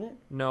paradox, isn't it?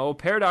 No,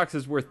 paradox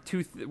is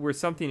where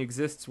something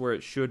exists where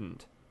it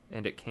shouldn't,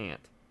 and it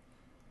can't.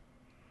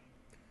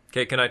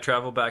 Okay, can I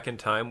travel back in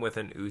time with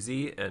an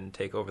Uzi and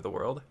take over the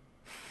world?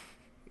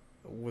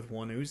 With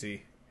one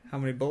Uzi. How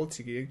many bullets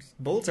you get?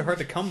 Bullets are hard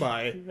to come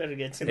by. You better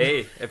get some.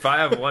 Hey, if I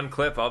have one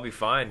clip, I'll be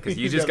fine, because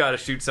you just got to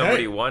shoot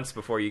somebody once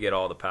before you get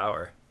all the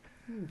power.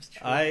 It's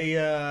true.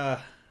 I'd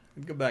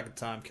go back in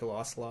time, kill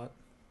Ocelot.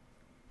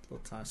 Kill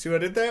time. See what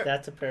I did there?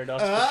 That's a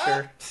paradox for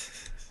sure. I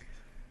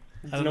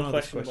There's don't no know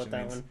what this question about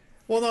that means. one.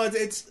 Well, no,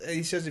 it's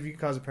he says if you can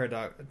cause a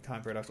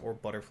time paradox or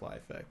butterfly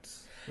effect,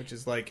 which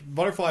is like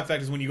butterfly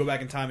effect is when you go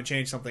back in time and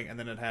change something, and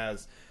then it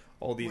has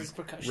all these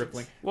Repercussions.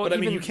 rippling. Well, but I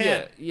mean, even- you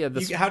can't. yeah,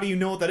 how do you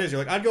know what that is? You're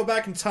like, I'd go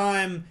back in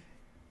time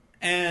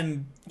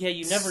and Yeah,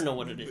 you never know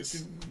what it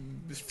is.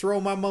 throw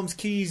my mom's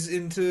keys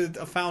into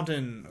a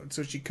fountain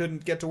so she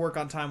couldn't get to work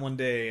on time one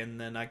day, and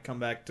then I come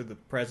back to the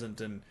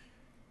present and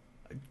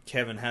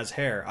Kevin has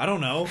hair. I don't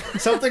know.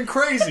 Something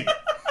crazy.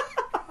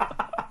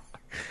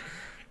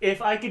 If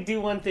I could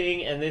do one thing,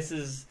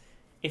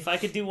 if I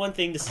could do one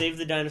thing to save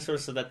the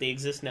dinosaurs so that they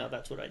exist now,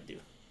 that's what I'd do.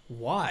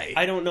 Why?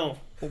 I don't know.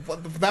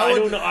 That I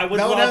don't know. I would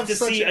that love have to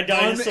such see a an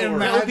dinosaur.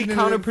 That would be unimaginative-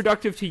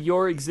 counterproductive to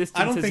your existence.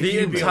 I don't as think a The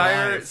you'd be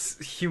entire alive.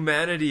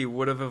 humanity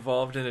would have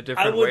evolved in a I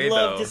different would way,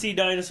 love though. to see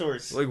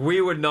dinosaurs. Like, we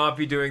would not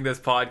be doing this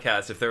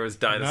podcast if there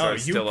was No,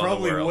 dinosaurs you still on the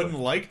probably world. wouldn't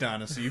like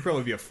dinosaurs. You'd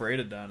probably be afraid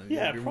of dinosaurs.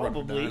 Yeah, You'd be running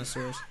from probably.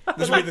 Dinosaurs.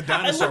 This would be the I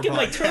dinosaur look at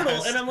my podcast.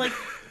 turtle and I'm like,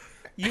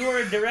 you are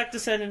a direct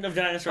descendant of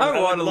dinosaurs. I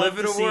want to would live love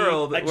in a see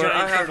world a where I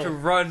giant have to turtle.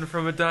 run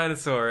from a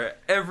dinosaur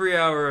every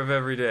hour of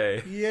every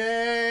day.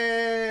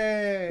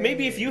 Yay!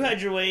 Maybe if you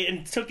had your way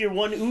and took your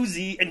one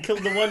Uzi and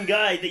killed the one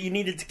guy that you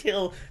needed to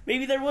kill,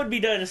 maybe there would be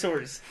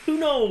dinosaurs. Who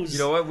knows? You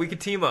know what? We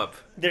could team up.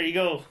 There you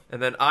go.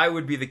 And then I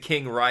would be the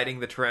king riding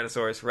the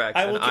Tyrannosaurus Rex,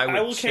 I will- and I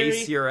I will would chase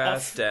carry your a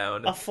ass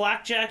down. A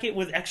flak jacket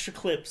with extra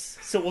clips,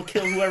 so we'll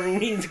kill whoever we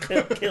need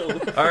to kill.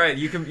 All right,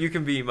 you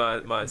can be my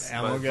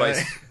Ammo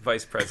guy.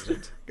 vice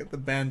president, Get the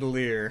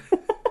bandolier.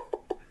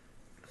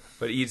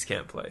 but Eads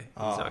can't play. He's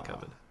Aw. not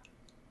coming.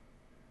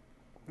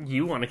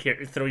 You want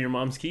to throw your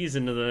mom's keys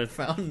into the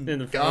Fountain. In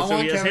the I fountain, so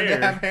want he has Kevin hair.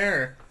 to have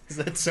hair. Is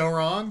that so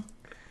wrong?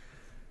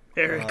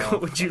 Eric? Oh.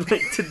 What would you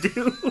like to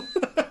do?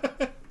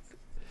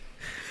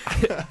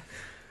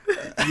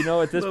 You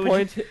know, at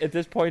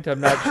this point, I'm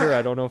not sure.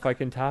 I don't know if I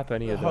can top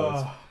any of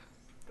those.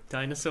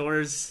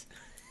 Dinosaurs,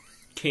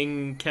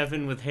 King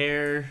Kevin with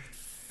hair.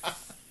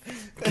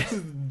 That's the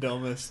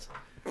dumbest.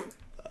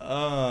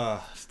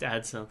 Just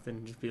add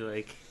something. Just be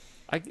like,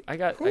 I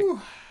got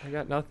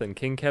nothing.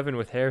 King Kevin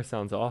with hair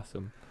sounds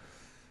awesome.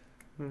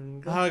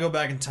 I'll go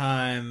back in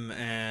time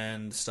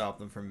and stop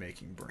them from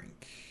making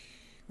Brink.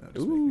 That would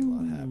just make me a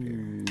lot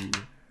happier.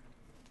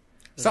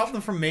 Stop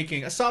them from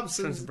making. which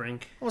one's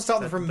Brink? I want to stop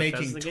them Is that from the making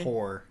Bethesda game?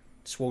 Tor.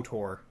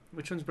 SWOTOR.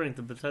 Which one's Brink?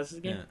 The Bethesda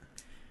game?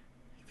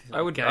 Yeah.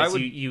 I would- Guys, I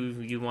would-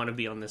 you want to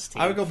be on this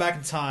team? I would go back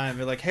in time and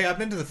be like, hey, I've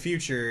been to the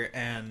future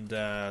and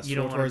You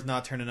don't SWOTOR wanna- is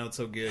not turning out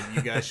so good.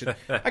 You guys should.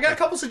 I got a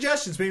couple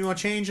suggestions. Maybe you want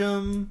to change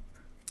them.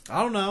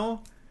 I don't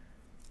know.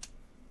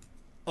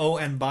 Oh,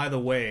 and by the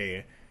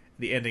way,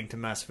 the ending to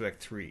Mass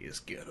Effect 3 is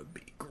gonna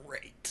be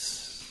great.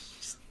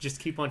 Just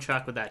keep on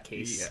track with that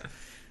case. Yeah.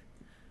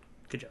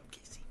 Good job,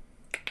 Casey.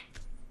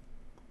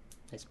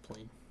 Nice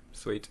plane.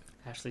 Sweet.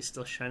 Ashley's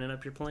still shining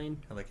up your plane.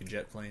 I like a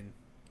jet plane.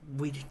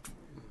 We did.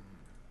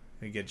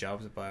 We get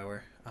jobs at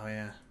Bioware. Oh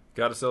yeah.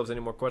 Got ourselves any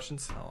more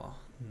questions? Oh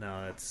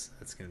no, that's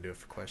gonna do it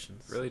for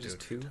questions. Really, Do just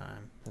it for two?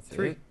 time. That's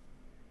 3. it.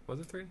 Was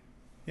it 3?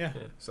 Yeah.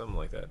 Yeah, something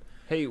like that.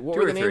 Hey, what 2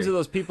 were or the names 3? of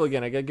those people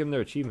again? I gotta give them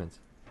their achievements.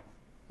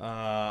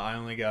 I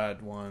only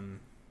got one.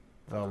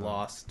 The Uh,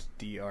 Lost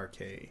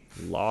DRK.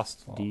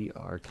 Lost Oh.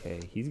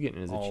 DRK. He's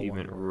getting his All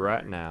achievement one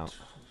right word. now.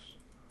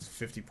 It's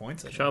 50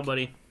 points. I Good think. job,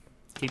 buddy.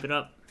 Keep it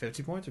up.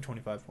 50 points or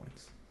 25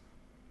 points?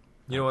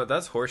 You know what?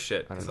 That's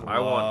horseshit. I don't Because know. I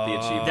want the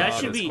achievement That for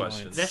should this be.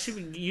 question. That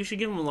should be. You should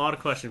give him a lot of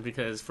questions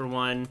because, for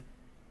one,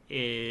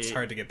 It's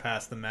hard to get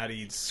past the Matt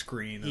Eads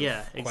screen. Of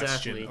Yeah, question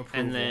exactly. approval.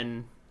 And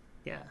then,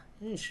 yeah,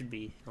 it should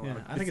be. A lot Yeah,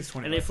 of, I think it's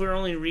 25. And if we're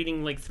only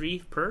reading like 3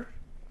 per,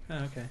 Oh,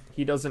 okay.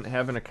 He doesn't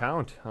have an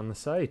account on the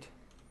site.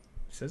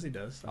 He says he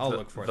does. I'll the,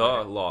 look for it. The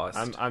later.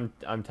 Lost.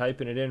 I'm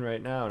typing it in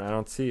right now and I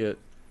don't see it.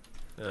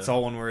 Yeah. It's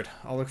all one word.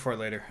 I'll look for it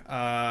later.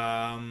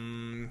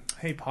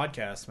 Hey,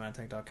 podcast,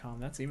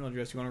 ManaTank.com. That's the email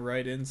address. You want to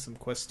write in some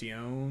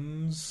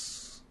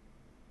questions?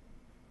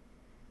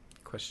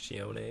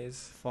 Questiones.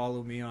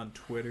 Follow me on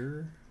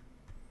Twitter.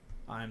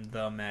 I'm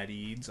the Matt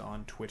Eads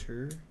on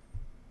Twitter.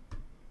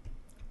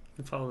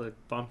 You can follow the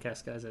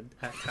Bombcast guys at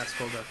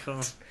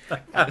taskful.com.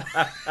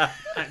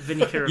 at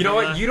Vinny Caravella. You know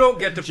what? You don't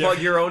get to plug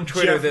your own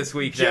Twitter this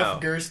week now.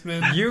 Jeff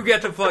Gerstmann. You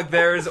get to plug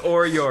theirs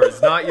or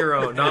yours, not your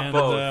own, not and,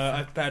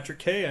 both. Patrick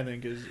K, I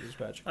think, is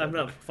Patrick. I'm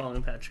not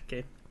following Patrick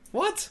K.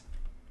 What?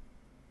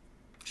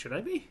 Should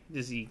I be?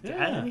 Does he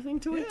add anything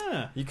to it?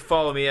 Yeah. You can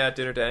follow me at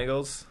Dinner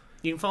Dangles.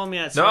 You can follow me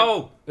at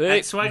No!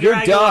 at Swagger You're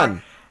Aguilar.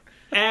 done.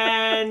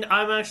 And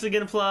I'm actually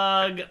going to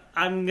plug.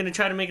 I'm going to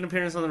try to make an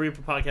appearance on the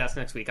Reaper podcast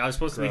next week. I was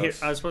supposed to be here.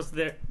 Gross. I was supposed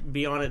to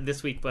be on it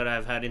this week, but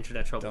I've had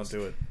internet troubles. Don't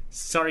do it.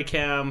 Sorry,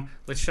 Cam.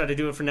 Let's try to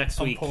do it for next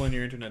I'm week. pulling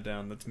your internet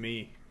down. That's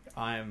me.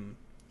 I'm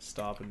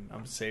stopping.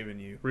 I'm saving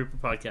you. Reaper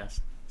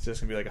podcast. It's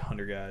just gonna be like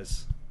 100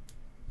 guys.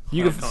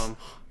 You can follow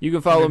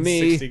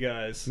 160 me.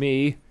 guys.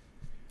 Me. You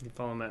can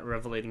follow him at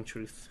Revelating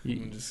Truth. I'm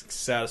gonna just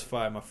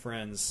satisfy my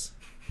friends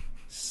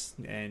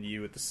and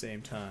you at the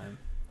same time.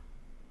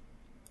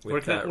 With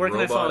Where that can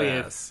I follow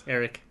ass. you,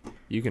 Eric?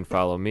 You can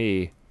follow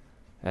me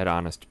at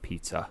Honest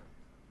Pizza.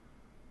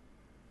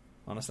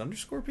 Honest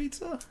underscore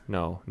pizza?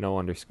 No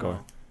underscore.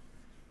 Oh.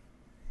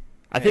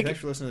 I Hey, think thanks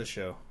for listening to the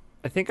show.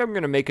 I think I'm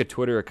gonna make a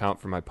Twitter account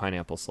for my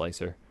pineapple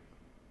slicer.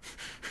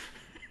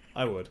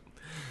 I would.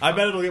 I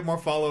bet it'll get more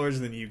followers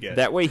than you get.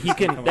 That way he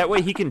Come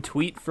on. can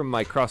tweet from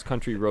my cross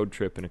country road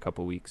trip in a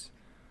couple weeks.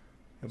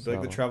 It'll be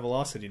like the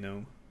Travelocity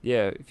gnome.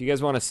 Yeah, if you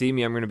guys want to see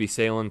me, I'm going to be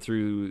sailing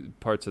through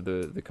parts of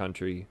the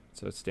country.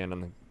 So stand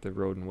on the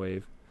road and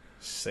wave.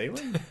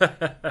 Sailing?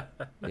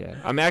 Yeah,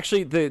 I'm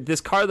actually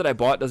this car that I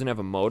bought doesn't have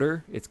a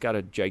motor. It's got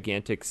a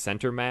gigantic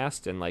center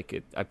mast, and I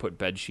put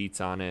bed sheets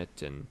on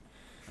it, and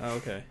Oh,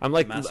 okay. I'm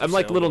like Massive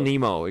Little sailboat.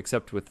 Nemo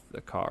except with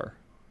a car.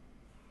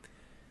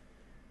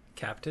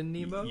 Captain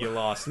Nemo? You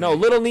lost No, me.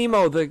 Little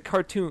Nemo, the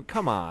cartoon.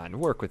 Come on,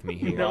 work with me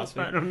here. No,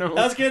 I don't know.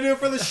 That's gonna do it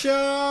for the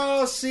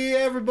show. See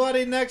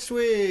everybody next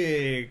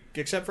week,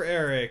 except for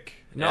Eric.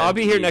 No, I'll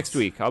be here next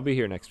week. I'll be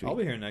here next week. I'll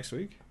be here next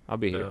week. I'll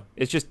be here. Yeah.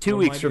 It's just 2 What am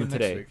I weeks from doing next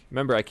today. week?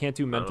 Remember, I can't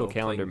do mental Oh,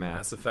 calendar playing math.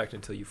 Mass Effect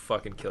until you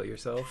fucking kill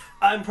yourself.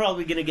 I'm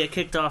probably going to get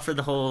kicked off for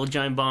the whole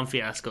giant bomb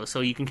fiasco,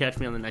 so you can catch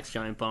me on the next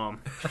giant bomb.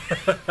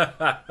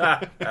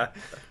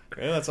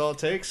 Okay, that's all it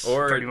takes.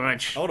 Or Pretty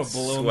much. I would have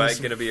blown Swag this.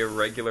 gonna be a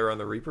regular on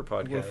the Reaper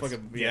Would've podcast.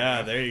 fucking,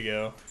 yeah, there you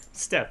go.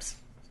 Steps.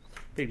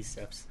 Baby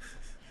steps.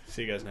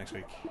 See you guys next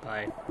week.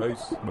 Bye.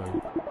 Nice.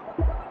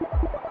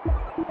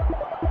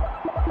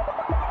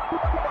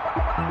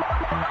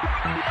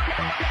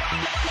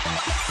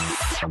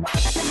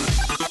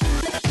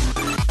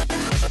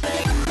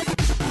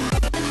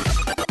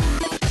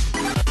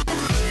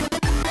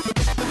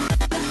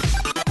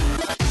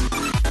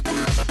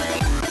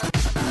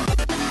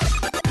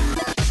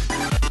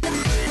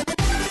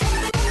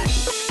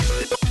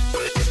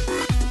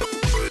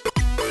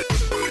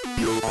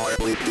 You are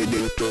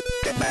listening to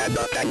the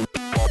ManaTank